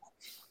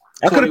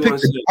 I could have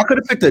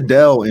picked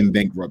Adele and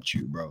bankrupt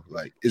you, bro.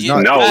 Like, it's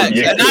not. No,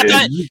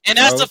 and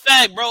that's the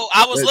fact, bro.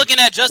 I was looking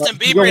at Justin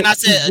Bieber and I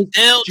said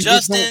Adele,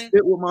 Justin.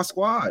 Fit with my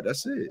squad.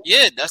 That's it.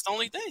 Yeah, that's the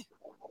only thing.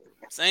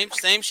 Same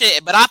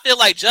shit. But I feel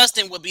like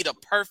Justin would be the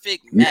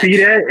perfect match. You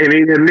see that? And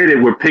they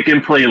admitted we're picking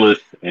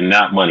playlists and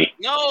not money.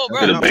 No, bro.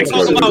 We're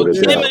talking about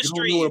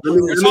chemistry.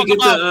 We're talking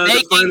about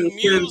making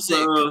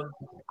music.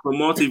 For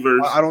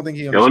Multiverse. I don't think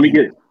he. Let me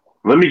get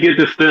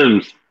the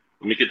stems.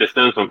 Let me get the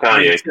stems from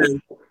Kanye.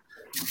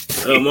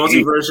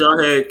 Multiverse,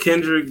 y'all had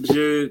Kendrick,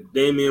 Jid,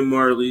 Damian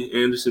Marley,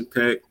 Anderson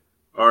 .Paak,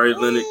 Ari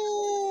Lennox,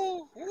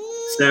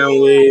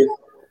 Soundwave,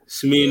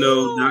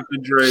 Smino, Dr.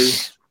 Dre.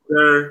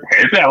 Sir.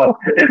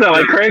 It sound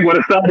like Craig would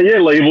have started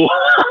your label.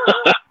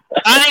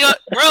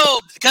 Bro,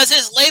 because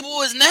his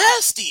label is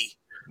nasty.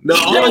 No,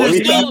 I'm gonna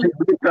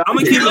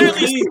keep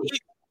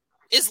it.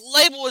 His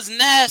label is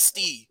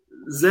nasty.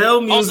 Zell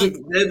music,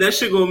 that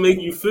shit gonna make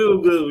you feel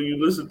good when you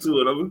listen to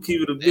it. I'm gonna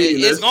keep it a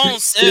beat. It's gonna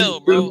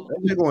sell, bro.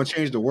 That's gonna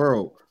change the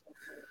world.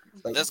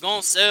 That's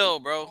gonna sell,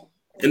 bro.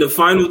 In the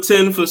final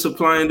 10 for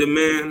supply and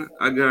demand,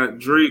 I got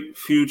Drake,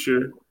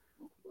 Future,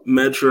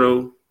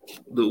 Metro,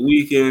 The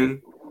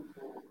Weeknd,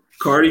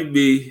 Cardi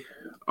B,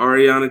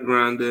 Ariana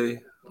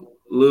Grande,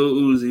 Lil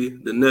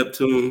Uzi, The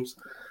Neptunes,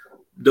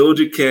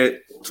 Doja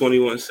Cat,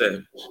 21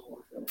 Savage.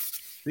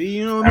 See,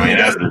 you know what I mean?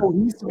 That's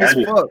cohesive as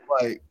fuck.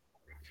 Like,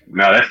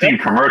 no, that's the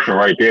commercial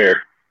right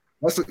there.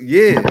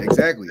 Yeah,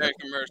 exactly. Very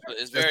commercial.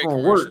 It's very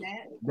commercial. Work.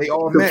 They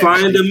all supply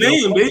and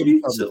demand,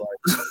 baby.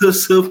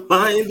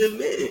 Supply and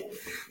demand.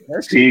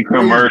 That's the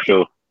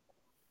commercial.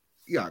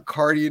 You got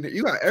Cardi in there.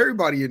 You got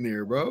everybody in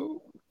there,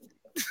 bro.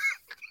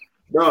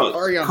 Bro,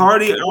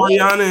 Cardi,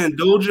 Ariana, and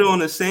Doja on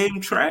the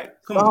same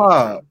track. Come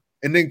on.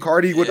 And then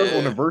Cardi with us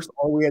on the verse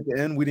all the way at the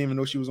end. We didn't even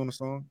know she was on the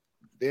song.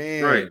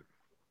 Damn. Right.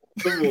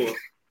 Come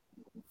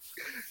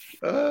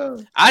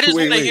on. I just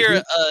want to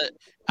hear.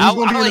 I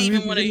don't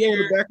even want to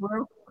hear.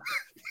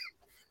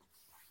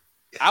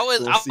 I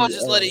would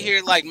just let it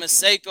hear like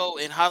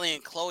Maseko and Holly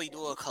and Chloe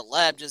do a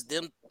collab. Just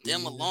them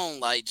alone,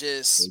 like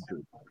just.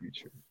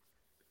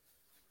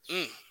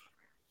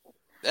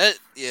 That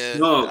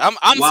no,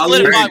 I'm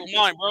solidified with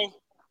mine, bro.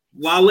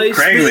 While they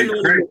spin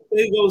on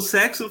the go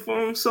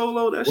saxophone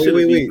solo, that shit.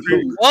 Wait.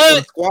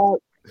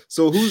 What?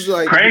 So who's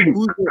like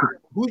who's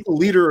the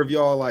leader of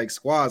y'all like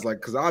squads?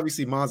 Like, because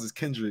obviously mine's is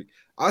Kendrick.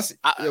 I see,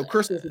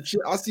 Chris,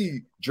 I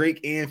see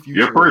Drake and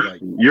Future.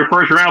 Your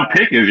first round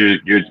pick is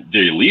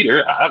your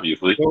leader,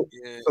 obviously.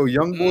 So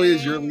Young Boy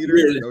is your leader.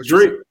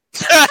 Drake.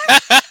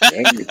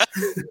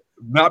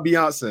 Not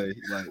Beyonce.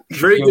 Like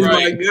Drake is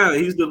my guy.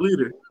 He's the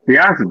leader.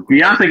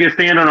 Beyonce can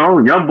stand on her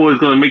own. Young Boy's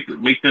gonna make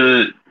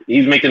the.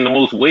 He's making the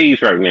most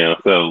waves right now,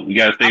 so you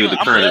gotta stay with the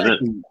current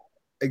event.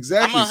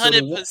 Exactly. I'm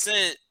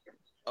 100%.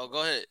 Oh,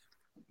 go ahead.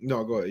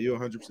 No, go ahead. You're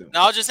 100%.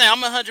 No, I was just saying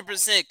I'm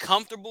 100%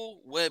 comfortable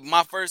with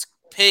my first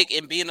pick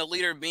and being a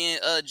leader, being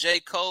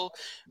J. Cole.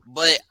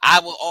 But I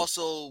will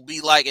also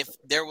be like, if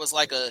there was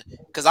like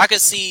because I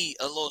could see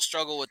a little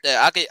struggle with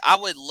that. I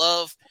would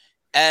love,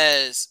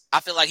 as I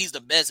feel like he's the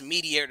best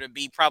mediator, to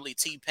be probably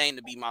T-Pain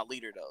to be my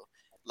leader though.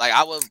 Like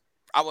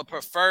I would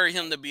prefer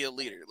him to be a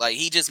leader. Like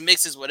he just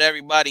mixes with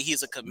everybody.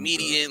 He's a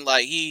comedian.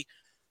 Like he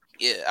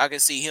I can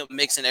see him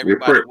mixing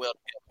everybody well.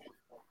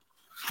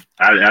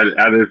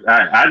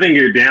 I think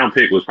your down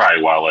pick was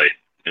probably Wale,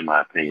 in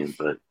my opinion.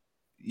 But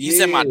you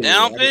said my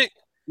down pick?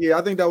 Yeah,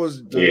 I think that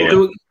was.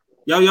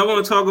 Y'all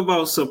want to talk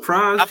about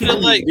surprise? I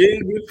feel like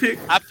didn't get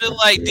picked. I feel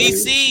like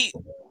DC.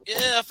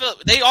 Yeah, I feel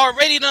they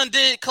already done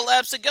did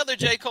collabs together.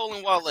 J. Cole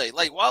and Wale.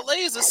 Like Wale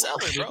is a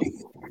seller, bro.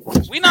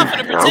 We not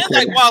gonna pretend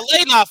like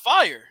Wale not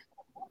fire.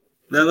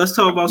 Now let's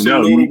talk about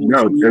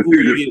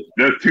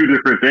that's two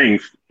different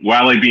things.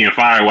 Wale being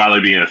fire,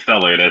 Wale being a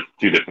seller. That's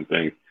two different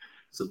things.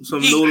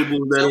 Some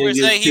notables that we're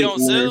saying he don't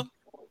sell.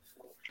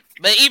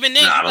 But even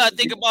then, you gotta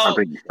think about.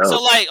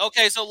 So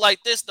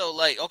like this though.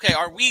 Like, okay,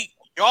 are we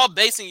y'all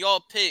basing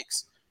y'all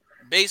picks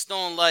based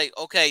on like,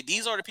 okay,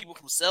 these are the people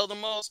who sell the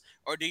most,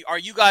 or are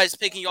you guys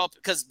picking y'all?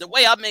 Because the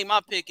way I make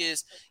my pick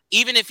is,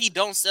 even if he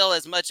don't sell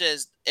as much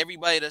as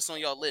everybody that's on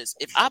y'all list,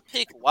 if I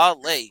pick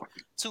Wale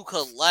to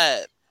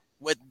collab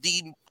with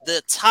the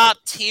top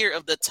tier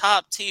of the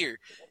top tier,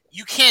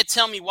 you can't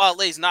tell me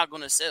Wale's not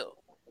gonna sell.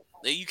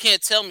 You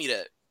can't tell me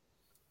that.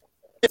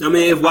 I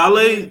mean, if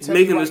Wale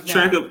making this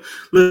track up,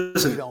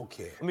 listen. Don't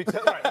care. Let me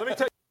tell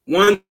you.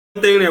 One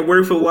thing that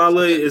worked for Wale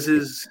is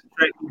his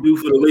track to do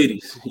for the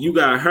ladies. You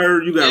got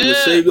her, you got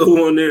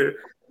Masego on there.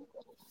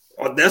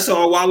 Oh, that's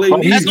all Wale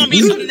needs. That's gonna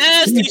be some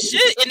nasty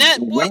shit. And that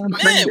boy,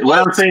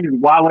 what I'm saying is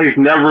Wale's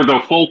never the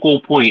focal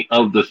point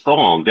of the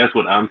song. That's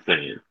what I'm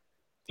saying.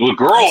 The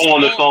girl on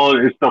the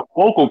song is the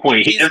focal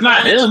point. It's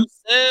not him.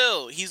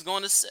 He's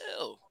going to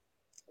sell.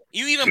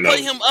 You even put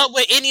him up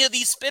with any of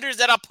these spitters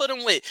that I put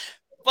him with.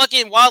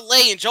 Fucking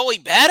Wale and Joey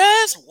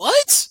Badass?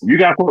 What? You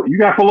got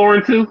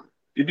Falorin too?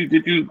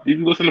 Did you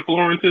listen to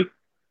Falorin too?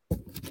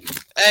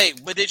 Hey,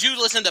 but did you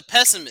listen to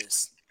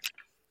Pessimist?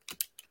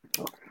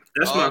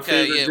 That's my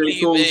favorite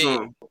J. Cole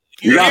song.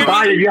 You got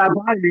buy it. You got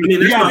buy it.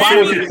 You got buy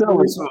what you're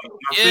selling.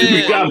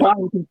 You got buy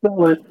what you're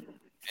selling.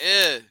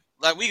 Yeah,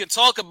 like we can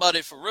talk about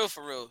it for real.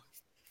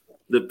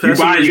 You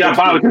got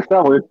buy what you're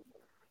selling.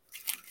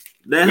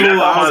 That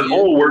whole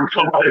old work,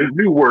 talking about his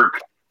new work.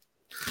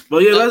 But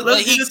yeah,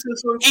 let's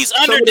he's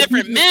under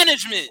different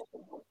management.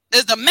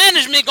 Is the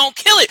management gonna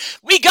kill it?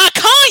 We got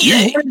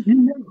Kanye.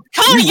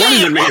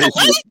 Kanye on the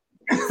way.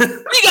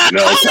 We got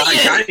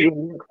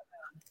Kanye.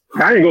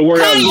 Kanye gonna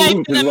work out.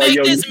 Kanye finna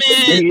make this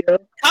man.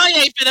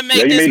 Kanye finna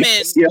make this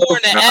man score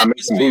in the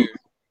atmosphere.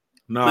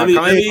 Nah,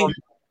 Kanye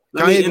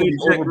gonna be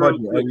over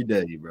budget every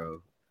day,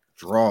 bro.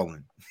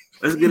 Drawing.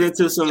 Let's get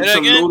into some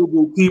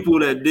notable people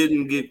that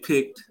didn't get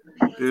picked.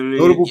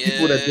 Notable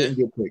people that didn't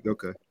get picked.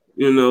 Okay.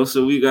 You know,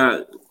 so we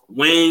got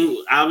Wayne.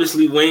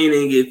 Obviously, Wayne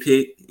didn't get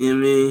picked. You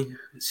know what I mean?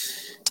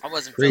 I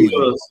wasn't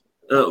feeling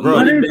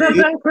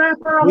Moneybag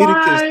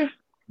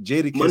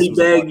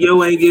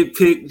Yo ain't get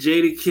picked.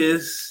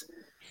 Jadakiss,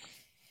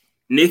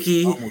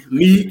 Nicki,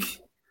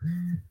 Meek,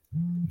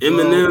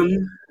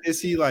 Eminem.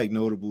 Is he like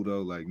notable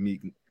though? Like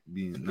Meek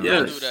being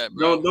yes.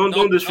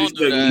 Don't disrespect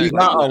me. We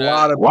got a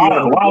lot of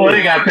Why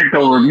they got picked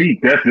over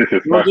Meek? That's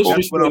disrespectful.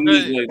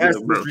 That's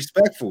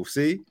disrespectful.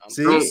 See,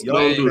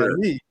 y'all do that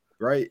Meek,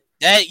 right?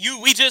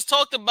 We just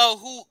talked about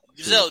who.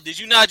 Zell, did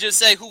you not just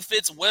say who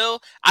fits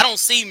well? I don't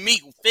see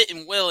Meek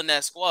fitting well in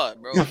that squad,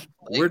 bro.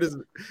 Where does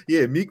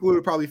Meek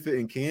would probably fit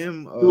in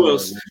Cam? Who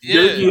else?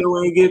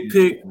 Jerkio ain't get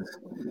picked.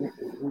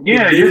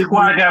 Yeah, your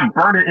squad got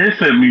burning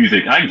instant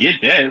music. I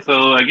get that,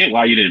 so I get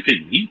why you didn't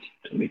pick Meek.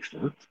 That makes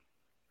sense.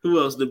 Who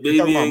else? The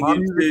baby ain't get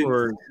picked.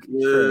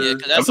 Yeah,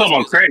 I'm talking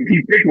about Craig.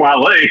 He picked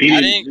Wale. He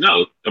didn't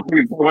know. He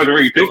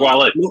picked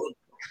Wale.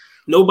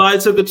 Nobody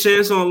took a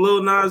chance on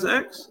Lil Nas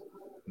X.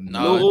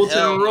 No Old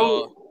Town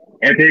Road.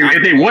 If they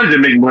wanted to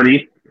make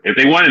money,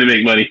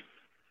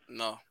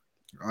 no,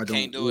 I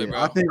can't do it, bro.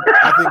 I think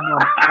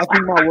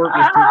my work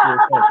was too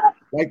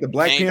like the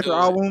Black Panther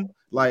album.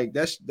 Like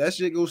that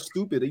shit goes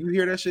stupid. You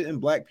hear that shit in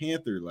Black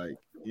Panther, like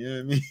you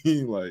know what I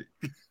mean? Like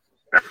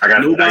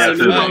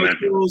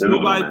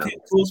nobody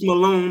picked Post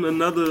Malone,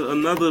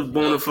 another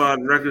bona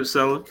fide record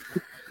seller.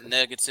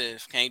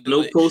 Negative, can't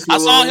do it. Post I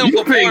saw him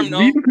perform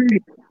though.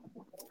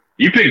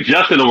 You picked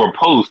Justin over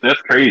Post.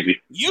 That's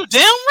crazy. You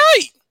damn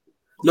right.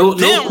 No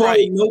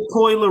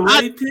Coi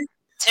Leray pick.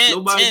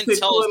 10 toes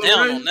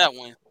down on that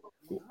one.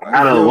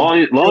 I don't know. Long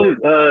as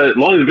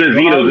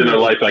Benzino's in her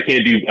life, I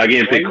can't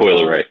pick Coi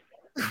Leray.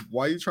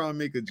 Why you trying to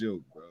make a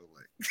joke, bro?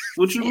 Like,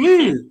 what you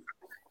mean?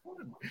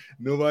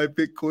 Nobody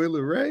picked Coi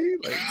Leray?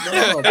 Like,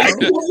 no, bro.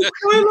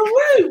 Coi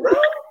Leray, bro.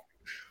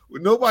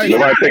 Nobody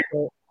picked.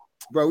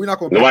 Bro, we're not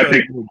going to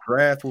pick a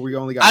draft where we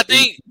only got.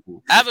 I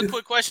have a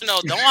quick question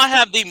though. Don't I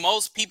have the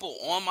most people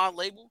on my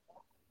label?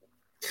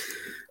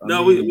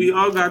 No, we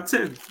all got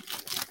 10.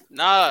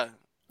 Nah,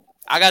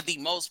 I got the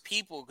most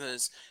people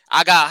because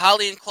I got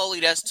Holly and Chloe.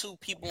 That's 2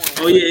 people.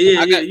 Oh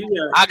yeah.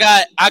 I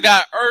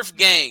got Earth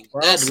Gang.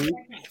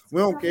 We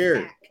don't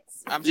care.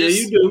 I'm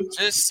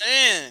just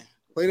saying.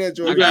 Play that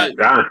joint. We got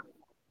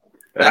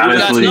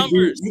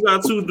numbers. You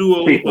got 2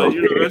 duos, but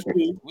that's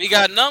cool. We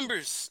got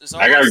numbers. That's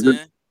all I'm saying.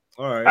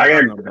 All right. I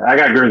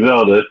got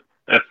Griselda.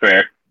 That's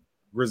fair.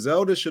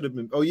 Griselda should have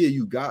been. Oh yeah,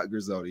 you got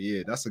Griselda.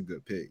 Yeah, that's a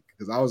good pick.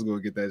 because I was gonna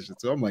get that shit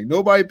too. I'm like,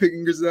 nobody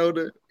picking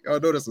Griselda. Y'all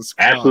know that's a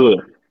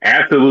squad.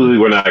 Absolutely,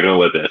 we're not gonna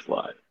let that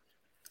slide.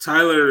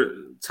 Tyler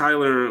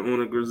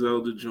on a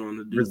Griselda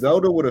joint.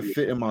 Griselda would have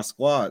fit in my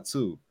squad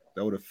too.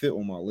 That would have fit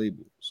on my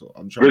label. So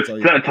I'm trying to tell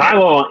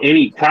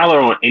you, Tyler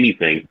on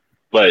anything.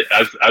 But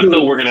I'm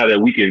still working out that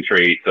weekend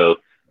trade, so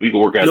we can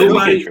work out that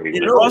weekend trade.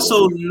 And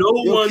also, no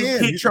one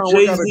picked you trying to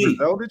work out a Jay-Z.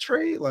 Griselda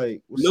trade?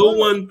 Like, No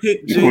one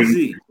picked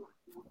Jay-Z.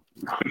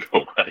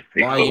 Nobody.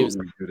 Why would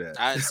we do that?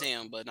 I didn't see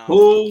him, but no.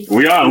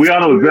 We all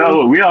know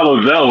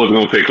Zell was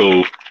gonna pick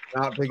Hov.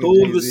 Not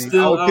picking Jay-Z.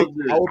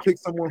 I would pick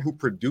someone who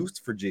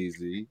produced for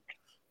Jay-Z.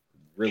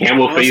 Really.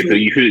 Camel Face. So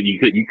you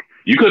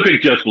could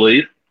pick Just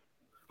Blaze.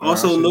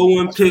 Also, no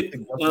one picked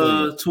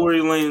Tory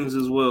Lanez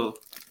as well.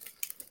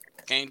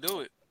 Can't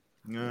do it.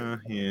 Nah.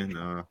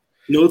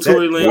 No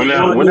Tory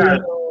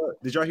Lanez.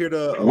 Did y'all hear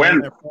the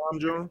Prom,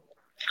 John?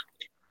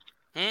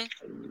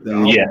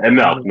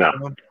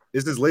 No.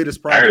 It's his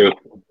latest project.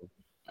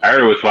 I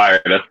heard it was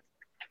fire though.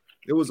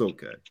 It was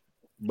okay,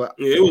 but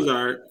yeah, it was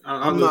alright.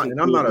 I'm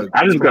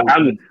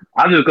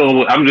just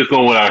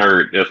going what I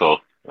heard. That's all.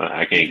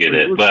 I can't get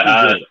it. But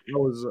I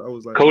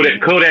was like,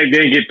 Kodak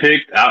didn't get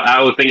picked.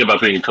 I was thinking about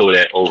picking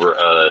Kodak over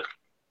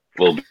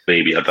Lil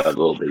Baby. I thought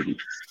Lil Baby.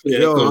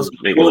 Yeah,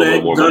 make a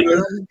little more money.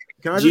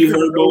 Can I G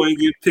Herbo ain't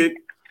get picked.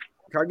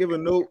 Can I give a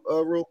note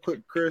real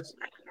quick, Chris?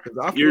 Because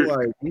I feel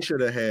like we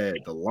should have had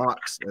the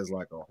locks as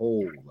like a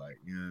whole, like,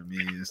 you know what I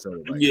mean? Instead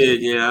of like,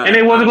 yeah. And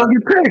they wasn't gonna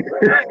get picked.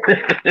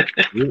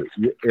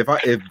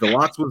 If the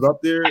locks was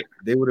up there,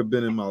 they would have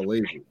been in my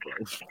label,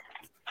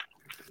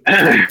 bro.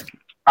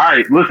 All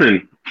right,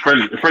 listen. For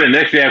the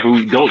next draft,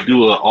 we don't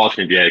do an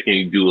auction draft. Can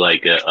you do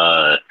like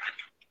a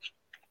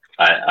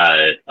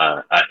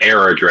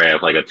era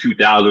draft, like a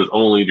 2000s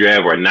only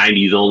draft or a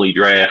 90s only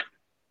draft?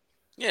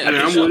 Yeah,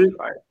 I'm with it.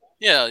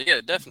 Yeah,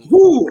 definitely.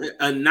 Ooh,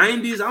 a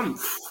 90s, I'm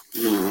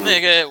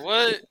nigga.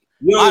 What?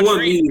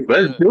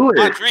 Let's do it.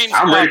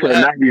 I'm ready for a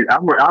 90s.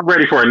 I'm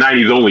ready for a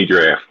 90s only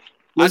draft.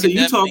 Listen,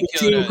 you talking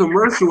Team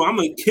Commercial? I'm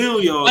gonna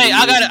kill y'all. Wait,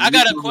 I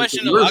got a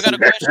question though.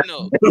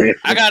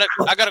 I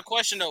got a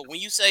question though. When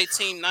you say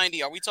Team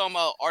 90, are we talking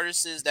about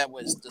artists that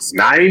was the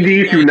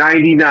 90 through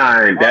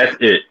 99? That's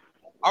it.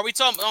 Are we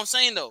talking? I'm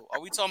saying though,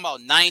 are we talking about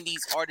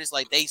 90s artists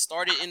like they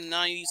started in the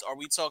 90s? Or are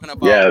we talking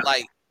about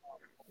like?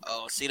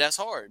 Oh, see, that's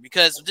hard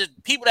because the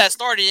people that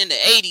started in the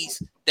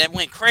 80s that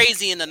went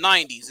crazy in the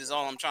 90s is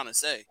all I'm trying to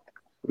say.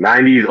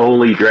 90s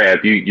only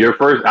draft. Your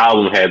first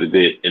album had to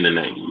be in the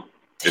 90s.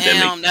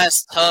 Damn,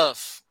 that's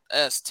tough.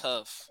 That's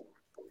tough.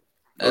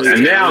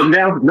 And now,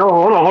 no,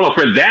 hold on.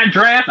 For that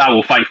draft, I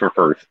will fight for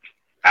first.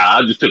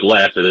 I just took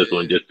last for this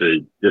one just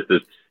to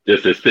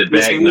sit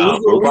back. No,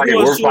 we're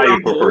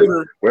fighting for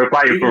first. We're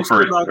fighting for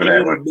first for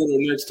that one.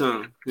 Next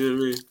time, you know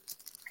what I mean?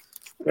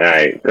 All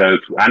right, because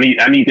I need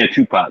that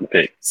Tupac to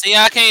pick. See,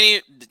 I can't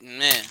even,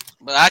 man.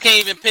 But I can't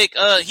even pick.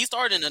 He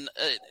started in the.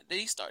 Did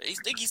he start? He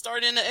think he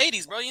started in the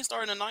 80s, bro. He didn't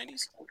start in the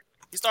 90s.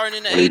 He started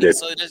in the 80s.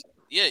 So just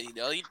he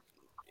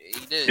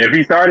did. If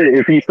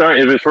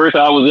his first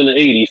album was in the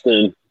 80s,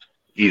 then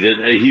he's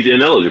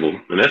ineligible,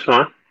 and that's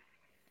fine.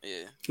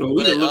 Yeah. Well,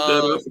 we can look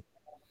that up.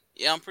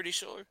 Yeah, I'm pretty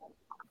sure.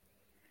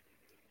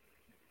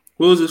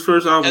 What was his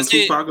first album?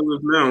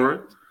 Tupacalypse Now,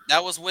 right?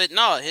 That was with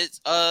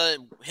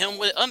him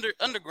with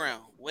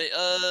Underground with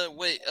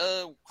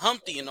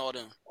Humpty and all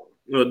them.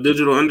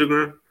 Digital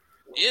Underground.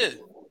 Yeah.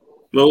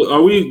 Well,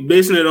 are we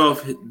basing it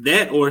off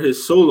that or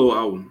his solo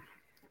album?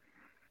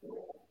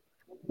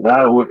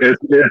 No,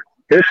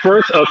 his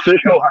first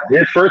official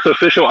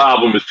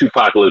album is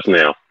Tupacalypse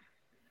Now.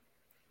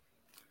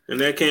 And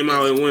that came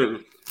out in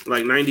when?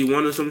 Like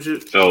 91 or some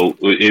shit? So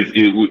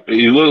it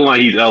looks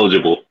like he's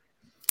eligible.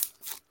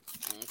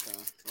 Okay.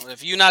 Well,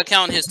 if you're not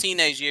counting his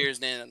teenage years,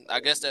 then I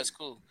guess that's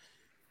cool.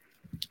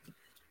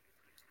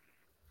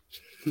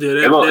 Yeah,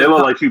 it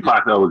looked like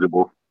Tupac's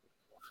eligible.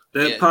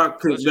 That Pac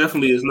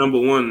definitely is number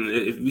one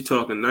if we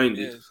talking 90s.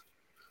 Yeah.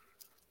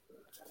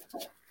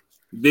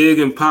 Big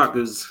and Pac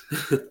is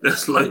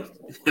that's like,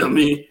 I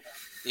mean.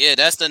 Yeah,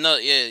 that's the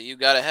note. Yeah, you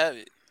gotta have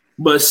it.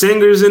 But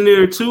singers in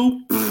there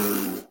too.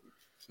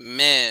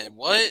 Man,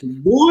 what?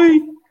 Boy.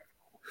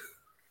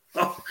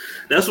 Oh,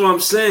 that's what I'm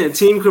saying.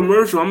 Team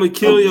Commercial. I'm gonna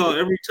kill y'all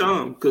every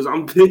time because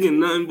I'm picking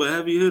nothing but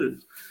heavy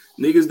hitters.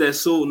 Niggas that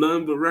sold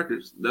nothing but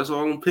records. That's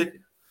all I'm picking.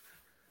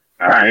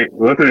 All right.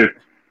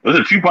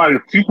 Listen,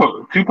 Tupac's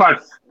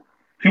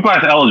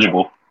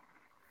eligible.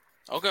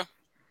 Okay.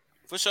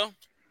 For sure.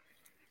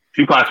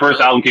 Tupac's first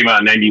album came out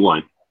in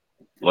 91.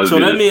 So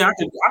that means I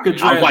could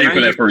draft. I'm fighting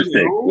for that first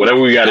pick. Whatever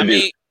we got to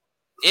do.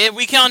 If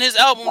we count his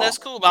album, that's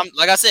cool. But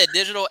like I said,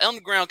 Digital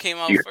Underground came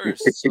out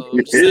first. So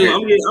I'm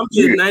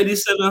getting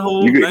 97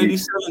 whole,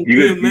 97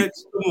 DMX.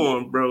 Come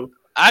on, bro.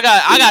 I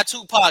got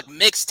Tupac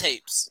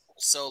mixtapes.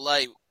 So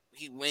like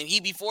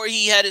before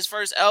he had his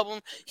first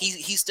album,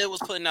 he still was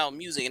putting out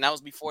music, and that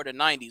was before the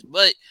 90s.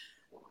 But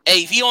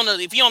hey, if he on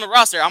the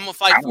roster, I'm gonna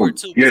fight for it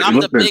too. Because I'm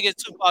the biggest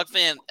Tupac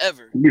fan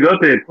ever. He's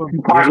up there.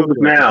 Tupacalypse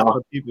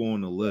Now. People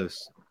on the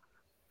list.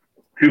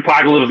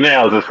 Tupacalypse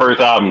Now is his first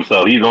album,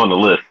 so he's on the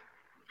list.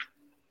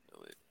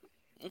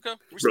 Okay.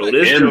 Bro, Respect.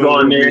 this M's joint on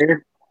gonna be-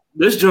 there.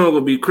 This joint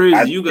gonna be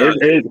crazy. You got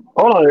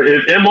Hold on.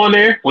 Is M on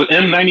there? Was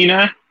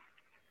M99?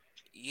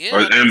 Yeah, Or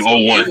I think so.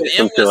 M01, M some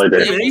shit was, like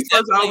that. M his was first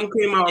definitely album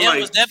came out M like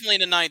was definitely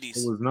in the It 90s.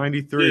 was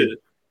 93.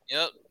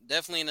 Yep,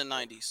 definitely in the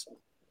 90s.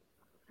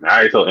 All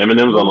right, so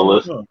Eminem's on the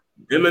list.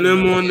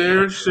 Eminem on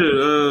there. Shit.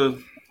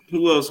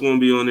 Who else gonna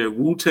be on there?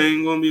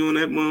 Wu-Tang gonna be on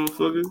that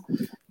motherfucker.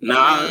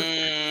 Nah.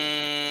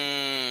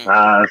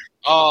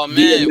 Oh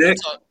man, DMX.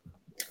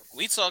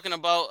 we talking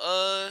about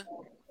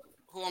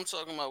who I'm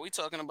talking about? We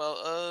talking about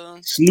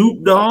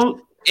Snoop Dogg.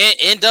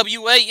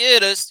 NWA. Yeah,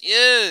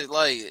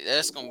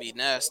 that's gonna be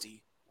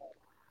nasty.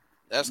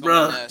 That's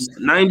gonna be Bruh, nasty.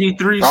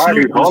 93 All right,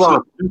 Snoop.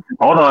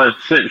 hold on.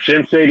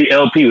 Slim Shady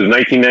LP was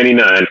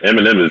 1999.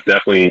 Eminem is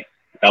definitely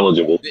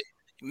eligible.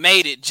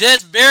 Made it,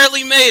 just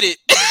barely made it.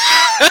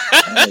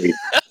 Hey.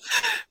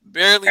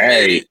 Barely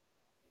made it.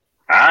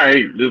 All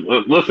right,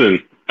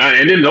 listen,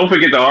 and then don't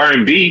forget the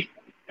R&B,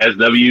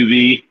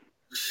 SWV.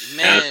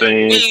 Man,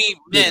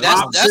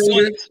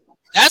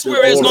 that's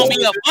where it's gonna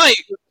be a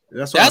fight.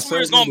 That's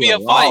where it's gonna be a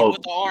fight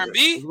with the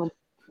R&B.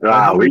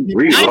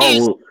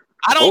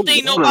 I don't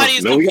think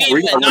nobody's competing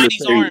with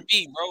 90s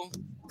R&B, bro.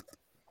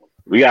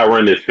 We gotta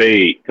run this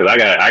fade because I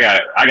got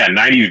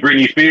 90s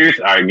Britney Spears.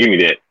 All right, give me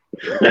that.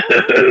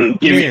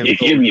 give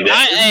me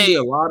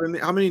that.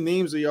 How many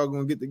names are y'all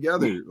gonna get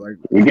together? Like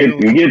we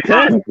get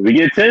 10. We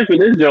get 10 for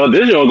this joint.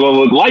 This joint gonna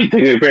look light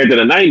compared to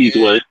the 90s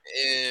one.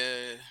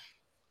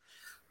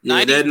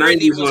 Yeah, 90s that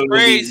Britney 90s was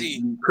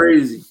crazy.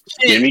 Crazy.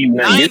 Give me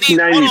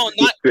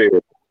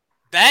 90s.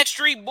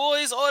 Backstreet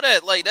Boys, all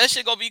that. Like that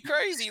shit gonna be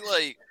crazy.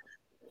 Like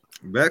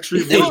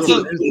Backstreet Boys.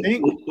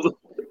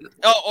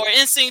 Or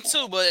NSYNC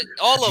too, but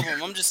all of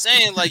them. I'm just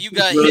saying, like you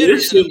got Bro,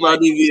 hitters. This shit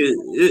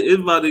it's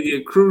about to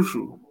get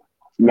crucial.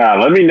 Nah,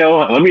 let me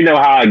know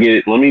how I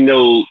get. Let me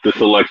know the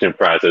selection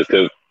process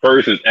because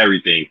first is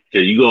everything.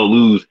 Because you gonna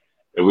lose.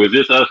 If it's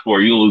just us four,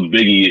 you gonna lose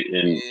Biggie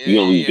and you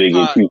gonna lose Biggie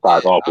and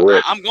Tupac off the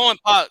rip. I'm going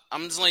Pac.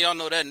 I'm just letting y'all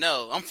know that.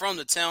 No, I'm from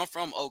the town,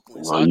 from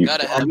Oakland, so I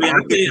gotta have. I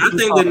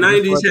think the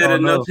 90s had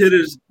enough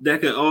hitters that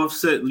could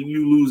offset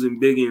you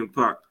losing Biggie and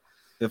Pac.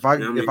 If I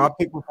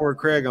pick before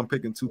Craig, I'm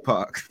picking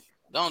Tupac.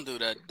 Don't do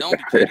that. Don't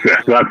be petty.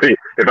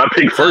 If I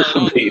pick first,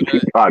 I'm picking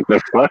Tupac.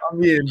 The fuck? I'm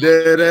being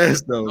dead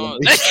ass though.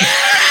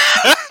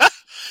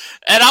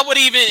 And I would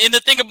even, and the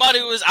thing about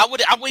it was, I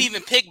would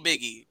even pick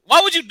Biggie.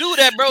 Why would you do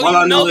that, bro? All you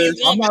I know you is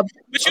won't,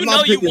 but you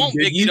know you won't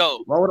Biggie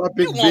though. Why would I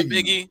pick you want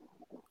Biggie?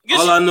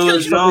 All I know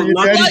is y'all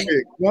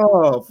lucky.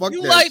 No, fuck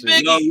you that like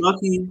shit. Biggie? Y'all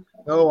lucky.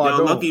 No, I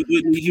don't. Lucky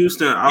Whitney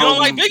Houston. You don't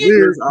like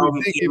Biggie?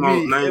 Album came out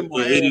in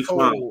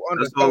 1985.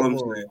 That's all I'm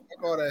saying.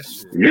 Fuck all that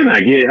shit. You're not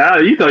getting.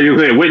 You thought you were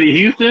saying Whitney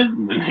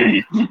Houston?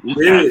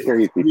 Yeah,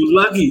 you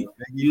lucky.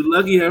 You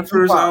lucky. Her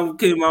first album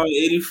came out in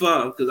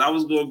 '85 because I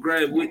was gonna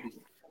grab Whitney.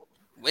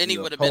 Whitney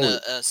would have been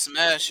a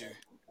smasher.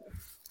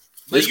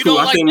 But It's you cool.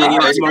 don't I like think Biggie?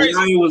 That's crazy.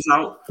 Mariah was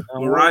out.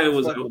 Mariah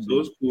was out, so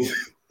it's cool.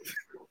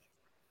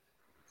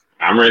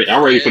 I'm ready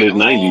for this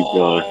 90s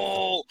going.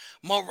 Oh,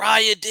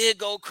 Mariah did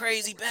go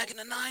crazy back in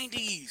the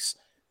 90s.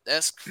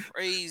 That's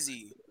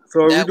crazy.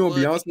 So are we That doing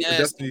would Beyonce be or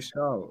nasty. Destiny's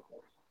Child?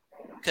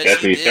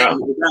 Destiny's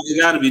Child.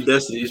 It got to be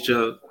Destiny's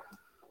Child.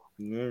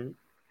 Mm-hmm.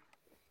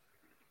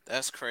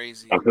 That's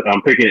crazy.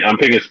 I'm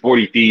picking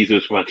Sporty Thieves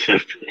as my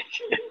 10th pick.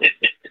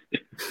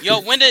 Yo,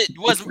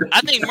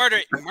 I think Murder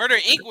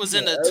Inc. was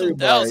in the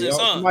 2000s,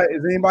 huh?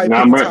 Is anybody?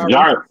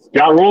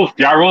 Ja Rule's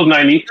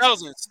 90s.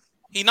 2000s.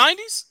 He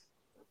 90s?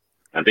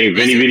 I think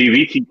Vinny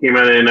Vici came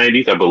out in the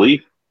 90s, I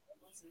believe.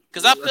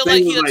 Because I feel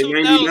like he a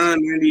 2000. 99,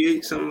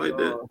 98, something like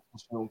that.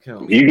 Don't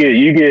count. You get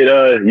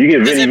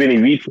Vinny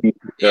Vici,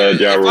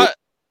 Ja Rule.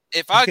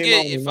 If I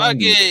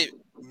get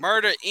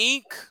Murder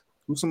Inc.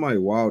 Who's somebody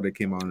wild that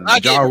came out in I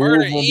there? Ja Rule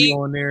gonna be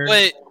on there.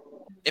 But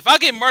if I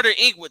get Murder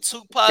Inc. with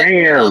Tupac,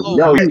 Damn,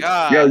 my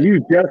God. yo, you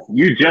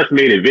just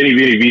made it. Vinny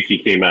Vici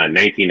came out in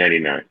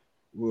 1999.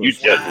 You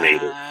just made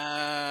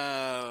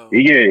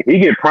it. He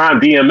get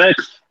Prime DMX.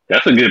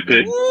 That's a good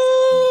pick.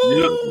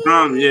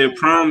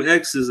 Prime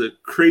X is a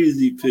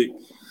crazy pick.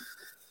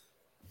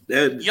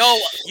 Yo,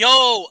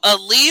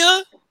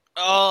 Aaliyah.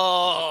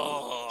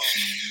 Oh,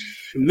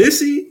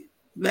 Missy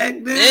back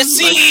then.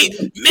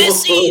 Missy.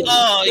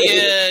 Oh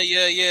yeah.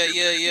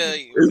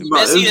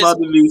 It's about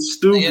to be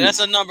stupid. Yeah, that's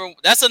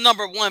a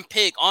number one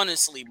pick,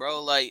 honestly,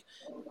 bro. Like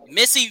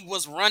Missy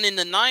was running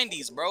the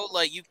 90s, bro.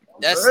 Like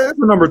that's a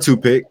number 2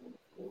 pick.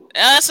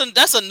 That's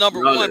a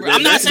number one. Bro.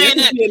 I'm not saying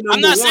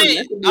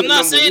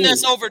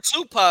that's over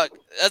Tupac.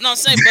 That's not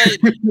saying,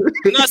 but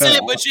I'm not saying.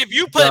 But if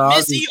you put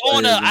Missy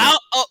on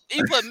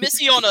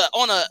Missy on a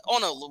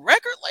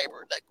record label,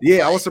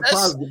 I was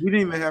surprised we didn't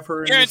even have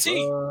her.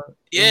 Guaranteed.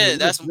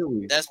 That's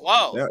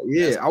wild. I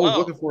was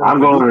looking for. I'm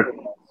going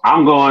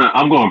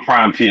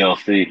Prime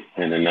TLC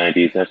in the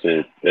 90s. That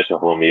should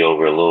hold me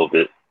over a little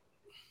bit.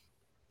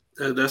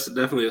 That's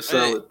definitely a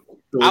solid.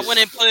 I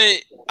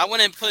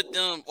wouldn't put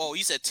them. Oh,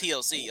 you said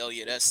TLC. Oh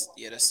yeah, that's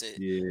it.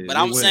 Yeah, but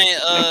I'm saying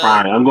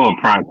I'm going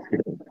Prime.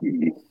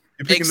 You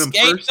picking them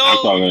Escape first?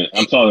 though?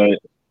 I'm talking.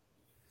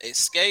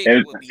 Escape.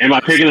 Am I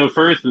picking him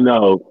first?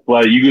 No,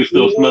 but you can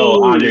still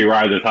smell Andre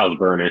Rison's house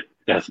burning.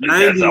 That's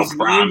how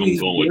prime I'm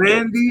going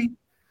Brandy.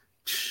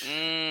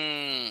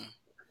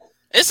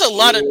 It's a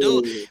lot of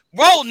dudes.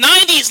 Bro,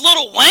 90s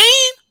Lil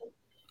Wayne?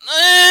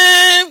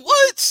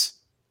 What?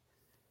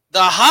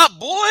 The hot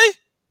boy?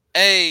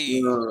 Hey.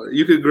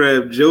 You could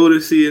grab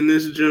Jodeci in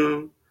this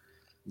joint.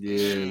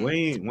 Yeah,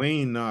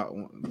 Wayne not.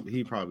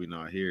 He probably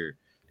not here.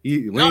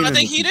 I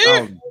think he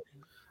did.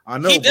 I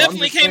know. He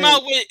definitely came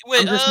out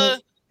with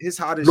his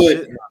hottest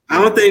shit.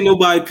 I don't think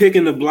nobody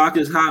picking the block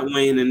is hot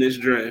Wayne in this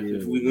draft. Yeah.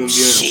 If we gonna be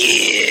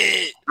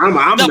shit. I'm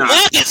the not.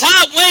 block is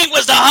hot Wayne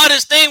was the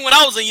hottest thing when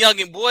I was a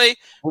youngin' boy.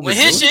 When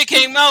his shit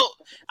came out,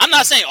 I'm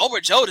not saying over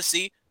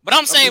Jodeci, but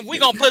I'm saying we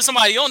gonna put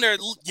somebody on there.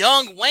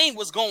 Young Wayne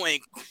was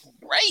going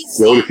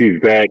crazy. Jodeci's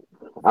back.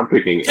 I'm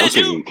picking Cam.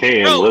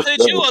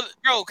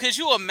 Could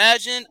you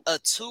imagine a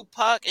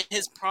Tupac in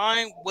his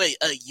prime with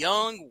a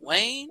young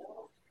Wayne?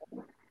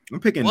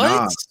 I'm picking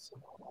what? Nas.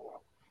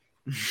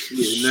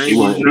 He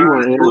want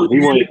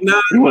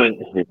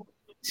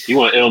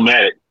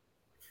Illmatic.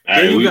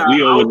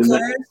 We over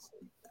the.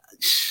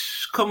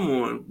 Come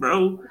on,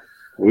 bro.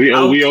 We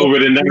over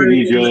the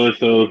 90s, Joe.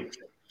 So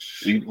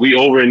we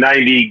over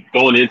 90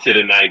 going into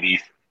the 90s.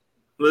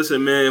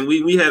 Listen, man,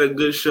 we had a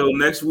good show.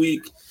 Next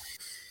week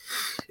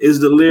is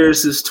the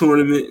Lyricist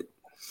tournament.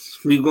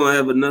 We're gonna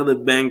have another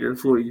banger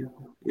for you.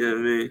 You know what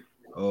I mean?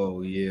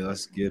 Oh yeah,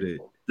 let's get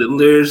it. The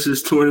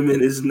Lyricist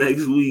tournament is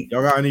next week.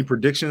 Y'all got any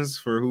predictions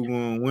for who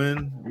gonna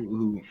win?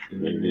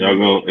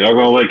 Y'all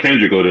gonna let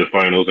Kendrick go to the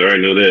finals? I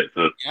already know that.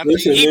 So.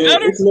 Listen,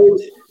 man,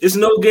 it's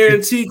no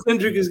guarantee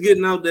Kendrick is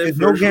getting out there. It's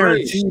no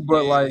guarantee,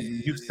 but like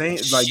you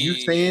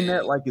saying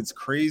that like it's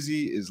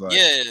crazy is like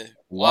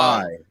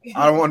why?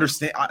 I don't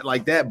understand.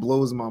 Like that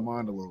blows my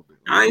mind a little bit.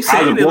 I ain't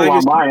saying it like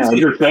it's mind. I'm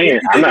just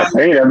saying. I'm not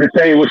saying. I'm just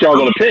saying what y'all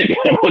gonna pick.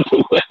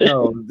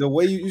 No, the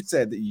way you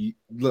said that.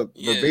 Look,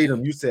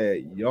 verbatim. You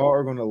said y'all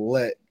are gonna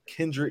let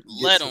Kendrick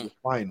get to the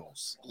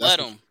finals. Let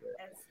him.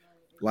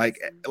 Like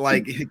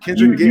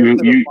Kendrick.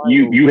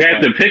 You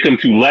have to pick him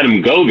to let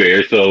him go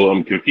there. So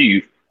I'm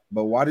confused.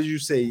 But why did you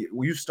say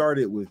you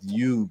started with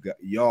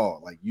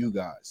y'all? Like you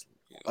guys,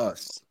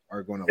 us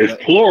are going to.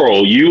 It's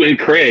plural. You and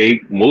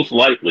Craig most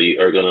likely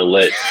are going to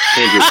let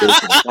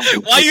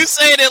Kendrick. Why you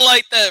saying it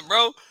like that,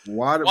 bro?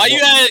 Why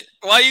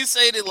you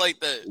saying it like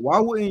that? Why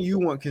wouldn't you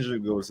want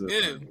Kendrick to go to the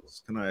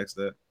finals? Can I ask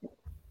that?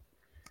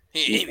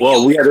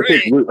 Well, we had to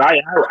pick.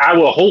 I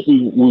will hope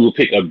we will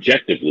pick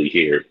objectively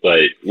here,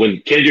 but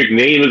when Kendrick's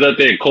name is up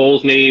there and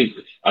Cole's name,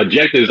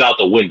 objective is out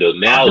the window.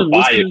 Now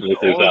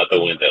biasness is out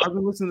the window. I've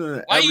been listening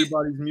to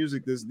everybody's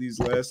music these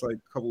last like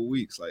couple of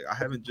weeks. Like I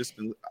haven't just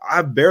been.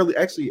 I barely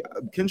actually.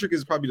 Kendrick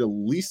is probably the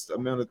least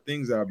amount of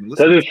things that I've been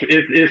listening.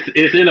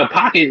 It's in a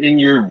pocket in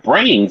your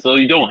brain, so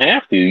you don't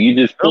have to. You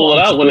just pull it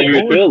out whenever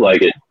you feel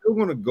like it. I'm still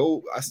gonna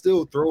go. I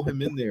still throw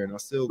him in there, and I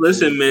still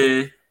listen,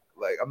 man.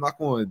 Like I'm not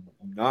going to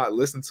not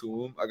listen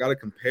to him. I got to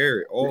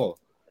compare it all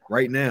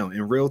right now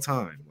in real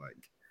time. Like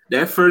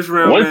that first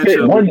round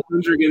matchup,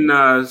 Kendrick and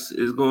Nas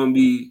is going to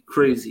be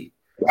crazy.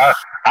 I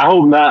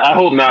hope not. I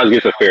hope Nas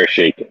gets a fair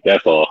shake.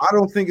 That's all. I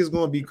don't think it's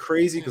going to be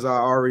crazy because I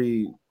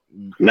already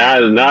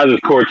Nas is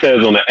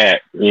Cortez on the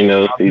act. You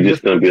know, he's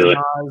just going to be like.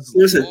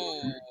 Listen,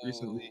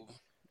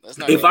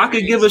 if I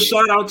could give a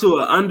shout out to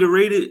an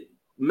underrated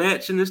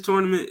match in this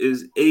tournament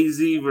is AZ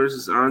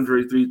versus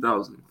Andre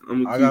 3000.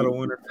 I got a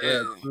winner for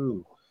that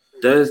too.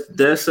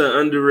 That's an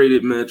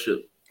underrated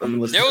matchup.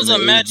 There was a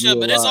matchup,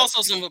 but there's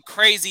also some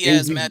crazy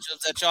ass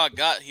matchups that y'all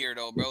got here,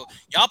 though, bro.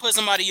 Y'all put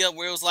somebody up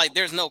where it was like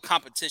there's no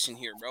competition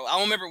here, bro. I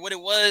don't remember what it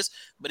was,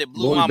 but it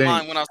blew my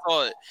mind when I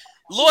saw it.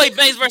 Lloyd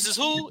Banks versus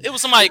who? It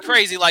was somebody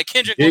crazy like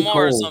Kendrick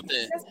Lamar or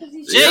something.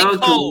 J.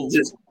 Cole.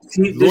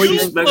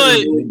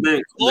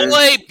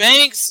 Lloyd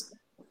Banks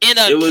in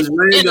a. It was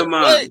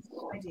randomized.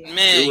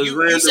 Man,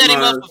 you set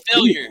him up for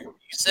failure.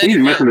 He's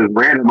missing this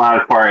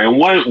randomized part, and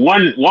one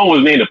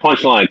was named the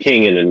Punchline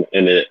King in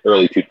the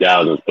early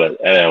 2000s, but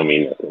that don't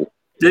mean nothing.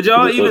 Did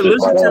y'all even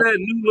listen to that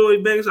new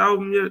Lloyd Banks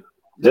album yet?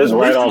 Just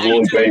right off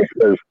Lloyd Banks.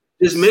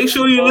 Just make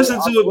sure you listen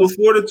to it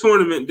before the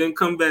tournament, then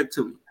come back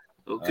to me.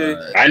 Okay,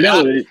 I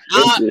know.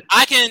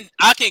 I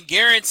can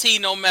guarantee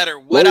no matter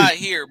what I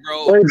hear,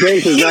 bro. Lloyd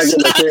Banks is not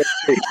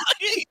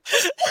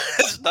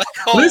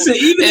gonna listen,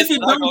 even if it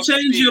don't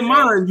change your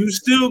mind, you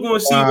still gonna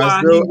see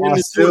why.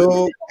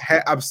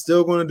 I'm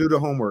still gonna do the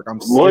homework.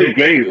 Lloyd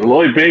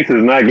Banks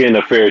is not getting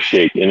a fair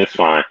shake, and it's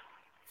fine.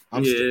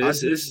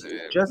 It's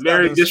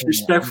very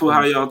disrespectful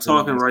how y'all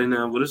talking right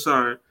now, but it's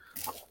all right.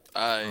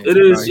 It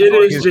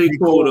is J.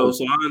 Cole though,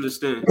 so I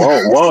understand.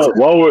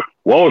 One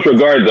with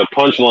regard to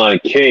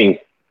Punchline King.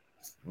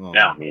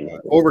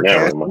 Over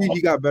Cassidy,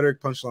 he got better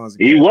punchlines.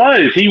 He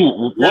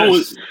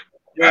was.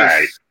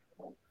 Right.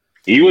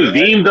 He was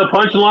deemed the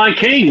Punchline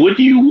King. What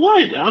do you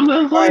want? I'm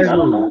just like, I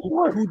don't know.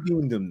 Who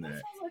deemed him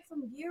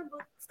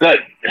that?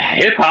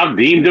 Hip hop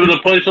deemed him the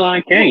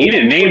Punchline King. He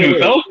didn't name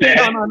himself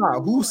that.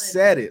 No. Who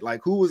said it?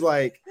 Like, who was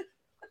like,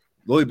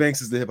 Lloyd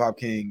Banks is the hip hop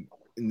king?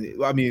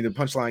 the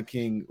Punchline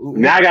King.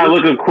 Now I gotta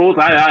look up quotes.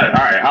 All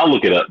right, I'll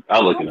look it up.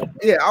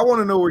 Yeah, I want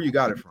to know where you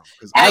got it from.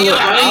 I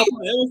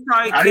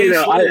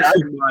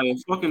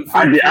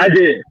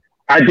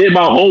did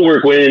my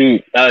homework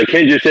when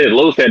Kendrick said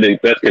Los had the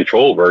best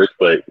control verse,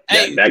 but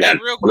that got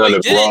another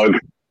vlog.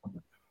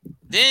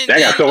 That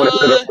got someone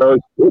else.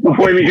 What's the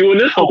point of me doing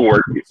this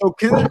homework? So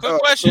Kendrick,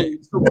 quick question.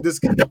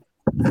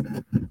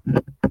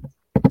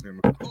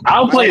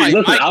 I'll play.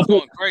 Listen, I'll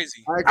put.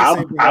 Crazy. I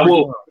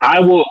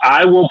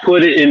will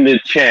put it in the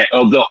chat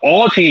of the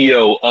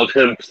audio of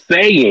him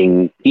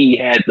saying he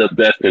had the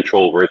best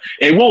control verse.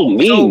 It won't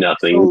mean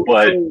nothing,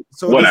 but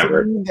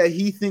whatever. Does it mean that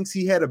he thinks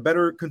he had a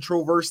better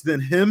control verse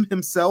than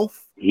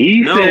himself?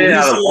 He said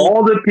out of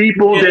all the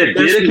people that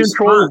did a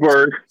control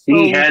verse,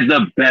 he had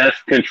the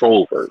best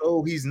control verse.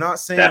 So he's not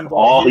saying that's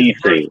all he's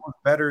saying was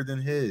better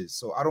than his.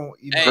 So I don't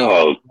even.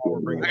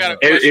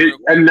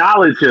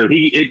 Acknowledge him.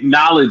 He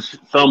acknowledged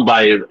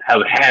somebody of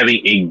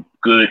having a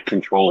good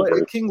control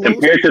verse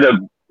compared to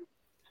the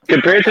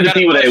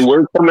people that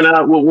were coming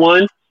out with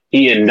one.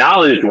 He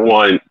acknowledged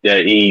one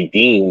that he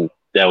deemed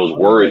that was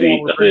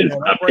worthy of his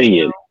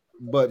opinion.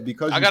 But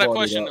because I got a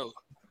question though.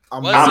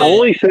 I'm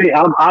only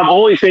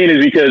saying it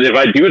because if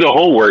I do the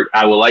homework,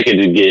 I would like it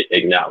to get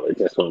acknowledged.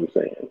 That's what I'm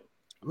saying.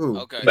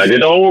 Okay. I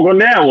did the homework on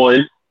that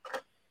one.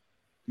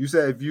 You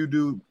said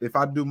if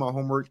I do my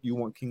homework, you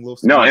want King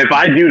Los? No, if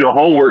I do the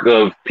homework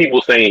of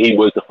people saying he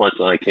was the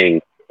Punchline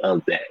King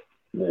of that,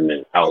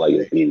 then I would like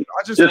it to be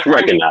just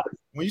recognize.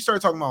 When you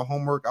started talking about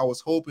homework, I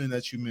was hoping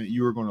that you meant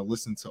you were going to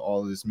listen to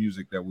all of this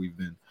music that we've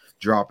been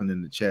dropping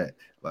in the chat.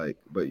 But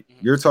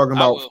you're talking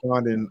about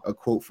finding a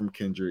quote from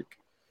Kendrick.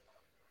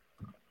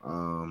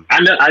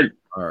 I know. I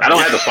don't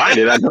have to find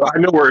it. I know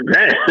where it's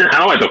at. I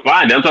don't have to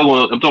find it. I'm talking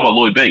about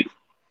Lloyd Banks.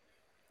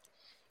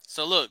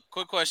 So look,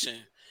 quick question: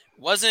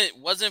 wasn't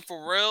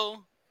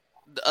Pharrell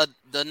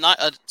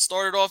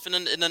started off in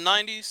the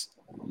 90s?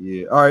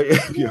 Yeah. All right.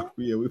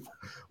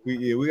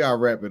 We gotta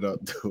wrap it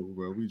up though,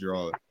 bro. We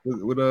draw it.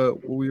 What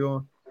we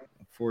on?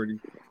 40.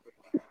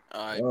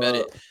 All right, bet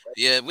it.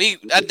 Yeah,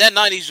 that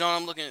 90s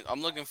John.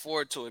 I'm looking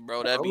forward to it,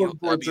 bro. That'd be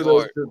hard.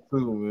 Too,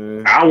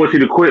 man. I want you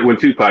to quit when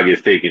Tupac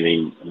gets taken. I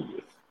ain't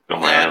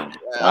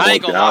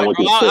gonna lie, bro.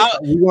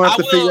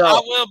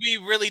 I will be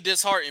really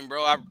disheartened,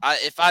 bro.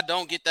 If I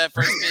don't get that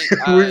first pick,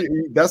 I'm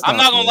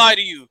not gonna lie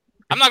to you.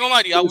 I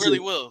really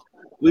will.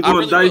 We're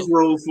gonna dice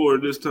roll for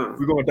it this time.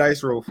 We're gonna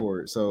dice roll for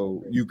it.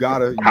 So you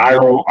gotta high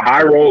roll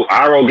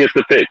gets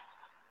the pick.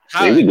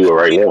 We can do it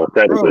right now,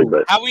 technically,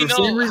 but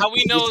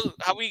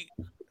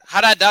how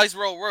that dice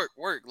roll work?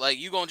 Like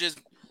you gonna just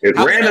it's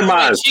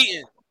randomized.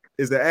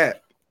 Is the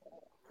app?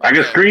 I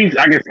can screen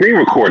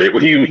record it.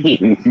 What do you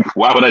mean?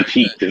 Why would I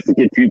cheat just to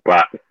get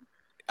Tupac?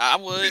 I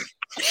would.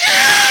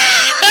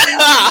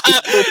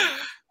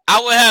 I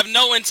would have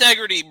no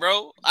integrity,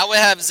 bro. I would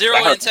have zero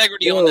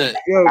integrity on that.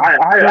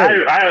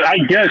 I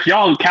guess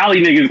y'all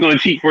Cali niggas gonna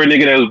cheat for a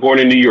nigga that was born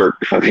in New York.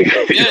 Yeah, you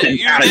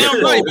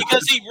damn right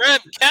because he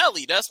repped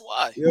Cali. That's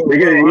why. He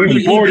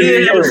was born in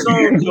New York.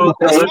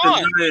 That's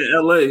why. In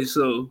LA,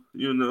 so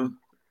you know.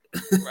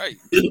 Right.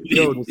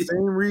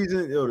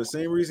 The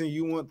same reason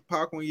you want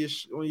Pac on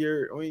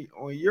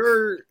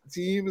your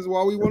team is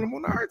why we want him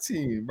on our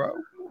team, bro.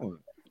 Come on.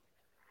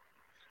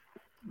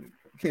 You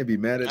can't be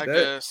mad at that.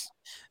 Guess.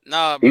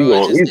 Nah,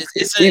 bro.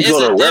 It's a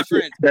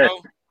difference,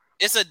 bro.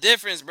 It's a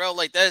difference, bro.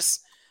 Like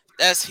that's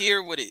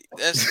here with it.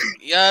 That's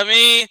you know what I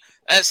mean?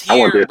 That's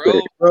here,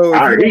 bro.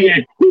 He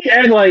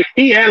act like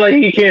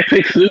he can't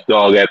pick Snoop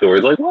Dogg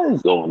afterwards. Like, what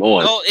is going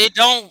on? No, it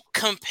don't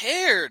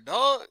compare,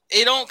 dog.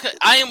 It don't.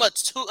 I'm a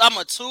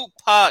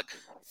Tupac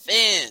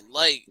fan.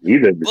 Like, these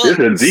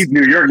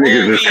New York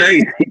niggas is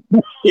crazy.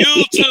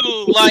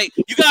 YouTube, like,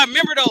 you gotta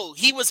remember though,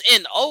 he was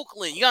in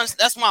Oakland.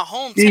 That's my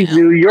hometown. These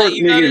New York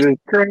niggas is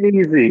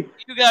crazy.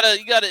 You gotta.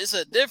 It's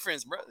a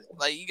difference, bro.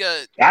 Like, you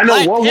got. I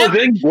know one was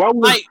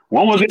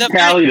in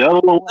Cali, the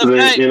other one was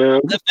in.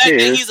 The fact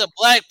that he's a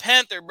Black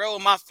Panther, bro.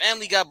 My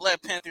family got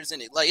Black Panthers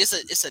in it. Like,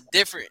 it's a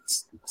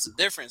difference. It's a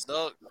difference,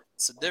 dog.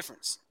 It's a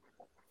difference.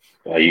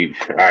 All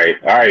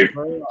right.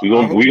 We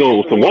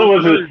gonna. So one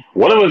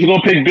of us is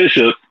gonna pick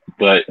Bishop,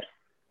 but.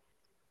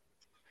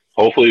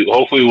 Hopefully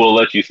we'll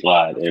let you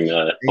slide and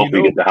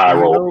hopefully get the high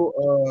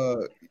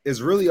roll. It's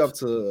really up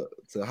to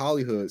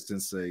Hollywood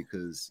Sensei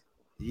because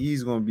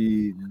he's gonna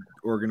be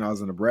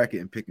organizing the bracket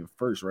and picking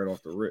first right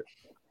off the rip.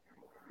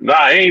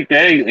 Nah, he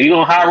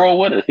gonna high roll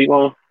with us. He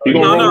gonna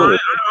roll with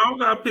us. I don't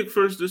gotta pick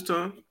first this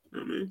time.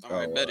 All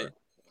right,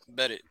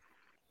 bet it.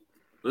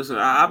 Listen,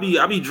 I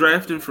be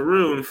drafting for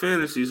real in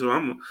fantasy, so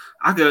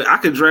I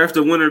could draft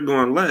a winner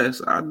going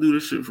last. I do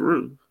this shit for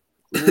real.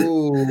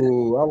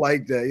 Ooh, I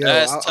like that.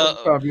 Yeah, I'll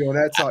probably be on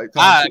that type.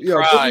 Put me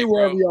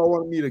wherever y'all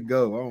want me to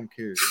go. I don't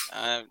care.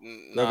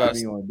 Y'all got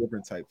me on a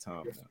different type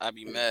time. I'd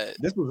be mad.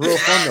 This was real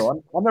fun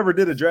though. I never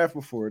did a draft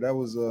before. That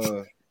was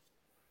a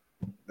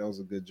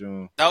good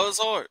job. That was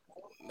hard.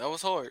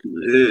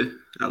 Yeah,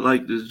 I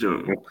like this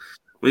job.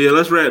 Well, yeah,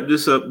 let's wrap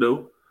this up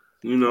though.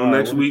 You know,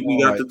 next week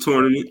we got the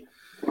tournament.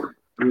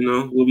 You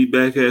know, we'll be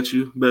back at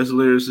you. Best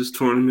Lyricist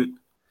tournament.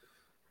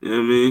 You know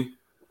what I mean?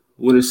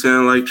 What It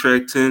Sound Like,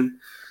 track 10.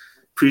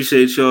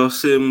 Appreciate y'all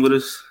sitting with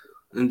us.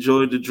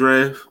 Enjoyed the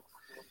draft.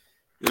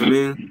 You know what I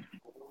mean?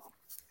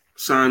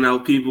 Sign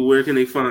out, people. Where can they find